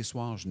tous les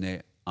soirs, je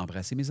venais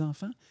embrasser mes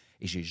enfants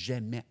et j'ai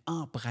jamais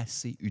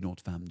embrassé une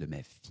autre femme de ma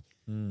vie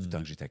du temps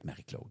que j'étais avec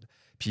Marie-Claude.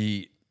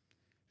 Puis,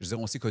 je veux dire,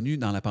 on s'est connus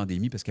dans la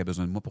pandémie parce qu'il a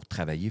besoin de moi pour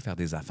travailler, faire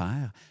des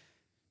affaires.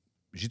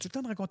 J'ai-tu le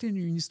temps de raconter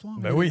une histoire?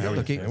 Ben oui.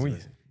 Okay. Ben oui.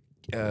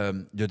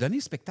 Le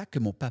dernier spectacle que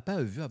mon papa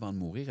a vu avant de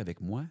mourir avec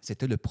moi,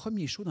 c'était le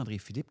premier show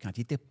d'André-Philippe quand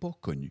il n'était pas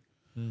connu.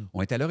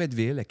 On était à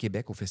Loretteville, à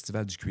Québec, au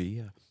Festival du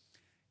cuir.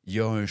 Il y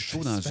a un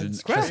show dans une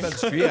Festival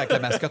du cuir avec la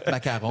mascotte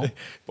Macaron.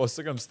 Pas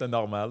ça comme si c'était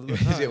normal.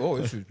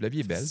 La vie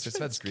est belle,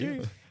 Festival du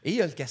cuir. Et il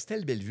y a le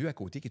Castel Bellevue à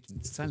côté, qui est une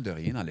petite salle de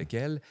rien dans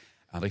laquelle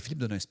André-Philippe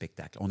donne un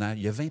spectacle.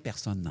 Il y a 20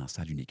 personnes dans la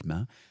salle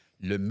uniquement.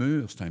 Le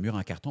mur, c'est un mur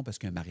en carton parce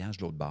qu'il y a un mariage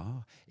de l'autre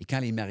bord. Et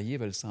quand les mariés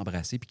veulent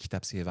s'embrasser puis qu'ils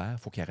tapent ses verres,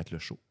 il faut qu'ils arrêtent le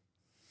show.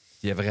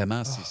 Il y a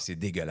vraiment, c'est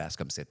dégueulasse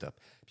comme setup.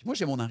 Puis moi,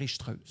 j'ai mon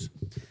enregistreuse.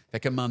 Fait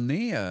qu'à un moment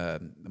donné,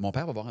 mon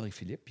père va voir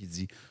André-Philippe, puis il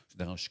dit, « Ça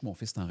dérange que mon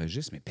fils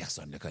t'enregistre, mais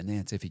personne ne le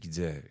connaît. » Fait qu'il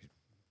dit,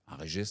 «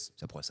 Enregistre,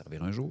 ça pourra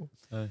servir un jour.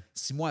 Ouais. »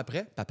 6 mois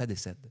après, papa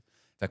décède.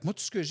 Fait que moi,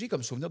 tout ce que j'ai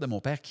comme souvenir de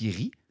mon père qui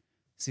rit,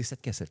 c'est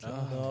cette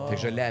cassette-là. Fait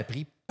que je l'ai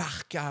appris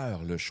par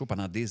cœur, le show,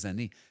 pendant des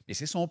années. Mais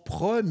c'est son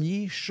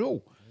premier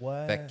show.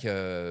 Ouais. Fait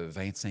que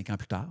 25 ans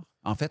plus tard,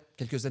 en fait,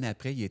 quelques années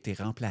après, il a été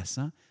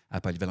remplaçant à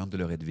la polyvalente de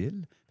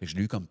Loretteville. Fait que je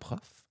l'ai eu comme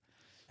prof.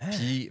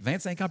 Puis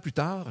 25 ans plus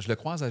tard, je le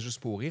croise à Juste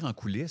pour rire en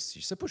coulisses.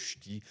 Je sais pas je suis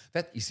qui. En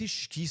fait, ici, je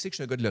suis qui? Il sait que je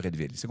suis un gars de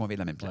Loretteville. Il sait qu'on vient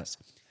de la même place.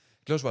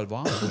 Puis là, je vais le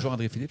voir. Bonjour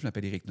André-Philippe, je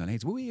m'appelle Éric Nolin. Il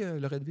dit oui,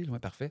 Loretteville, oui,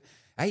 parfait.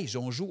 Hey,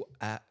 on joue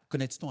à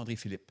Connais-tu ton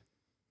André-Philippe?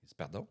 Je dis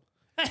pardon.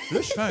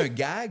 Là, je fais un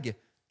gag,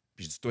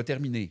 puis je dis tu dois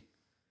terminer.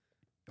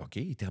 OK,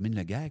 il termine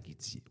le gag, il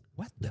dit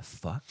what the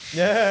fuck?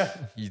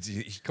 Il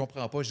dit il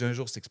comprend pas, j'ai un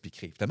jour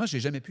s'expliquerai. Finalement, je n'ai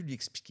jamais pu lui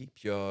expliquer.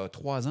 Puis il y a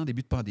 3 ans,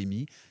 début de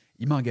pandémie,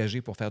 il m'a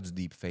engagé pour faire du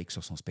deepfake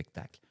sur son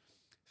spectacle.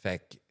 Fait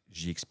que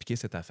j'ai expliqué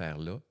cette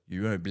affaire-là. Il y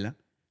a eu un blanc,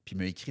 puis il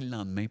m'a écrit le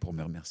lendemain pour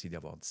me remercier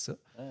d'avoir dit ça.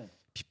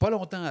 Puis pas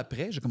longtemps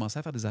après, j'ai commencé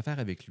à faire des affaires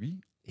avec lui.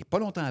 Et pas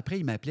longtemps après,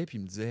 il m'appelait puis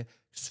il me disait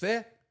 « Qu'est-ce que tu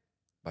fais? »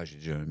 Ben,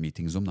 j'ai un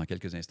meeting Zoom dans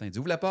quelques instants. Il dit «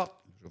 Ouvre la porte. »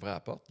 J'ouvrais la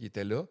porte. Il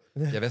était là.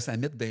 Il avait sa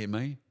mythe dans les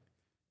mains.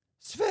 «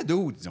 Qu'est-ce que tu fais,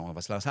 dude? » Il dit « On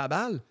va se lancer à la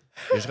balle. »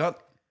 Et je rentre.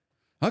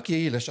 OK,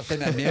 là, je sortais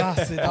ma mythe.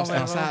 On se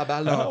lançait à la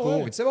balle dans le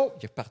cours. Il dit « C'est bon. »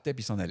 Il repartait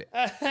puis il s'en allait.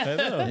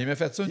 Il m'a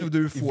fait ça une ou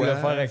deux fois. Il voulait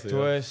faire avec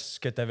toi ce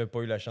que tu n'avais pas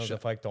eu la chance de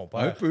faire avec ton père.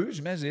 Un peu,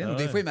 j'imagine.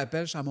 Des fois, il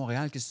m'appelle, je suis à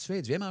Montréal. Qu'est-ce que tu fais?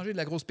 Il dit « Viens manger de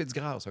la grosse pizza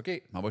grasse. »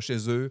 OK, on va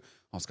chez eux.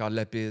 On se carre de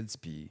la pizza.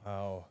 Puis...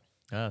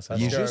 Ça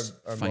il est c'est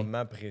juste un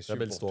moment précieux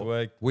pour histoire.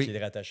 toi Oui. qui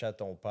est rattaché à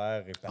ton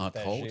père et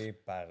partagé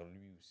par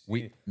lui aussi.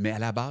 Oui, mais à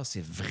la base,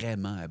 c'est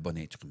vraiment un bon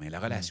être humain. La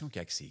relation qu'il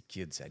a avec ses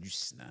kids, c'est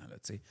hallucinant. Là,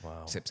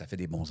 ça fait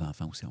des bons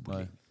enfants aussi en bout de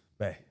ligne.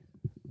 Ben,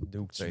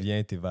 d'où que tu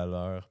viens, tes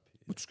valeurs.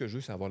 Moi, tout ce que je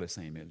veux, c'est avoir le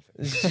 5000.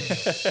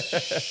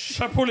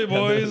 Chapeau les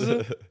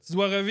boys. Tu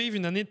dois revivre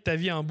une année de ta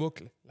vie en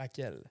boucle.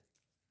 Laquelle?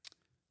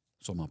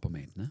 Sûrement pas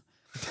maintenant.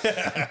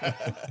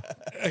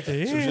 OK.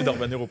 Je suis obligé de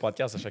revenir au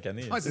podcast à chaque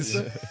année. Ouais, c'est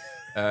ça.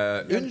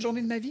 Une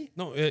journée de ma vie?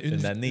 Non,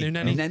 Une année. Une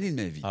année. Une année de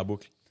ma vie. En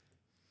boucle.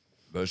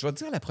 Ben, je vais te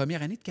dire la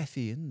première année de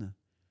caféine.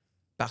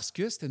 Parce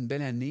que c'était une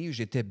belle année.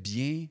 J'étais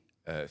bien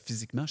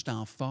physiquement. J'étais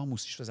en forme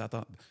aussi.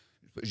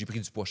 J'ai pris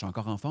du poids. Je suis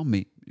encore en forme,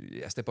 mais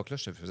à cette époque-là,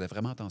 je faisais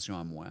vraiment attention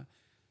à moi.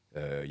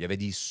 Il y avait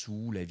des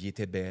sous. La vie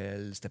était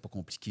belle. C'était pas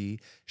compliqué.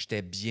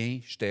 J'étais bien.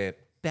 J'étais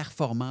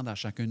performant dans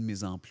chacun de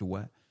mes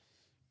emplois.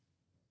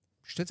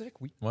 Je te dirais que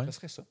oui. Ouais. Ce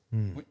serait ça.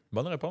 Oui.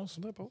 Bonne réponse.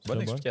 Bonne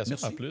Très explication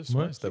Merci. en plus.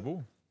 Ouais. Ouais, c'était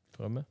beau.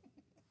 Vraiment.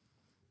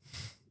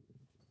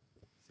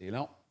 C'est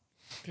long.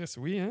 Chris,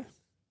 oui, hein?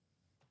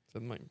 C'est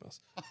de même, je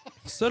pense.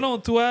 Selon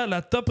toi,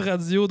 la top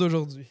radio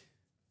d'aujourd'hui?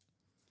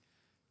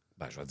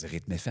 Ben, je vais dire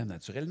rythme FM,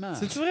 naturellement.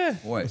 C'est-tu vrai?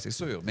 Oui, c'est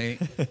sûr. Mais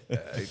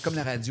comme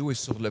la radio est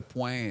sur le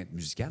point,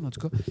 musical en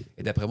tout cas,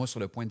 et d'après moi, sur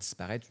le point de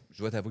disparaître, je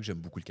dois t'avouer que j'aime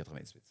beaucoup le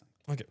 98.5.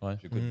 OK. Ouais.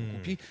 J'écoute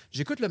beaucoup. Puis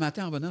j'écoute le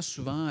matin en venant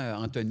souvent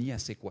Anthony à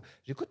C'est quoi.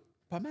 J'écoute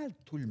pas mal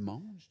tout le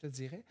monde, je te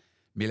dirais.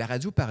 Mais la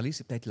radio parler,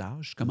 c'est peut-être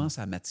l'âge. Je commence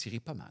à m'attirer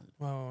pas mal.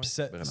 Ouais. Puis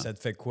ça te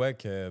fait quoi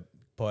que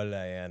Paul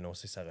ait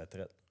annoncé sa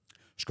retraite?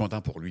 Je suis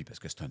content pour lui parce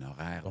que c'est un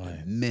horaire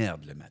de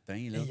merde le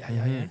matin. Là.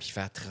 Puis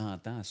faire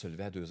 30 ans à se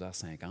lever à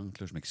 2h50,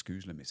 là, je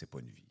m'excuse, là, mais c'est pas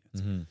une vie.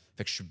 Là,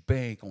 Fait que je suis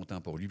bien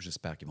content pour lui et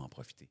j'espère qu'il va en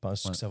profiter.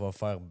 Penses-tu que ça va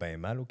faire bien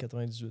mal au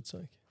 98.5?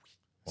 Ouais,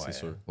 C'est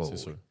sûr. Oui, c'est oui.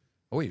 sûr.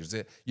 Oui, je veux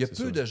dire, il y a peu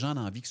sûr. de gens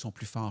dans la vie qui sont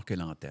plus forts que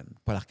l'antenne.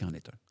 Paul Arcand en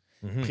est un.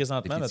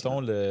 Présentement,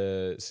 Définitivement.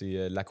 mettons,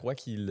 c'est Lacroix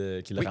qui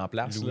le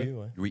remplace. Louis, là.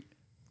 ouais. Oui.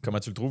 Comment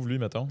tu le trouves, lui,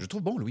 mettons? Je le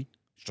trouve bon, Louis.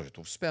 Je le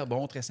trouve super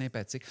bon, très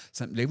sympathique.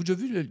 L'avez-vous déjà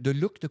vu le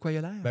look de quoi il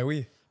a l'air? Ben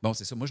oui. Bon,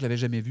 c'est ça. Moi, je l'avais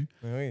jamais vu.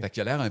 Ben oui. Fait qu'il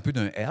a l'air un peu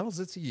d'un Hells,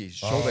 tu sais. Il est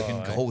chauve avec une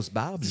ouais. grosse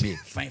barbe, mais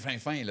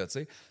fin, là, tu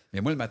sais.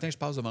 Mais moi, le matin, je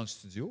passe devant le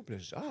studio, puis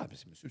là, je dis, ah, mais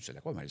c'est monsieur, c'est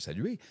Lacroix, on va le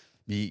saluer.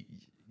 Mais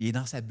il est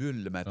dans sa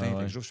bulle le matin.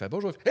 Fait que je fais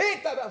bonjour.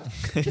 Hé, tabarnak!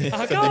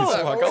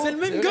 Encore? C'est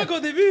le même gars qu'au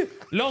début.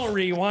 Là, on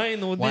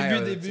rewind au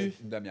début.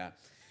 Une demi-heure.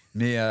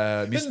 Mais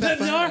Une super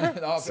demi-heure? fan.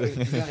 Non,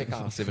 une heure et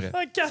quart, c'est vrai.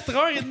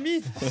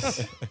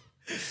 4h30.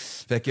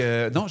 Fait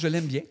que, non, je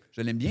l'aime bien. Je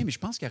l'aime bien, mais je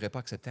pense qu'il n'aurait pas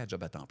accepté un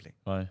job à temps plein.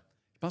 Ouais.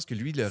 Je pense que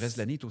lui, le reste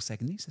de l'année, est au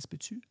Saguenay, ça se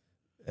peut-tu?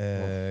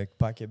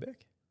 Pas à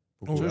Québec?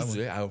 Ça, je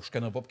disais, je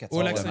connais pas pour 400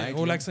 Au mètres.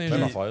 lac Même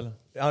Saint-Jean. affaire, là.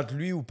 Entre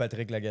lui ou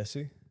Patrick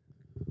Lagacé?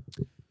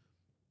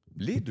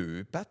 Les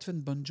deux. Pat fait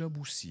une bonne job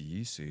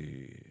aussi.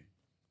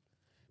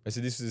 Mais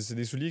c'est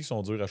des souliers qui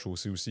sont durs à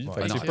chausser aussi. Ouais.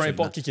 Fait que Non, c'est peu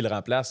importe qui le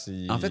remplace.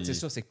 En fait, c'est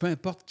ça. C'est que peu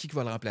importe qui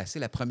va le remplacer,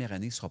 la première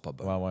année ne sera pas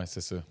bonne. Ouais,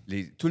 c'est ça.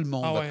 Tout le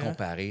monde va ouais, te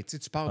comparer. Tu sais,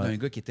 tu pars d'un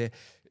gars qui était...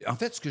 En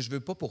fait, ce que je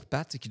veux pas pour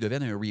Pat, c'est qu'il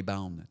devienne un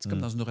rebound. C'est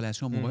comme dans une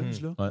relation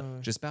amoureuse. Là. Ouais.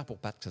 J'espère pour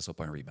Pat que ce ne sera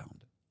pas un rebound.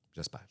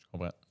 J'espère. Je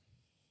comprends.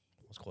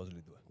 On se croise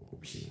les doigts. Tu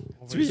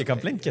vois, il y a comme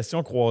plein de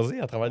questions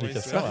croisées à travers les Oui,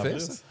 questions. c'est en Parfait,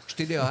 plus. ça. Je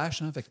suis TDAH,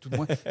 hein, fait que tout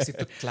moi, c'est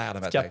tout clair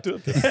dans ma Tu captes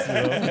tête. tout.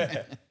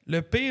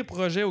 Le pire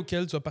projet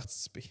auquel tu as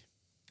participé?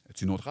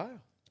 As-tu une autre heure?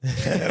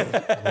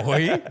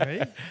 Oui.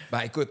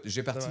 Ben écoute,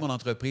 j'ai parti mon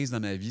entreprise dans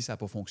ma vie, ça n'a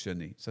pas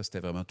fonctionné. Ça, c'était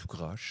vraiment tout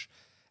croche.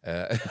 Il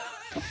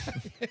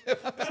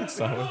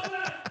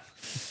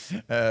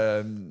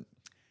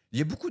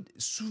y a beaucoup...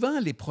 Souvent,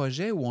 les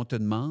projets où on te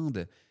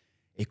demande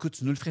 « Écoute,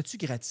 tu nous le ferais-tu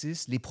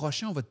gratis? Les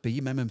prochains, on va te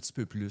payer même un petit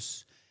peu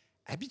plus. »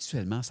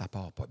 Habituellement, ça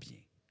part pas bien.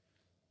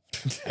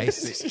 Hey,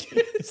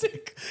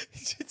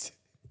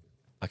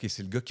 OK,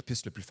 c'est le gars qui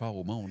pisse le plus fort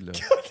au monde, là.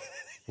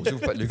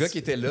 Le gars qui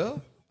était là...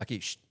 OK,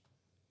 chut.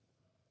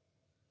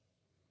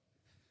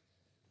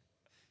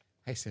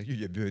 Hey, sérieux,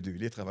 il a bu un 2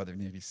 litres avant de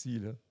venir ici,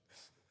 là.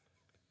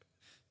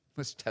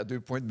 Moi, j'étais à 2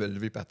 points de me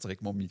lever et partir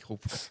avec mon micro.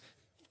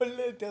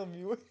 pas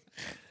l'interviewer.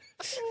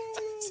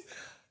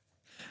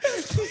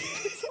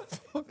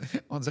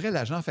 On dirait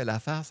l'agent fait la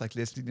farce avec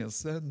Leslie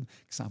Nielsen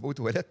qui s'en va aux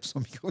toilettes puis son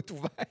micro est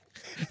ouvert.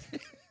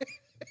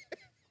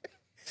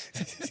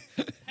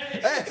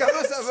 Hey,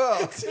 comment ça va?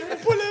 Tu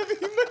veux pas laver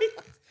les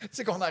mains? Tu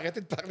sais qu'on a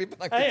arrêté de parler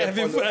pendant que Hey,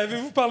 t'étais pas là.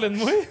 avez-vous parlé de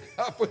moi?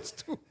 Ah, pas du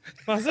tout.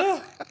 Comment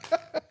ça?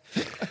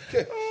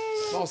 Okay.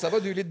 Bon, ça va,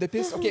 2 litres de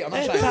pisse? OK, on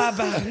Hey, enchaîne.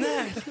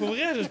 tabarnak! Pour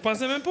vrai, je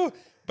pensais même pas.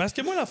 Parce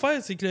que moi,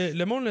 l'affaire, c'est que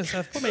le monde ne le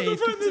savent pas, mais elle est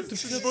toute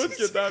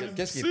petite.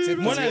 Qu'est-ce qui est petit?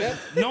 Moi,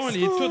 non, elle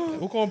est toute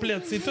au complet.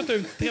 C'est tout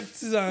un très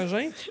petit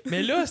engin.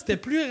 Mais là, c'était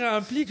plus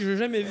rempli que j'ai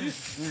jamais vu.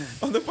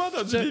 On n'a pas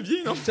entendu les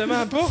biens, non?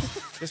 Justement pas.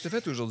 Qu'est-ce que tu as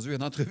fait aujourd'hui?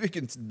 Une entrevue avec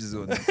une petite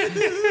bisoune.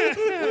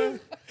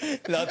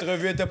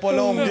 L'entrevue était pas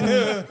longue.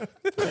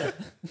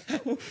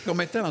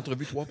 Combien de temps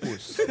l'entrevue? 3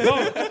 pouces.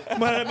 Bon,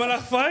 moi, la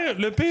refaire,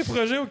 le pire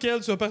projet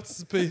auquel tu as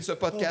participé. Ce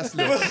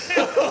podcast-là.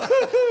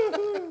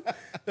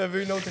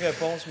 J'avais une autre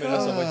réponse, mais là,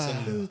 ça va être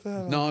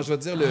celle-là. Non, je vais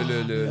te dire,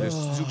 le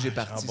studio que j'ai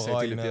parti, ça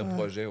a été le Embroillement. pire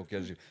projet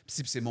auquel j'ai...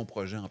 Puis c'est mon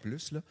projet en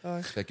plus, là.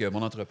 Ouais. Fait que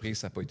mon entreprise,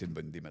 ça n'a pas été une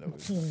bonne idée,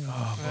 malheureusement.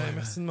 Ouais,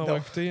 merci de m'avoir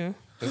écouté. Hein.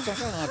 T'as-tu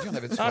encore rempli? On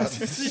avait du Ah,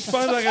 fun. si, je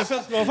pense que j'aurais fait.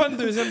 On va faire une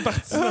deuxième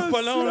partie, dans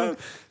pas long. Là.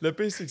 Le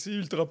pire, c'est que c'est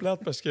ultra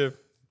plate parce que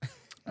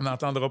on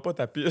n'entendra pas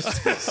ta piste.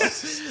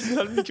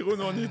 Dans le micro,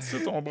 nous, on est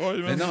dessus, ton bras.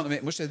 Mais non,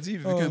 mais moi, je te dis,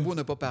 vu qu'un bout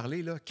n'a pas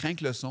parlé, là, crains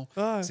que le son.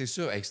 Ah. C'est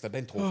sûr. Hey, c'était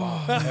bien trop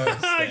fort. gars.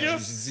 J'ai Ça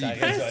dit...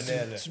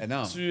 résonnait, là. Mais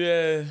non. Tu,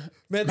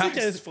 Mais tu Max,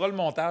 sais tu feras le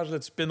montage, là,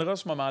 tu pineras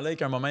ce moment-là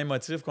avec un moment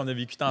émotif qu'on a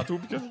vécu tantôt.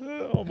 Puis que,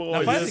 on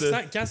braillait l'affaire, c'est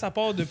de- que quand ça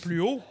part de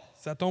plus haut,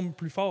 ça tombe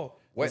plus fort.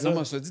 Ouais, C'est non, ça.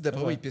 mais on se dit,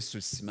 d'après moi, il pisse sur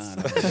le ciment.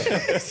 Là.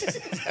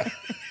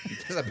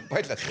 Ça peut pas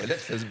être la toilette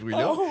qui fait ce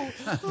bruit-là.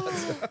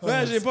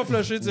 Ouais, j'ai pas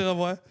flushé, tu vas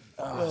voir.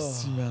 Ah,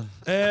 si, man.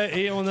 Je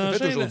Et on l'ai fait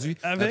enchaîne aujourd'hui.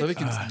 avec... Avec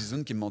une petite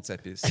bisoune qui me monte sa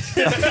piste.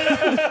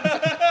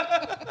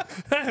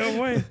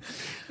 ouais.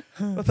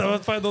 Ça va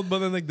te faire d'autres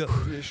bonnes anecdotes.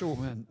 Il est chaud,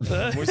 man.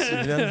 Moi aussi,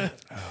 Glenn.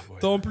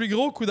 Ton plus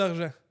gros coup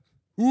d'argent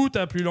ou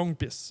ta plus longue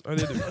pisse. Un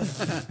des deux.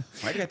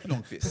 Ouais, la plus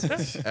longue piste.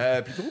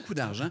 Plus gros coup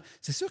d'argent.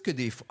 C'est sûr que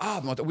des fois...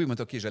 Ah, oui,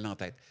 OK, je l'ai en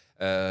tête.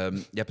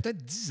 Il y a peut-être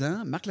 10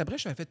 ans, Marc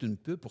Labrèche avait fait une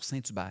pub pour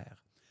Saint-Hubert,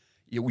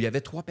 où il y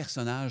avait 3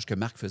 personnages que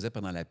Marc faisait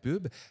pendant la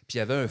pub, puis il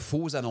y avait un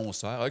faux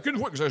annonceur, avec une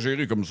voix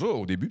exagérée comme ça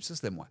au début, puis ça,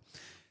 c'était moi.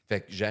 Fait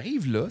que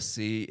j'arrive là,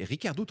 c'est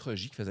Ricardo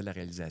Trogi qui faisait la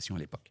réalisation à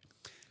l'époque.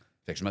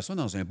 Fait que je m'assois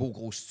dans un beau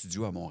gros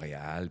studio à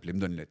Montréal, puis il me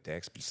donne le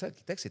texte. Puis le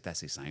texte est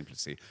assez simple.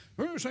 C'est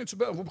 «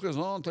 Saint-Hubert vous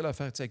présente telle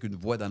affaire » avec une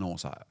voix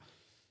d'annonceur.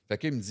 Fait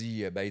qu'il me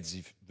dit, il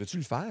dit « Veux-tu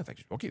le faire? » Fait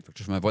que OK, fait que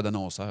je fais ma voix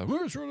d'annonceur. «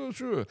 Oui,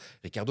 sûr. »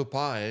 Ricardo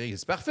part, il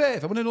dit « Parfait,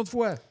 fais-moi une autre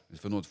fois. » Il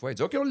fait une autre fois, il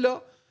dit « OK, on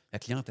l'a. » La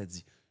cliente a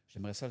dit «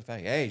 J'aimerais ça le faire. »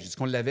 « Hey, j'ai dit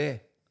qu'on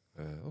l'avait. »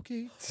 OK.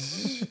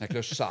 Fait que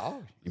là, je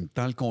sors, il me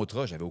tend le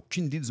contrat. J'avais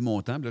aucune idée du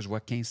montant. Puis là, je vois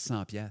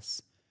 1500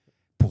 pièces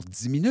pour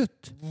 10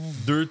 minutes.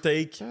 2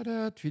 takes.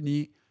 Tada,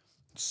 fini.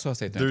 Ça,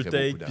 c'est un 2 très beau coup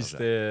takes, puis d'argent.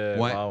 c'était...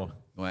 Ouais. Wow.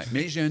 Ouais.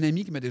 Mais j'ai un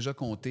ami qui m'a déjà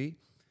conté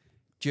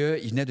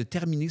qu'il venait de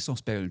terminer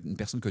une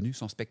personne connue,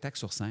 son spectacle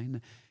sur scène.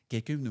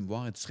 Quelqu'un est venu me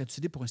voir et dit « Serais-tu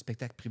idée pour un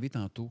spectacle privé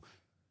tantôt? »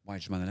 Ouais,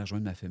 je m'en allais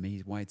rejoindre ma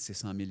famille. Ouais, c'est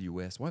 100 000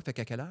 US. Ouais, fait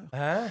qu'à quelle heure?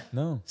 Hein?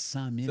 Non.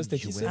 100 000 Ça, c'était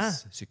qui, US. ça?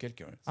 C'est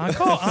quelqu'un.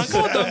 Encore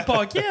Tom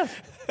Paquet?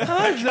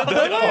 Ah, je l'ai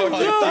donné,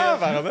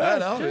 Ah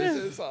non, mais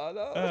c'est ça,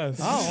 là.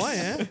 Ah ouais,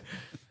 hein?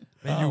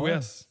 Mais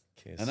US.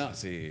 Ah non,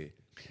 c'est...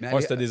 Mais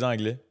Ouais, c'était des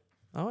Anglais.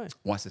 Ah ouais.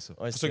 Ouais, c'est ça.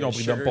 Ouais, C'est ça qu'ils ont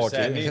pris Dom Sugar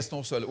Pocket. Sammy.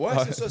 Restons seuls. Ouais,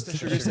 c'est ça, c'était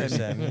Sugar Sugar Sammy.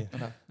 Sammy.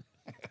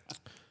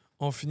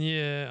 On finit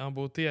en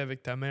beauté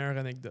avec ta meilleure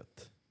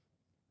anecdote.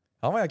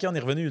 Ah ouais, OK, on est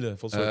revenu, là.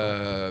 Faut le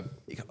savoir.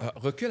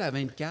 Recul à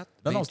 24,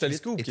 Non, non, 28 c'était le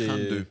scoop et qui est-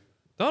 32.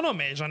 Non,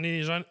 mais j'en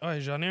ai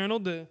un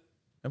autre de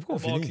Mais pourquoi on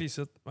Barclay finit?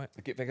 ici. Ouais.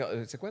 OK, fait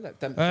que, c'est quoi?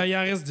 Il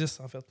en reste 10,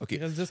 en fait. OK.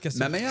 Il reste 10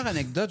 questions. Ma meilleure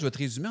anecdote, je vais te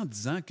résumer en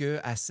disant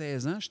qu'à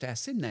 16 ans, j'étais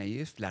assez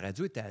naïf, la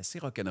radio était assez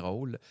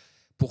rock'n'roll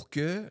pour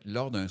que,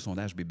 lors d'un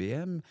sondage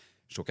BBM,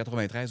 je suis au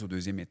 93 au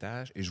 2e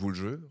étage, et je vous le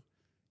jure,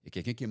 il y a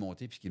quelqu'un qui est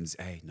monté puis qui me dit «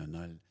 Hey,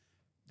 Nonol,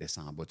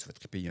 descends en bas, tu vas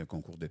triper, il y a un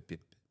concours de pipe. »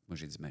 Moi,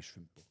 j'ai dit « Mais je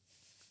fume pas. »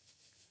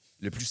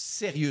 Le plus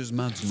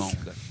sérieusement du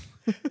monde.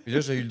 Puis là,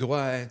 j'ai eu le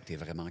droit à « T'es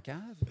vraiment cave? »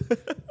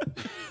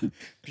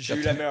 Puis j'ai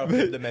eu la meilleure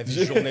pub de ma vie,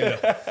 cette journée-là.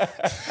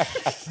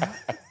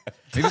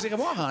 Mais vous irez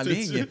voir en T'es-tu-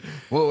 ligne.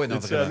 Oui, non,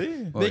 T'es-tu vraiment. allé?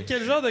 Mais Ouais.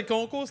 quel genre de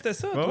concours c'était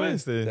ça, Ouais, toi? ouais,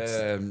 c'était...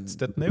 Euh, Tu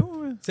te tenais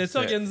où, hein? C'est-tu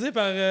organisé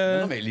par...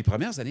 Non, mais les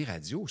premières années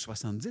radio,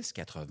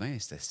 70-80,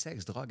 c'était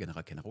sexe, drogue and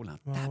rock'n'roll en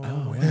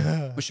tabarouette.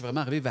 Moi, je suis vraiment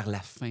arrivé vers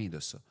la fin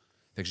de ça.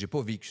 Fait que j'ai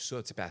pas vécu ça.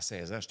 Tu sais, puis à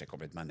 16 ans, j'étais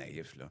complètement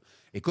naïf, là.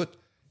 Écoute,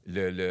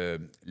 le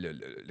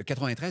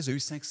 93 a eu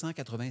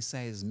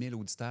 596 000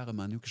 auditeurs, à un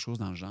moment donné, ou quelque chose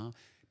dans le genre.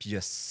 Puis il y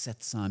a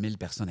 700 000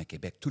 personnes à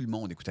Québec. Tout le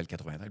monde écoutait le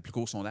 93. Le plus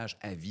gros sondage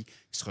à vie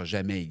qui sera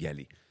jamais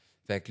égalé.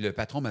 Fait que le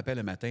patron m'appelle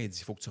le matin et dit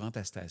 « Il faut que tu rentres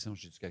à la station. »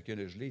 J'ai dit « Calcule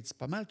le gelé. » Il dit «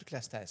 Pas mal toute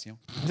la station. »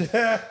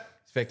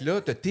 Fait que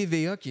là, tu as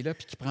TVA qui est là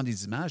puis qui prend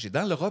des images. Et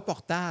dans le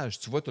reportage,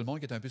 tu vois tout le monde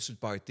qui est un peu sur le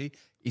party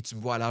et tu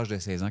me vois à l'âge de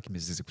 16 ans qui met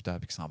des écouteurs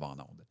puis qui s'en va en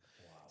onde.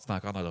 C'est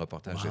encore dans le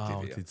reportage de Wow,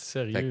 TVA. t'es Fait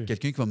sérieux? que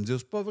quelqu'un qui va me dire «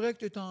 C'est pas vrai que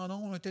tu es en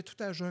onde, tu es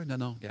tout à jeun. »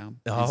 Non, regarde.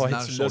 Ah Les ouais,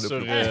 images tu sont l'as là sur,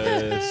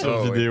 pour- sur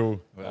Ah ouais.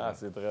 vidéo. Ouais. Ah,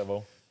 c'est très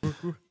bon.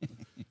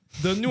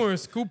 Donne-nous un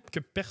scoop que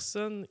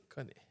personne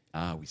connaît.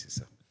 Ah oui, c'est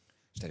ça.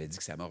 Je t'avais dit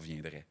que ça me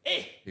reviendrait.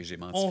 Et j'ai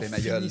menti, On fait ma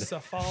gueule. finit ça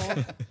fort.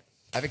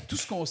 Avec tout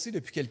ce qu'on sait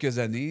depuis quelques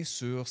années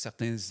sur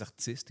certains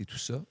artistes et tout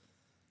ça,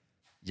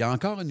 il y a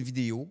encore une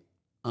vidéo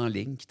en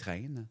ligne qui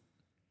traîne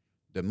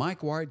de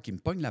Mike Ward qui me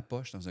pogne la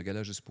poche dans un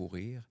gala juste pour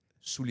rire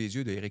sous les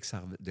yeux de Éric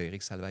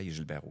Salvaille et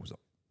Gilbert Rozon.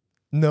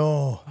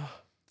 Non!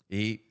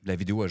 Et la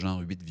vidéo a genre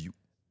 8 views.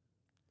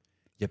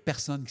 Il n'y a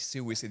personne qui sait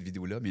où est cette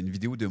vidéo-là, mais il y a une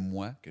vidéo de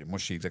moi, que moi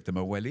je sais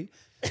exactement où elle est,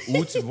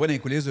 où tu me vois dans les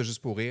coulisses de Juste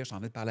pour rire, je suis en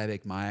train de parler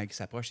avec Mike, il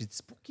s'approche, il dit «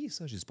 C'est pour qui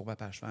ça? » J'ai dit « Pour ma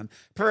page fan. »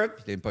 Puis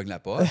il me pogne la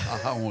poche,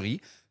 on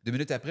rit. 2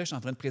 minutes après, je suis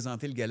en train de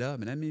présenter le gala.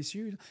 Mesdames,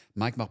 messieurs,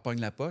 Mike me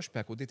repogne la poche, puis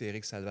à côté, t'as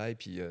Éric Salvaille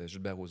puis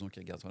Gilbert Rozon qui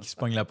regarde ça. Qui se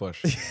pogne la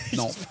poche.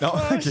 Non. Non,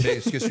 Mais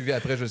ce qui a suivi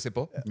après, je ne sais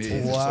pas.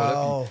 Mais Wow.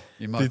 là, puis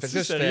il m'a T'es-tu fait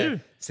là, je sérieux?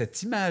 fais,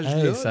 cette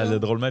image-là, Hey, ça là, a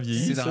drôlement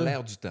vieilli. c'est dans ça.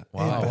 l'air du temps.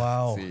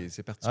 Wow.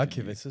 C'est particulier.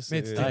 OK, mais ça,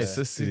 Mais c'est... tu Ouais,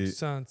 ça, c'est- t'es-tu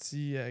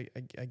senti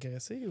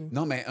agressé ou?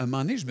 Non, mais à un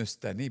moment donné, je me suis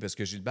tanné parce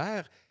que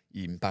Gilbert,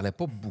 il me parlait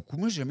pas beaucoup.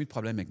 Moi, j'ai jamais eu de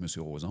problème avec M.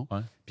 Rozon.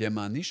 Ouais. Puis à un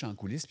moment donné, je suis en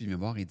coulisses, puis il me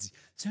voir, il dit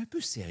 « C'est un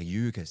peu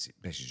sérieux que c'est. »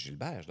 Ben, j'ai dit,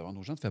 Gilbert, je demande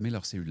aux gens de fermer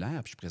leur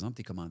cellulaire, puis je présente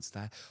tes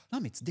commanditaires. Non,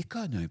 mais tu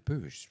déconnes un peu.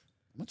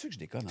 Moi, tu sais que je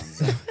déconne en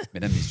disant «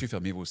 Mesdames, messieurs,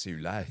 fermez vos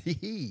cellulaires. » Hi,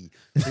 hi.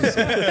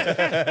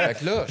 Fait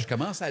que là, je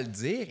commence à le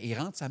dire, il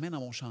rentre sa main dans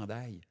mon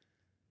chandail.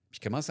 Puis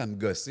il commence à me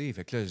gosser.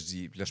 Fait que là, je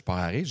dis, puis là, je pars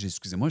à rire. Je dis,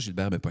 excusez-moi,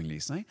 Gilbert me pogne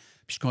les seins.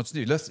 Puis je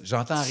continue. Là,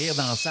 j'entends rire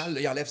dans la salle.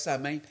 Là, il enlève sa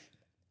main.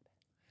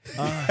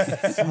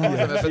 Ça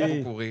m'a fait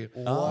beaucoup rire.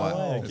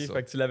 Ah, OK. c'est ça.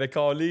 Fait que tu l'avais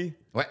collé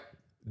Ouais,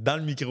 dans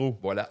le micro.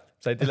 voilà.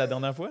 Ça a été la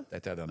dernière fois?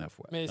 C'était la dernière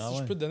fois. Mais Ah si ouais.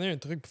 je peux te donner un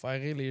truc pour faire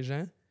rire les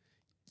gens,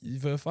 il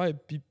va faire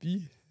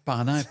pipi.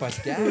 Pendant un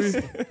podcast,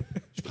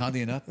 je prends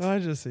des notes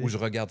Ouais, je sais. ou je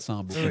regarde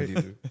sans boucle, Oui. les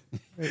deux.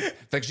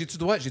 Fait que j'ai-tu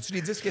droit? J'ai-tu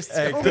les 10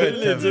 questions? Écoute, T'as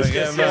les 10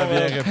 questions, vraiment bien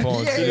ouais.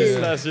 répondu. Yeah!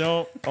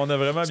 Félicitations. On a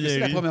vraiment Est-ce que bien c'est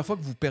la ri. première fois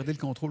que vous perdez le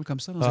contrôle comme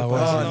ça dans Ah un ouais,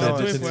 podcast? c'est non, tous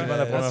les définitivement fois.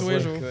 la première Tous les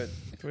fois. jours.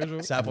 Tous les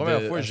jours. C'est la première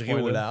De- fois à que ce je ris aux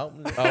point-là.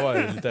 larmes. Ah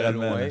ouais,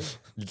 littéralement. Loin.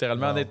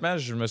 Littéralement, Wow. honnêtement,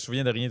 je me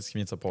souviens de rien de ce qui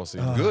vient de se passer.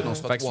 Good, on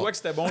se Fait que retrouve. soit que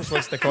c'était bon, soit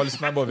que c'était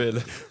calissement mauvais. Là.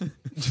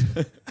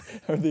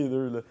 Un des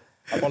deux, là.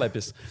 À part la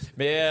piste.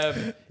 Mais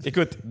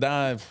écoute,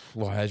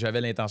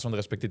 j'avais l'intention de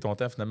respecter ton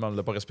temps. Finalement, on ne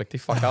l'a pas respecté.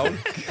 Fuck all.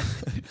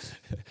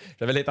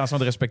 J'avais l'intention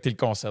de respecter le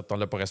concept. On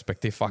ne l'a pas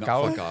respecté. Fuck Non,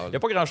 all. fuck all. Il n'y a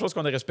pas grand-chose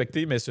qu'on a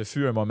respecté, mais ce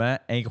fut un moment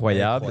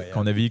incroyable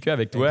qu'on a vécu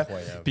avec toi.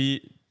 Incroyable.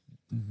 Puis,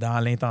 dans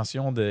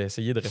l'intention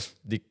d'essayer de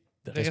respecter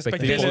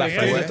respecter pour le la reste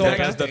fin de ton le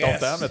reste de ton temps.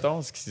 temps,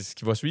 mettons, ce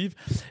qui va suivre.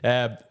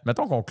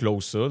 Mettons qu'on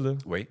close ça, là,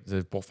 Oui.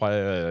 pour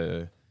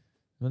faire...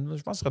 je pense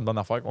que ce serait une bonne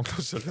affaire qu'on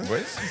close ça. Là. Oui.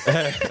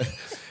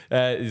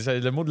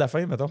 Le mot de la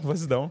fin, mettons,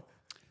 vas-y donc.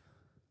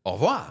 Au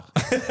revoir.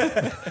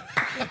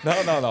 Non.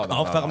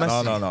 En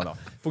pharmacie. Non.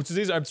 Faut que tu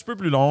dises un petit peu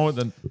plus long.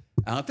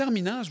 En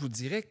terminant, je vous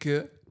dirais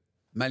que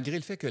malgré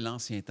le fait que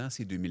l'ancien temps,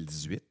 c'est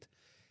 2018,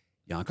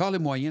 il y a encore le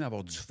moyen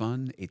d'avoir du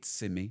fun et de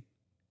s'aimer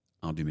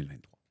en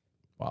 2023.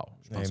 Wow.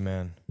 Je pense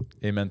Amen.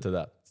 Amen to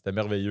that. C'était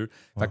merveilleux.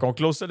 Fait qu'on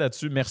close ça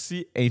là-dessus.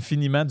 Merci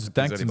infiniment du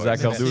temps que tu nous as Désolé,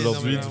 accordé merci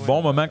aujourd'hui, du énormément, bon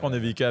ouais. moment qu'on a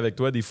vécu avec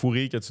toi, des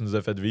fourris que tu nous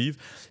as fait vivre.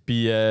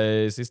 Puis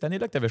c'est cette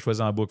année-là que tu avais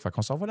choisi en boucle. Fait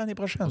qu'on se revoit l'année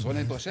prochaine. On se voit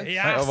l'année prochaine. Et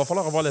Ouais, on va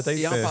falloir revoir le tape.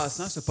 Et en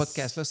passant, ce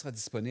podcast-là sera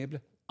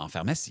disponible en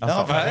pharmacie.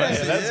 Enfin, ouais,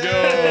 let's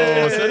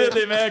go! Salut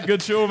les mecs,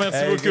 good show, merci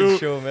Hey, beaucoup. good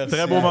show, merci.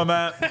 Très beau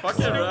moment. Fuck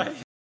yeah, right?